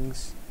ग्रिटिङ्स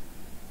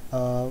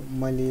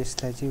मैले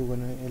यसलाई चाहिँ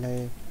गर्नु,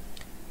 यसलाई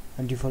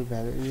डिफल्ट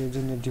भ्यालु, यो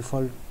जुन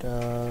डिफल्ट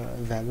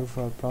भ्यालु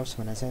फर प्रप्स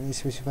भनेर चाहिँ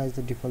स्पेसिफाइज द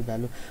डिफल्ट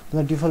भ्यालु,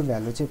 मतलब डिफल्ट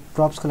भ्यालु चाहिँ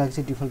प्रप्सको लागि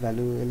चाहिँ डिफल्ट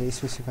भ्यालु यसले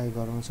स्पेसिफाई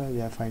गराउँछ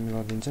या फाइन्ड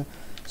गरिदिन्छ।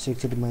 सो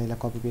एक्चुअली म यसलाई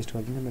कपी पेस्ट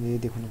गरिदिन्छु, मैले यही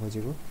देखाउनु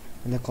खोजेको।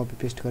 यसलाई कपी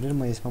पेस्ट गरेर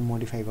म यसमा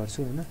मोडिफाई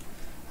गर्छु होइन।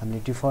 हामीले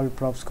डिफल्ट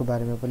प्रप्सको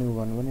बारेमा पनि उ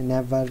गर्नु भने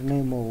न्याभर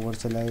नै म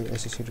ओभरलाई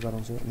एसोसिएट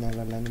गराउँछु,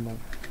 न्याभरलाई नै म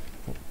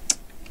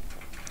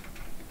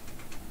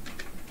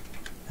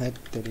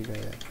हेतरी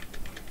गयो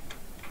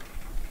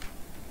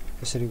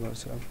यसरी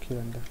गर्छु। अब के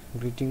भन्दा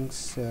ग्रिटिङ्स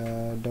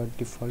डट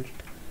डिफल्ट,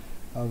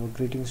 अब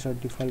ग्रिटिङ्स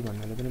डट डिफल्ट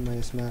भन्नाले पनि म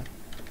यसमा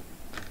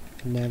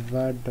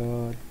न्याभर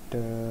डट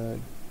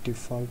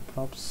डिफल्ट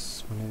प्रप्स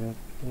भनेर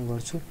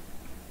गर्छु।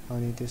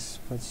 अनि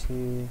त्यसपछि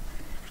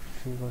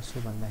के गर्छु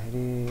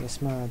भन्दाखेरि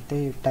यसमा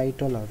त्यही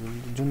टाइटलहरू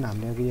जुन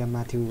हामीले अघि यहाँ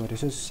माथि उ गरेको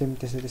छु सेम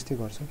त्यस्तै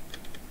गर्छु।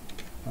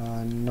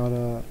 नर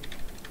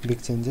बिग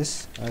चेन्जेस,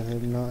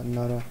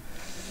 नर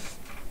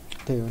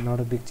त्यही हो, नट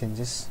बिग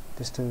चेन्जेस,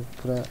 त्यस्तो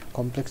पुरा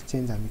कम्प्लेक्स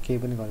चेन्ज हामी केही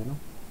पनि गर्दैनौँ।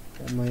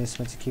 म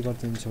यसमा चाहिँ के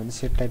गरिदिन्छु भने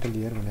सेट टाइटल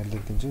हियर भनेर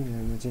लेखिदिन्छु।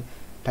 यहाँ चाहिँ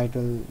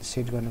टाइटल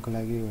सेट गर्नको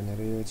लागि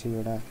भनेर यो चाहिँ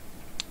एउटा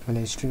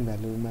मैले स्ट्रिङ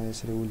भ्यालुमा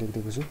यसरी उ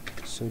लेखिदिएको छु।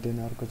 सो देन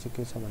अर्को चाहिँ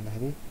के छ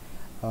भन्दाखेरि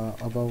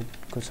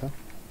अबाउटको छ।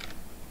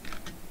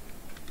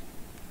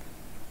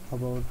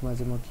 अबाउटमा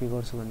चाहिँ म के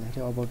गर्छु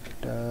भन्दाखेरि अबाउट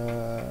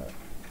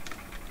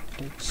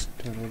टेक्स्ट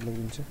भनेर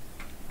लेखिदिन्छु।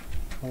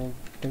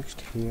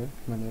 टेक्स्ट हियर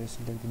भनेर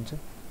यसो लेखिदिन्छु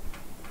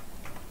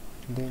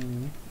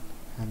देन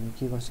हामी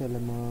के गर्छ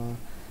यसलाई म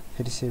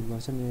फेरि सेभ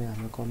गर्छु नि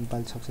हाम्रो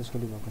कम्पाइल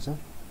सक्सेसफुली भएको छ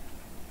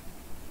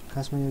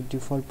खासमा यो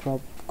डिफल्ट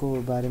प्रपको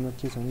बारेमा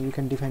के छ भने you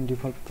can define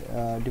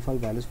default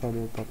values for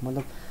यो प्रप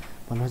मतलब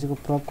भन्नु खोजेको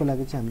प्रपको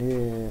लागि चाहिँ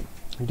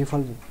हामीले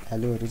डिफल्ट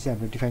भ्यालुहरू चाहिँ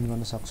हामीले डिफाइन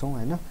गर्न सक्छौँ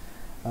हैन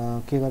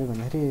के गर्यो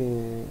भन्दाखेरि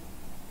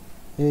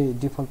यही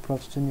डिफल्ट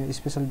प्रप्स जुन यो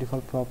स्पेशल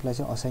डिफल्ट प्रपलाई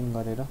चाहिँ असाइन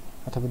गरेर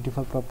अथवा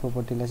डिफल्ट प्रप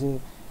प्रोपर्टीलाई चाहिँ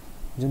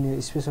जुन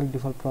यो स्पेशल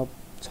डिफल्ट प्रप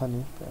छ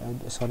नि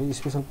सरी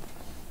स्पेशल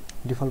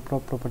डिफल्ट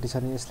प्रप प्रोपर्टी छ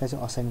नि यसलाई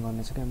चाहिँ असाइन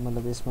गर्ने छ क्या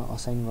मतलब यसमा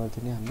असाइन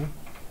गरिदिने हामीले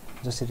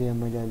जसरी यहाँ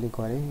मैले अहिले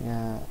गरेँ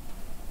यहाँ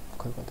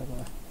खै कता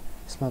गयो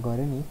यसमा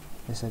गरेँ नि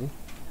यसरी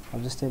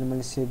अब जस्तै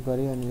मैले सेभ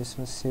गरेँ अनि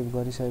यसमा सेभ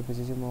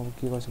गरिसकेपछि चाहिँ म अब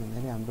के गर्छु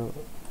भन्दाखेरि हाम्रो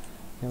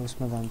यहाँ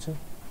उसमा जान्छु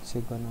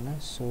चेक गर्नलाई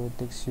सो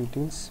टेक्स्ट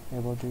युटिल्स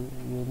एबाउट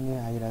यो नै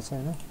आइरहेछ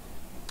हैन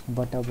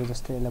बट अब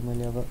जस्तै यसलाई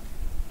मैले अब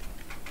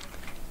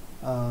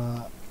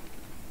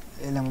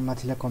यसलाई म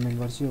माथिलाई कमेन्ट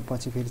गर्छु यो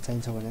पछि फेरि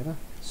चाहिन्छ भनेर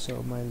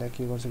सो म यसलाई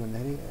के गर्छु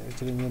भन्दाखेरि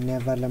एक्चुअली यो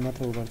नेभरलाई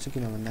मात्र उ गर्छु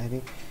किन भन्दाखेरि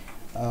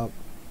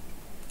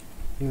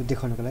यो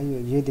देखाउनको लागि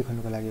यही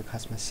देखाउनको लागि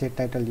खासमा set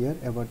title here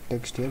about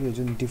text here यो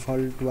जुन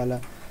डिफल्ट वाला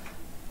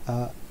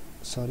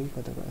सरी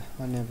कता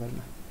गयो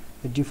नेभरमा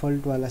यो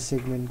डिफल्ट वाला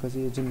सेगमेन्टको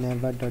चाहिँ जुन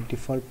नेभर डट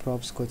डिफल्ट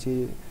प्रप्सको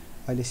चाहिँ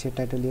अहिले set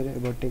title here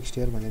about text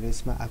here भनेर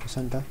यसमा आएको छ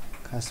नि त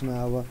खासमा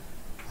अब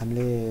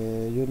हामीले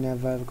यो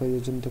नेभरको यो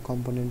जुन त्यो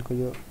कम्पोनेन्टको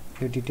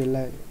यो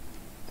डिटेललाई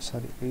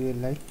सरी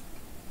यसलाई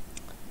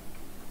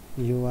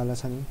यो वाला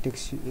छ नि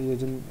टेक्स्ट यो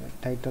जुन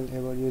टाइटल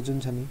एबाउट यो जुन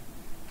छ नि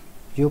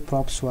यो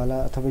प्रप्स वाला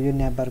अथवा यो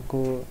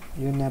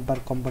नेभर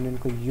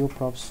कम्पोनेन्टको यो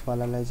प्रप्स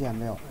वालालाई चाहिँ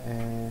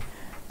हामीले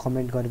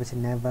कमेन्ट गरेपछि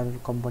नेभर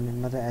कम्पोनेन्ट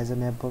मात्र एज अ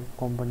नेभर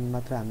कम्पोनेन्ट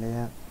मात्र हामीले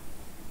यहाँ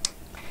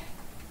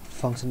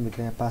फंक्सन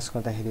भित्र यहाँ पास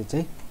गर्दाखेरि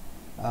चाहिँ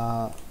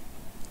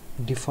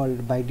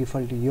डिफल्ट बाइ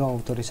डिफल्ट यो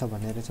आउँदो रहेछ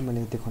भनेर चाहिँ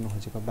मैले देखाउन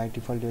खोजेको बाइ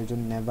डिफल्ट यो जुन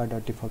नेभर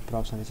डट डिफल्ट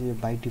प्रप्स भने चाहिँ यो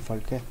बाइ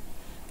डिफल्ट क्या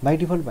बाइ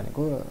डिफल्ट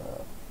भनेको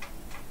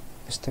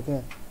यस्तो क्या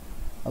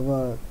अब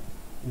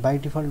बाइ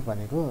डिफल्ट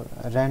भनेको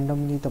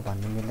र्यान्डमली त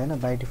भन्नु मिल्दैन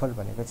बाइ डिफल्ट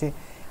भनेको चाहिँ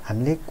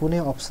हामीले कुनै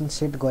अप्सन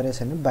सेट गरेको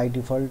छैन बाइ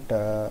डिफल्ट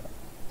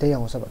त्यही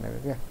आउँछ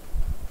भनेको क्या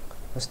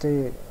जस्तै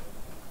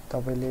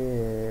तपाईले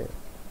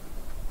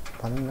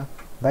भनौँ न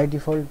बाइ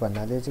डिफल्ट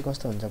भन्नाले चाहिँ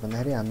कस्तो हुन्छ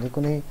भन्दाखेरि हामीले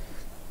कुनै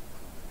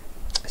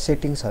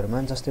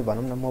सेटिङ्सहरुमा जस्तै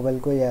भनौँ न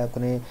मोबाइलको या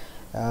कुनै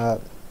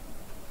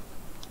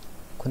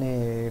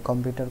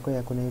कम्प्युटरको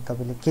या कुनै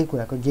तपाईले के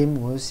कुराको गेम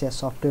होस् या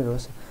सफ्टवेयर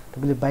होस्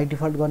तपाईले बाइ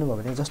डिफल्ट गर्नुभयो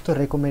भने जस्तो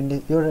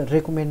एउटा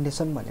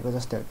रेकमेन्डेसन भनेको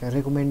जस्तै हो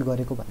रेकमेन्ड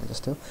गरेको भन्ने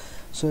जस्तो हो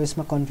सो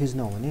यसमा कन्फ्युज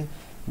नहुने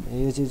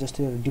यो चाहिँ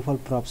जस्तो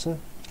डिफल्ट प्रप्स हो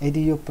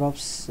यदि यो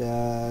प्रप्स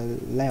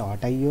लाई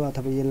हटाइयो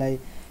अथवा यसलाई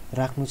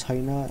राख्नु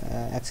छैन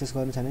एक्सेस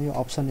गर्नु छैन यो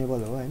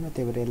अप्सनेबल हो हैन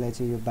त्यही भएर यसलाई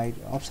चाहिँ यो बाइ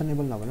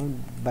अप्सनेबल नभनौं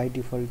बाइ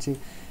डिफल्ट चाहिँ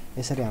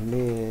यसरी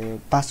हामीले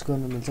पास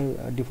गर्नु मिल्छ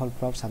डिफल्ट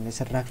प्रप्स हामीले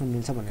यसरी राख्नु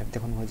मिल्छ भनेर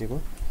देखाउन खोजेको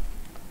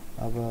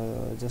अब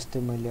जस्तै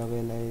मैले अब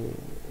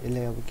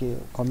यसलाई अब के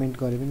कमेन्ट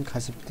गरे पनि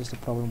खासै त्यस्तो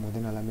प्रब्लम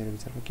हुँदैन होला मेरो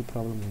विचारमा के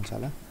प्रब्लम हुन्छ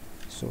होला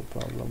सो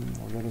प्रब्लम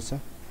हुँदो रहेछ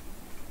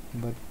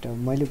बट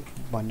मैले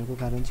भन्नुको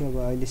कारण चाहिँ अब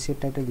अहिले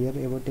set title here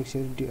about text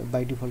here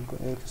by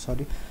default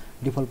sorry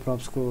default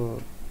प्रप्सको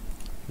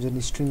जुन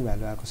स्ट्रिङ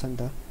भ्यालु आएको छ नि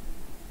त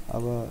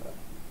अब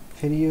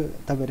फेरि यो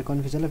तपाईहरु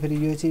कन्फ्युज होला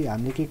फेरि यो चाहिँ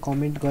हामीले के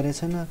कमेन्ट गरेछ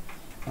छैन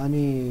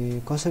अनि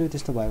कसरी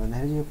त्यस्तो भयो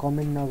भन्दाखेरि यो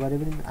कमेन्ट नगरे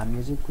पनि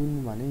हामीले चाहिँ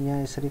कुन भने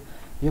यहाँ यसरी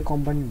यो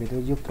कम्पोनेन्ट भित्र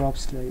यो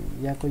प्रप्सलाई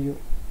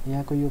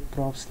यहाँको यो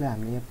प्रप्सलाई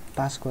हामीले यहाँ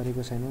पास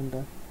गरेको छैन नि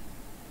त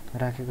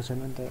राखेको छैन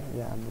नि त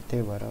यहाँ हामीले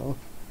त्यही भएर हो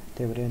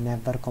त्यही भएर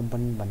नेभर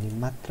कम्पोनेन्ट भन्ने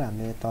मात्र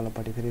हामीले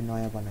तलपट्टि फेरि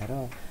नयाँ बनाएर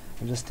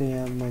जस्तै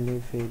यहाँ मैले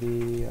फेरि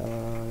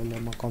यसलाई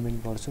म कमेन्ट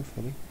गर्छु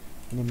फेरि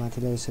अनि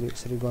माथिलाई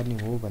यसरी गर्ने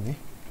हो भने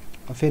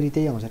फेरि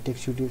त्यही आउँछ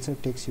टेक्स्ट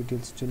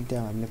युटिल्स जुन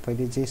त्यहाँ हामीले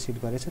पहिले जे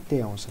सेट गरेछ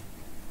त्यही आउँछ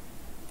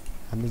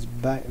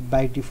हामीले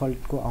बाइ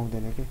डिफल्टको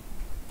आउँदैन के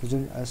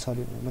जुन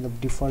सरी मतलब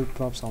डिफल्ट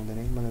प्रप्स आउँदैन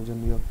कि मतलब जुन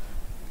यो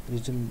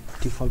जुन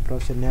डिफल्ट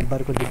प्रप्स यो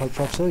नेभरको डिफल्ट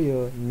प्रप्स हो यो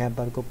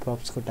नेभरको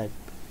प्रप्सको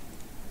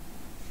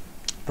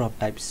प्रप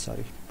टाइप्स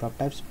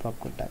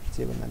प्रपको टाइप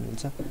चाहिँ भन्दा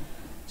मिल्छ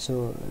सो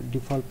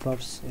डिफल्ट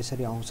प्रप्स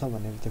यसरी आउँछ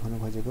भनेर देखाउन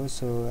खोजेको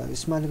सो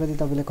यसमा अलिकति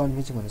तपाईले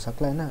कन्फ्युजन हुन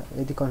सक्ला हैन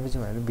यदि कन्फ्युजन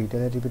भयो भने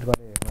भिडियोलाई रिपिट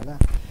गरेर हेर्नु होला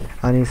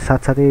अनि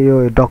साथसाथै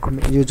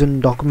यो जुन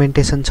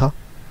डकुमेन्टेसन छ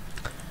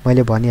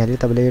मैले भनिहालेँ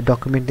तपाईले यो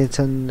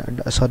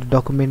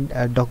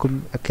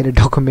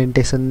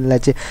डकुमेन्टेसनलाई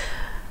चाहिँ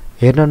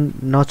हेर्न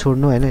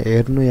नछोड्नु हैन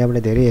हेर्नु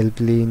यहाँबाट धेरै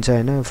हेल्प लिन्छ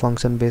हैन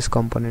फंक्सन बेस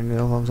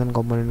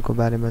कम्पोनेन्टको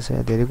बारेमा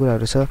चाहिँ धेरै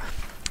कुराहरु छ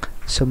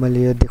सो मैले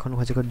यो देखाउन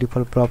खोजेको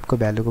डिफल्ट प्रपको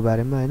भ्यालुको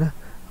बारेमा हैन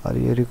अनि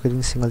यो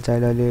रिकरिङ सिंगल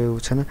चाइल्ड अहिले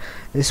छैन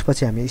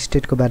यसपछि हामी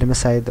स्टेटको बारेमा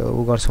सायद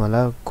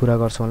कुरा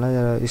गर्छौं होला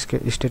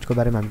स्टेटको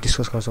बारेमा हामी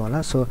डिस्कस गर्छौं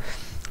होला सो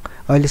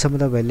अहिलेसम्म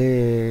तपाईहरुले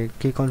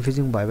के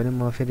कन्फ्युजिङ भयो भने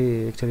म फेरि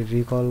एक्चुअली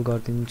रिकल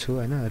गर्दिन्छु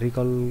हैन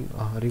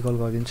रिकल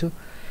गर्दिन्छु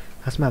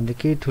खासमा हामीले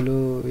के ठुलो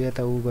या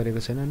त गरेको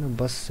छैन हैन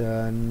बस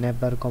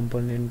नेभर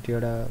कम्पोनेन्ट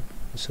एउटा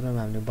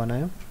सुरुमा हामीले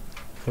बनायौं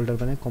फोल्डर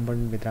बनायो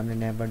कम्पोनेन्टभित्र हामीले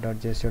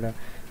navbar.js एउटा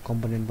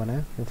कम्पोनेन्ट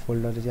बनायो यो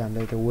फोल्डर चाहिँ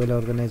हामीलाई त्यो वेल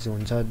अर्गनाइज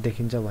हुन्छ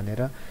देखिन्छ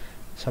भनेर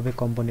सबै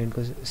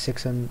कम्पोनेन्टको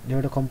सेक्सन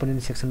एउटा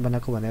कम्पोनेन्ट सेक्सन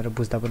बनाएको भनेर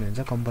बुझ्दा पनि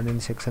हुन्छ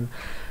कम्पोनेन्ट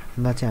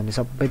सेक्सनमा चाहिँ हामीले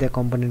सबै त्यहाँ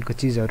कम्पोनेन्टको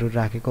चिजहरू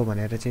राखेको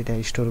भनेर चाहिँ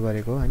त्यहाँ स्टोर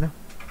गरेको हैन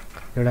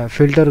एउटा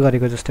फिल्टर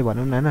गरेको जस्तै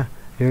भनौँ न हैन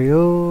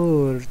यो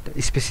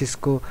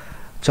स्पेसिसको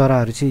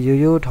चराहरू चाहिँ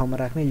यो ठाउँमा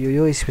राख्ने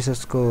यो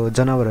स्पेसिसको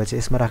जनावरहरू चाहिँ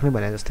यसमा राख्ने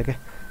भने जस्तै के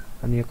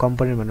अनि यो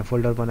कम्पोनेन्ट भन्ने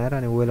फोल्डर बनाएर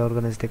अनि वेल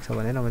अर्गनाइज देख्छ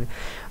भनेर अनि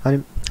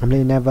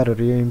हामीले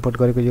navbarहरू यो इम्पोर्ट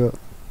गरेको यो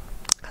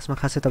खासमा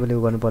खासै तपाईले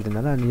गर्नु पर्दैन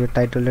होला अनि यो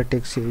टाइटल र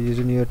टेक्स्ट यो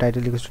जुन यो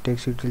title equals to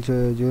text util छ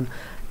जुन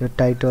यो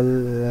टाइटल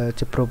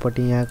चाहिँ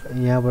प्रोपर्टी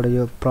यहाँबाट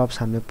यो प्रप्स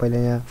हामीले पहिला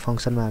यहाँ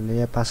फंक्सनमा हामीले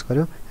यहाँ पास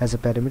गर्यो एज अ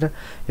प्यारामिटर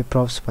यो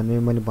प्रप्स भन्ने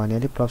मैले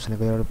भनिहालेँ प्रप्स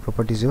भनेको एउटा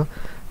प्रोपर्टिज हो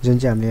जुन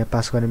चाहिँ हामीले यहाँ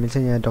पास गर्न मिल्छ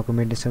यहाँ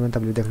डकुमेन्टेसनमा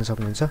तपाईले देख्न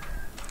सक्नुहुन्छ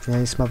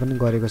यहाँ यसमा पनि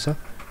गरेको छ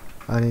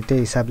अनि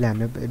त्यही हिसाबले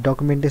हामीले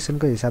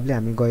डकुमेन्टेसनको हिसाबले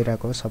हामी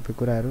गइराको हो सबै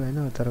कुराहरू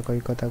हैन तर कही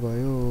कता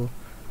गयो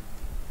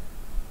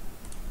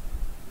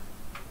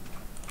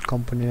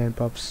कम्पोनेन्ट एन्ड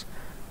प्रप्स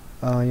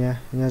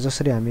यहाँ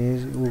जसरी हामी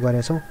उ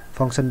गरेका छौं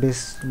फंक्सन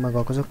बेसमा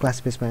गएको छ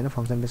क्लास बेसमा हैन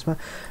फंक्सन बेसमा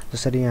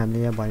जसरी यहाँ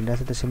हामीले यहाँ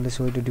भनिरहेको छ the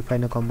simplest way to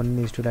define a component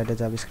is to right a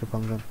JavaScript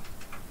function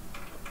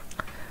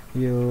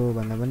यो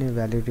भन्दा पनि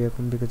भ्यालिड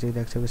कुम्बीको चाहिँ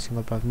एक्सेप्ट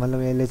सिंगल प्रप्स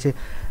मतलब यसले चाहिँ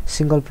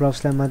सिंगल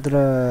प्रप्सलाई मात्र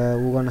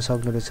उ गर्न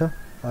सक्दो रहेछ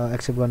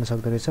एक्सेप्ट गर्न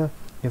सक्दो रहेछ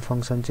यो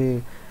फंक्सन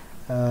चाहिँ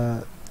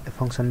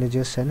फंक्सनले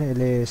जस हैन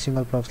यसले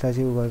सिंगल प्रप्सलाई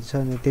चाहिँ उ गर्छ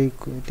अनि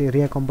त्यही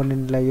रिया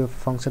कम्पोनेन्टलाई यो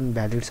फंक्सन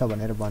भ्यालिड छ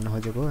भनेर भन्न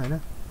खोजेको हैन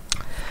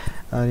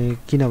अनि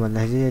किन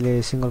भन्दाखेरि चाहिँ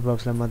यसले सिंगल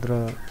प्रप्सलाई मात्र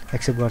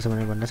एक्सेप्ट गर्छ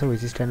भनेर भन्छ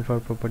व्हिच स्ट्यान्ड फर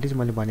प्रोपर्टिज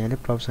मैले भनिहालेँ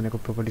प्रप्स भनेको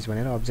प्रोपर्टिज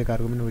भनेर object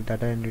argument with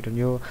data and return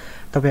यो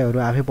तपाईहरु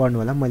आफै पढ्नु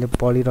होला मैले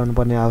पढिरहनु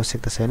पर्ने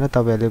आवश्यकता छैन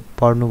तपाईहरुले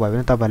पढ्नु भयो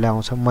भने तपाईहरुले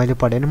आउँछ मैले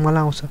पढे नि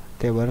मलाई आउँछ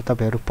त्यही भएर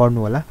तपाईहरु पढ्नु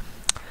होला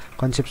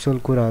कन्सेप्चुअल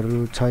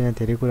कुराहरु छ यहाँ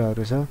धेरै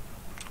कुराहरु छ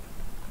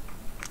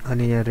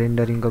अनि यहाँ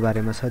रेन्डरिङको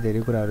बारेमा छ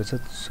धेरै कुराहरु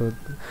छ सो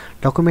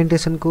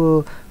डकुमेन्टेसनको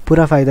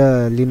पुरा फाइदा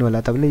लिनु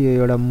होला तपाईले यो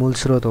एउटा मूल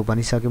स्रोत हो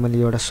भनिसके मैले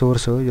एउटा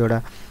सोर्स हो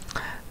एउटा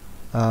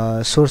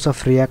सोर्स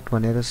अफ रियाक्ट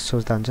भनेर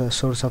सोच्दा हुन्छ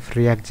सोर्स अफ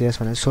रियाक्ट जेएस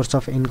भनेर सोर्स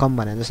अफ इन्कम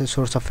भनेर जस्तै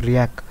सोर्स अफ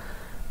रियाक्ट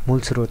मूल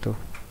स्रोत हो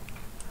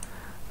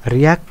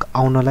रियाक्ट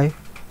आउनलाई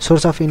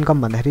सोर्स अफ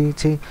इन्कम भन्दाखेरि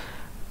चाहिँ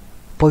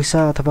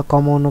पैसा अथवा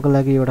कमाउनको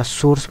लागि एउटा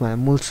सोर्स भने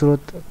मूल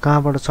स्रोत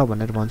कहाँबाट छ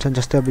भनेर भन्छन्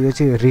जस्तै अब यो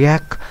चाहिँ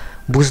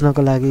रियाक्ट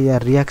बुझ्नको लागि या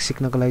रियाक्ट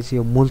सिक्नको लागि चाहिँ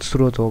यो मूल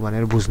स्रोत हो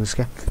भनेर बुझ्नुस्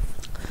क्या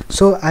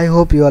so I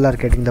hope you all are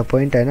getting the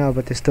point हैन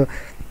अब त्यस्तो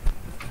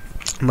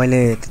मैले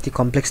त्यति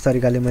कम्प्लेक्स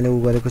तरिकाले मैले उ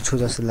गरेको छु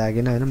जस्तो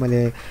लागेन हैन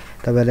मैले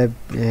तपाईहरुलाई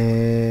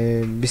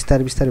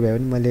बिस्तारै बिस्तारै भए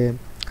पनि मैले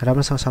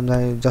राम्रोसँग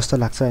सम्झाए जस्तो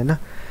लाग्छ हैन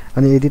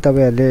अनि यदि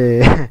तपाईहरुले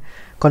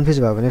कन्फ्युज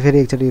भयो भने फेरि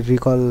एकचोटी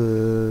रिकल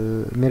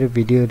मेरो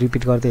भिडियो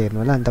रिपिट गर्दै हेर्नु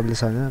होला अनि तपाईले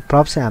सक्नु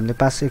प्रप्स चाहिँ हामीले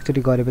पास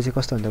एकचोटी गरेपछि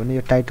कस्तो हुन्छ भने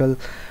यो टाइटल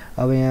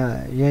अब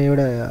यहाँ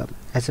एउटा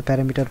एज अ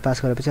प्यारामिटर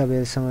पास गरेपछि अब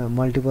यससँग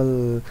मल्टिपल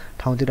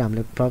ठाउँतिर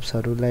हामीले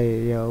प्रप्सहरुलाई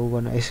या उ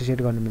गर्न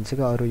एसोसिएट गर्न मिल्छ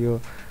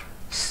के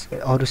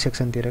अरु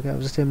सेक्सनतिर के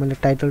अब जस्तै मैले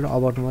टाइटल र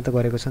अबाउटमा मात्र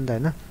गरेको छ नि त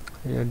हैन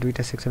यो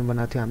दुईटा सेक्सन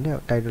बनाएको थियो हामीले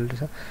टाइटल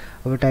छ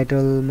अब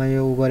टाइटलमा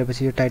यो उ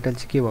गरेपछि यो टाइटल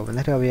चाहिँ के भयो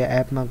भन्दाखेरि अब यहाँ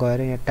एपमा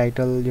गएर यहाँ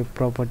टाइटल यो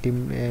प्रोपर्टी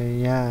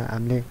यहाँ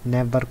हामीले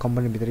navbar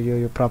कम्पोनेन्ट भित्र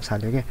यो प्रप्स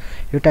हाल्यो के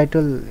यो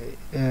टाइटल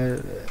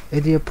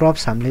यदि यो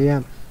प्रप्स हामीले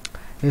यहाँ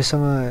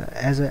यससँग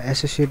एज अ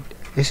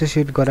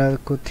एसोसिएट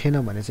गराएको थिएन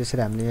भने चाहिँ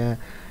यसरी हामीले यहाँ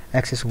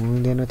एक्सेस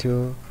हुँदैन थियो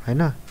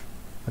हैन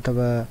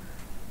अथवा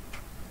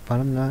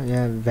भनौं न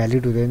यहाँ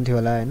भ्यालिड हुँदैन थियो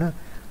होला हैन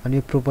अनि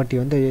यो प्रोपर्टी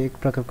हो नि त यो एक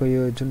प्रकारको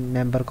यो जुन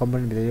navbar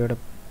कम्पोनेन्ट भित्र एउटा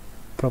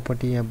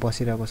प्रोपर्टी यहाँ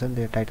बसिरहेको छ नि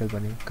त टाइटल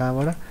भन्ने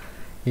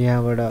कहाँबाट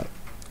यहाँबाट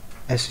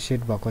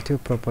एसोसिएट भएको थियो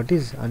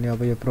प्रोपर्टिज अनि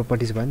अब यो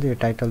प्रोपर्टिज भयो नि त यो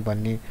टाइटल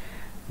भन्ने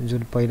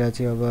जुन पहिला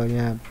चाहिँ अब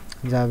यहाँ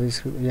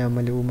जाभास्क्रिप्ट यहाँ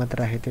मैले उ मात्र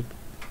राखेको थिएँ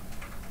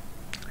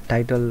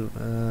टाइटल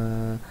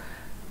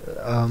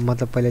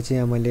मतलब पहिला चाहिँ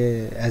यहाँ मैले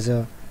एज अ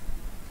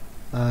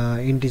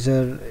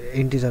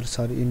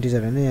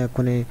इन्टिजर हैन यहाँ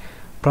कुनै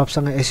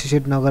प्रपसँग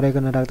एसोसिएट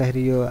नगराइकन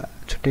राख्दाखेरि यो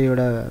छुट्टै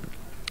एउटा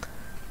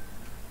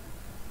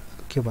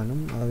के भनौं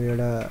अब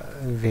एउटा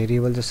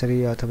भेरिएबल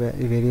जसरी अथवा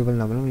भेरिएबल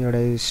नभनौं एउटा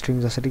स्ट्रिङ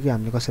जसरी कि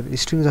हामीले कसरी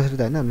स्ट्रिङ जसरी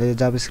त हैन हामीले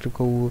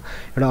जाभास्क्रिप्टको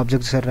एउटा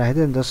अब्जेक्ट जसरी राखेको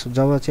थियौ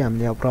जब चाहिँ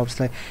हामीले अब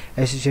प्रप्सलाई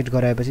एसोसिएट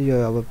गराएपछि यो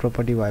अब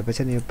प्रोपर्टी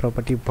भएपछि अनि यो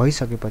प्रोपर्टी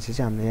भइसकेपछि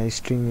चाहिँ हामीले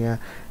यहाँ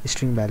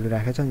स्ट्रिङ भ्यालु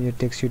राखेको छ अनि यो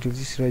टेक्स्ट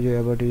युटिलिटिज र यो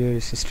अब यो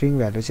स्ट्रिङ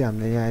भ्यालु चाहिँ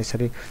हामीले यहाँ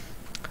यसरी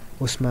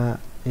उसमा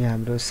यहाँ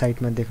हाम्रो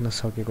साइटमा देख्न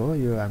सकेको हो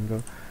यो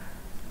हाम्रो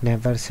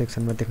navbar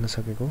सेक्सनमा देख्न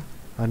सकेको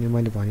अनि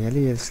मैले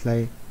भनिहालेँ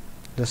यसलाई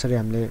जसरी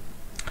हामीले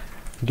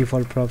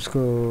डिफल्ट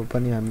प्रप्सको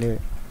पनि हामीले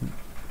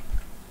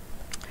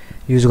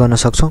युज गर्न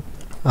सक्छौं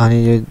अनि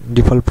यो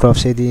डिफल्ट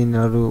प्रप्स यदि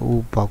यिनीहरु उ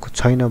भएको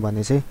छैन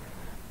भने चाहिँ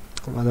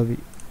मतलब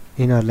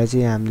यिनीहरुलाई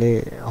चाहिँ हामीले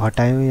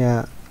हटायौं या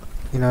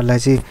यिनीहरुलाई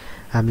चाहिँ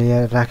हामीले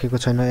यहाँ राखेको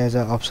छैन एज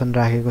अ अप्सन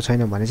राखेको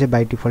छैन भने चाहिँ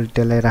बाइ डिफल्ट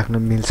त्यसलाई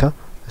राख्न मिल्छ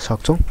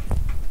सक्छौं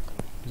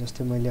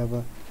जस्तै मैले अब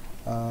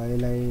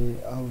यसलाई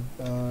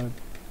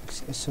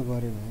यसो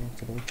गर्यो भने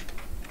चलो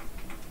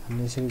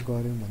हामीले यसरी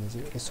गर्यौं भने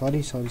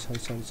चाहिँ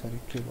सरी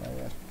के भयो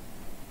यार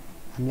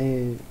हामीले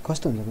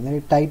कस्तो हुन्छ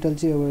भन्दाखेरि टाइटल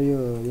चाहिँ अब यो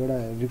एउटा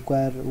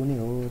रिक्वायर हुने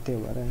हो,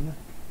 त्यही भएर होइन।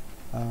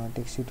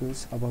 Text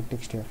utils about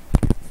text here,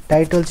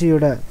 title चाहिँ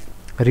एउटा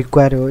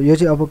रिक्वायर हो। यो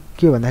चाहिँ अब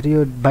के भन्दाखेरि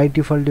यो बाई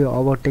डिफल्ट यो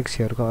अबाउट टेक्स्ट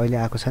हियरको अहिले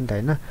आएको छ नि त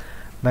होइन,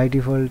 बाई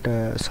डिफल्ट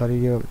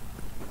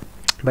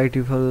बाई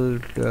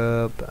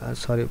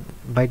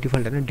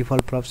डिफल्ट होइन,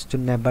 डिफल्ट प्रप्स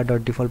जुन नेभर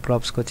डट डिफल्ट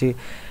प्रप्सको चाहिँ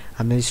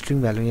हामीले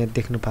स्ट्रिङ भ्यालु यहाँ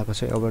देख्नु पाएको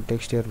छ अबाउट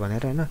टेक्स्ट हियर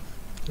भनेर होइन।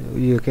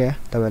 यो क्या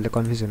तपाईँहरूले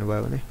कन्फ्युज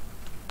हुनुभयो भने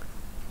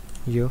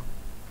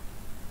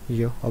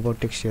यो अबाउट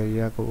टेक्स्ट हियर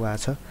यहाँको वा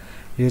छ।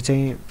 यो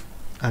चाहिँ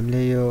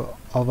हामीले यो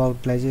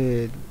अबाउटलाई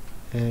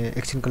चाहिँ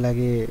एकछिनको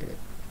लागि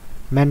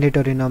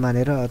म्यान्डेटरी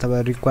नमानेर अथवा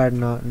रिक्वायर्ड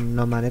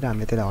नमानेर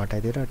हामीले त्यसलाई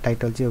हटाइदिएर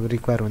टाइटल चाहिँ अब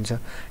रिक्वायर हुन्छ।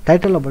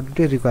 टाइटल अब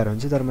दुइटै रिक्वायर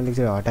हुन्छ, तर मैले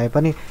चाहिँ हटाए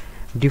पनि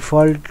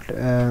डिफल्ट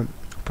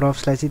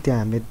प्रप्सलाई चाहिँ त्यहाँ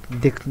हामीले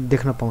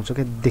देख्न पाउँछौँ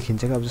क्या,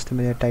 देखिन्छ क्या। अब जस्तै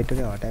मैले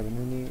टाइटलै हटाएँ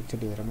भने नि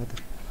एकचोटि हेरौँ न त,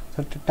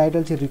 सर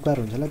टाइटल चाहिँ रिक्वायर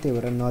हुन्छ होला, त्यही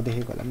भएर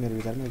नदेखेको होला मेरो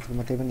विचारमा। एकचोटि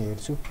म त्यही पनि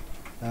हेर्छु,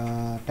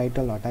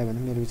 टाइटल हटाएँ भने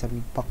मेरो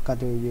विचारमा पक्का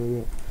त्यो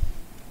यो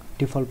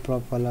डिफल्ट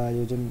प्रपवाला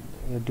यो जुन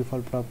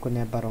डिफल्ट प्रपको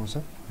न्यापबार आउँछ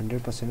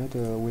 100% हो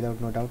त्यो,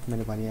 विदाउट नो डाउट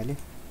मैले भनिहालेँ।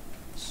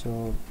 सो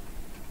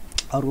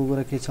अर्को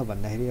कुरा के छ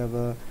भन्दाखेरि अब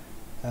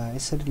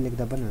यसरी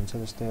लेख्दा पनि हुन्छ,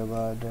 जस्तै अब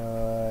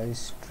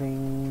स्ट्रिङ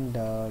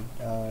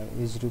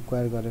इज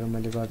रिक्वायर गरेर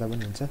मैले गर्दा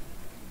पनि हुन्छ।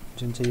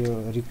 जुन चाहिँ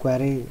यो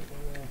रिक्वायरै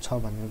छ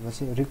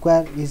भनेपछि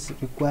रिक्वायर इज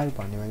रिक्वायर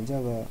भन्यो भने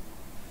चाहिँ अब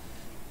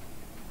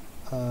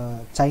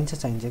चाहिन्छ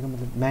क्या,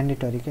 मतलब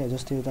म्यान्डेटरी क्या।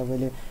 जस्तै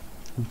तपाईँले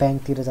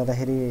ब्याङ्कतिर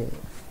जाँदाखेरि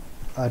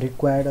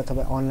रिक्वायर्ड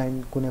अथवा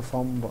अनलाइन कुनै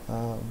फर्म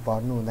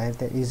भर्नु हुँदाखेरि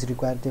त्यहाँ इज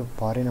रिक्वायर त्यो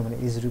भरेन भने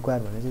इज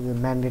रिक्वायर भने चाहिँ त्यो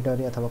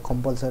म्यान्डेटरी अथवा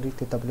कम्पलसरी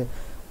त्यो तपाईँले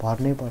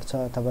भर्नै पर्छ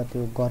अथवा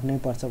त्यो गर्नै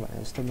पर्छ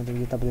भने जस्तो, मतलब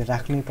यो तपाईँले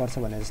राख्नै पर्छ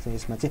भने जस्तो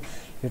यसमा चाहिँ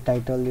यो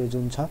टाइटल यो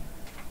जुन छ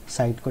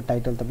साइटको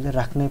टाइटल तपाईँले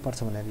राख्नै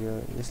पर्छ भनेर यो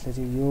यसले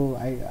चाहिँ यो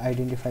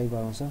आइडेन्टिफाई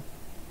गराउँछ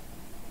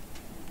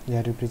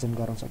या रिप्रेजेन्ट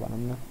गराउँछ भनौँ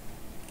न।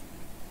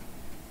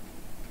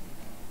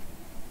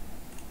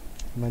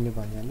 मैले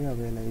भनिहालेँ अब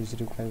यसलाई इज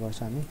रिक्वायर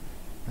गर्छु हामी,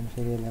 अनि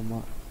फेरि यसलाई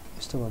म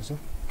यस्तो गर्छु,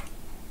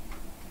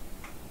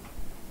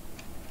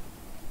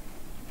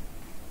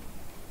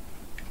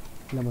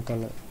 ल म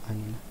तल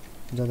हान्नु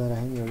जता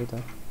राखेँ एउटै त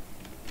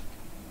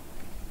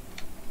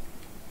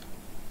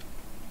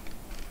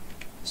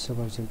यसो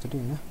गर्छु एकचोटि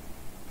होइन।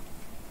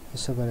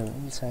 यसो गऱ्यो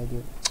भने सायद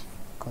यो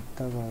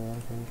कता गयो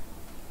फेरि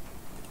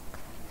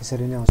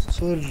यसरी नै आउँछ।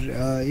 सो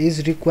इज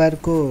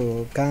रिक्वायरको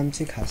काम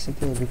चाहिँ खासै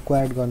त्यो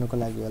रिक्वायर्ड गर्नको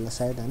लागि होला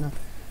सायद होइन।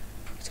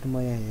 म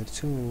यहाँ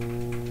हेर्छु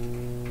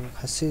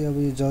खासै अब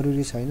यो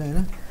जरुरी छैन होइन,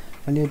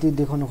 अनि यति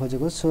देखाउन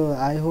खोजेको। So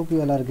I hope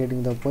you all are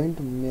getting the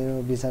point.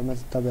 मेरो विचारमा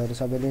तपाईँहरू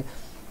सबैले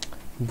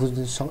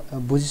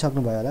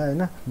बुझिसक्नु भयो होला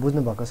होइन।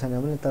 बुझ्नु भएको छैन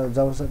भने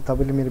जब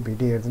तपाईँले मेरो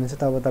भिडियो हेर्नुहुन्छ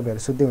तब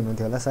तपाईँहरू सुत्दै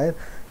हुनुहुन्थ्यो होला सायद,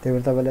 त्यही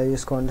भएर तपाईँलाई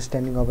यसको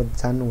अन्डरस्ट्यान्डिङ अब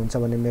जान्नुहुन्छ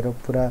भन्ने मेरो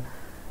पुरा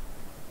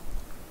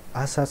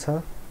आशा छ,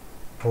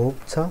 होप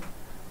छ,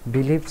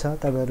 बिलिभ छ,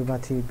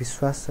 तपाईँहरूमाथि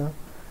विश्वास छ।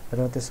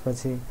 र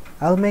त्यसपछि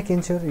I will make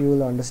ensure you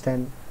will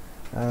understand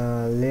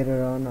later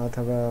on,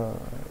 अथवा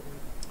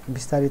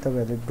बिस्तारै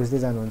तपाईँहरूले बुझ्दै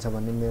जानुहुन्छ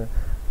भन्ने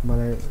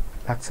मलाई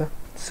लाग्छ।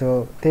 सो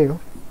त्यही हो,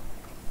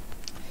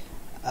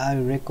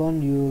 I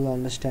reckon you will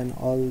understand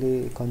all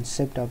the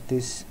concept of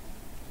this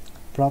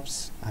props.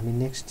 हामी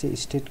नेक्स्ट चाहिँ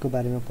स्टेटको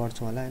बारेमा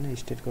पढ्छौँ होला होइन,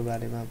 स्टेटको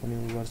बारेमा पनि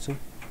गर्छु,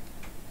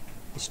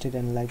 स्टेट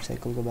एन्ड लाइफ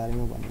साइकलको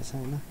बारेमा भन्ने छ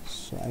होइन।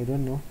 So I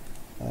don't know,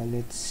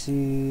 let's see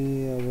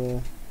अब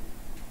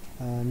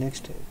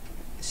नेक्स्ट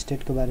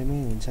स्टेटको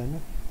बारेमै हुन्छ होइन।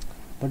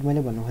 बट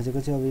मैले भन्नु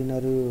खोजेको चाहिँ अब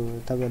यिनीहरू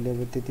तपाईँहरूले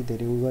अब त्यति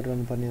धेरै उ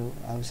गरिरहनु पर्ने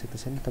आवश्यकता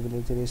छैन।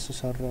 तपाईँले चाहिँ यसो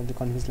सर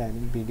कन्फ्युज लाग्यो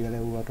भने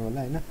भिडियोलाई उ गर्नु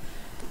होला होइन।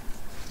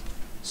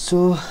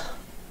 सो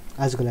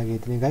आजको लागि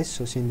यति नै guys.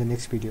 So C in the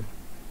next video.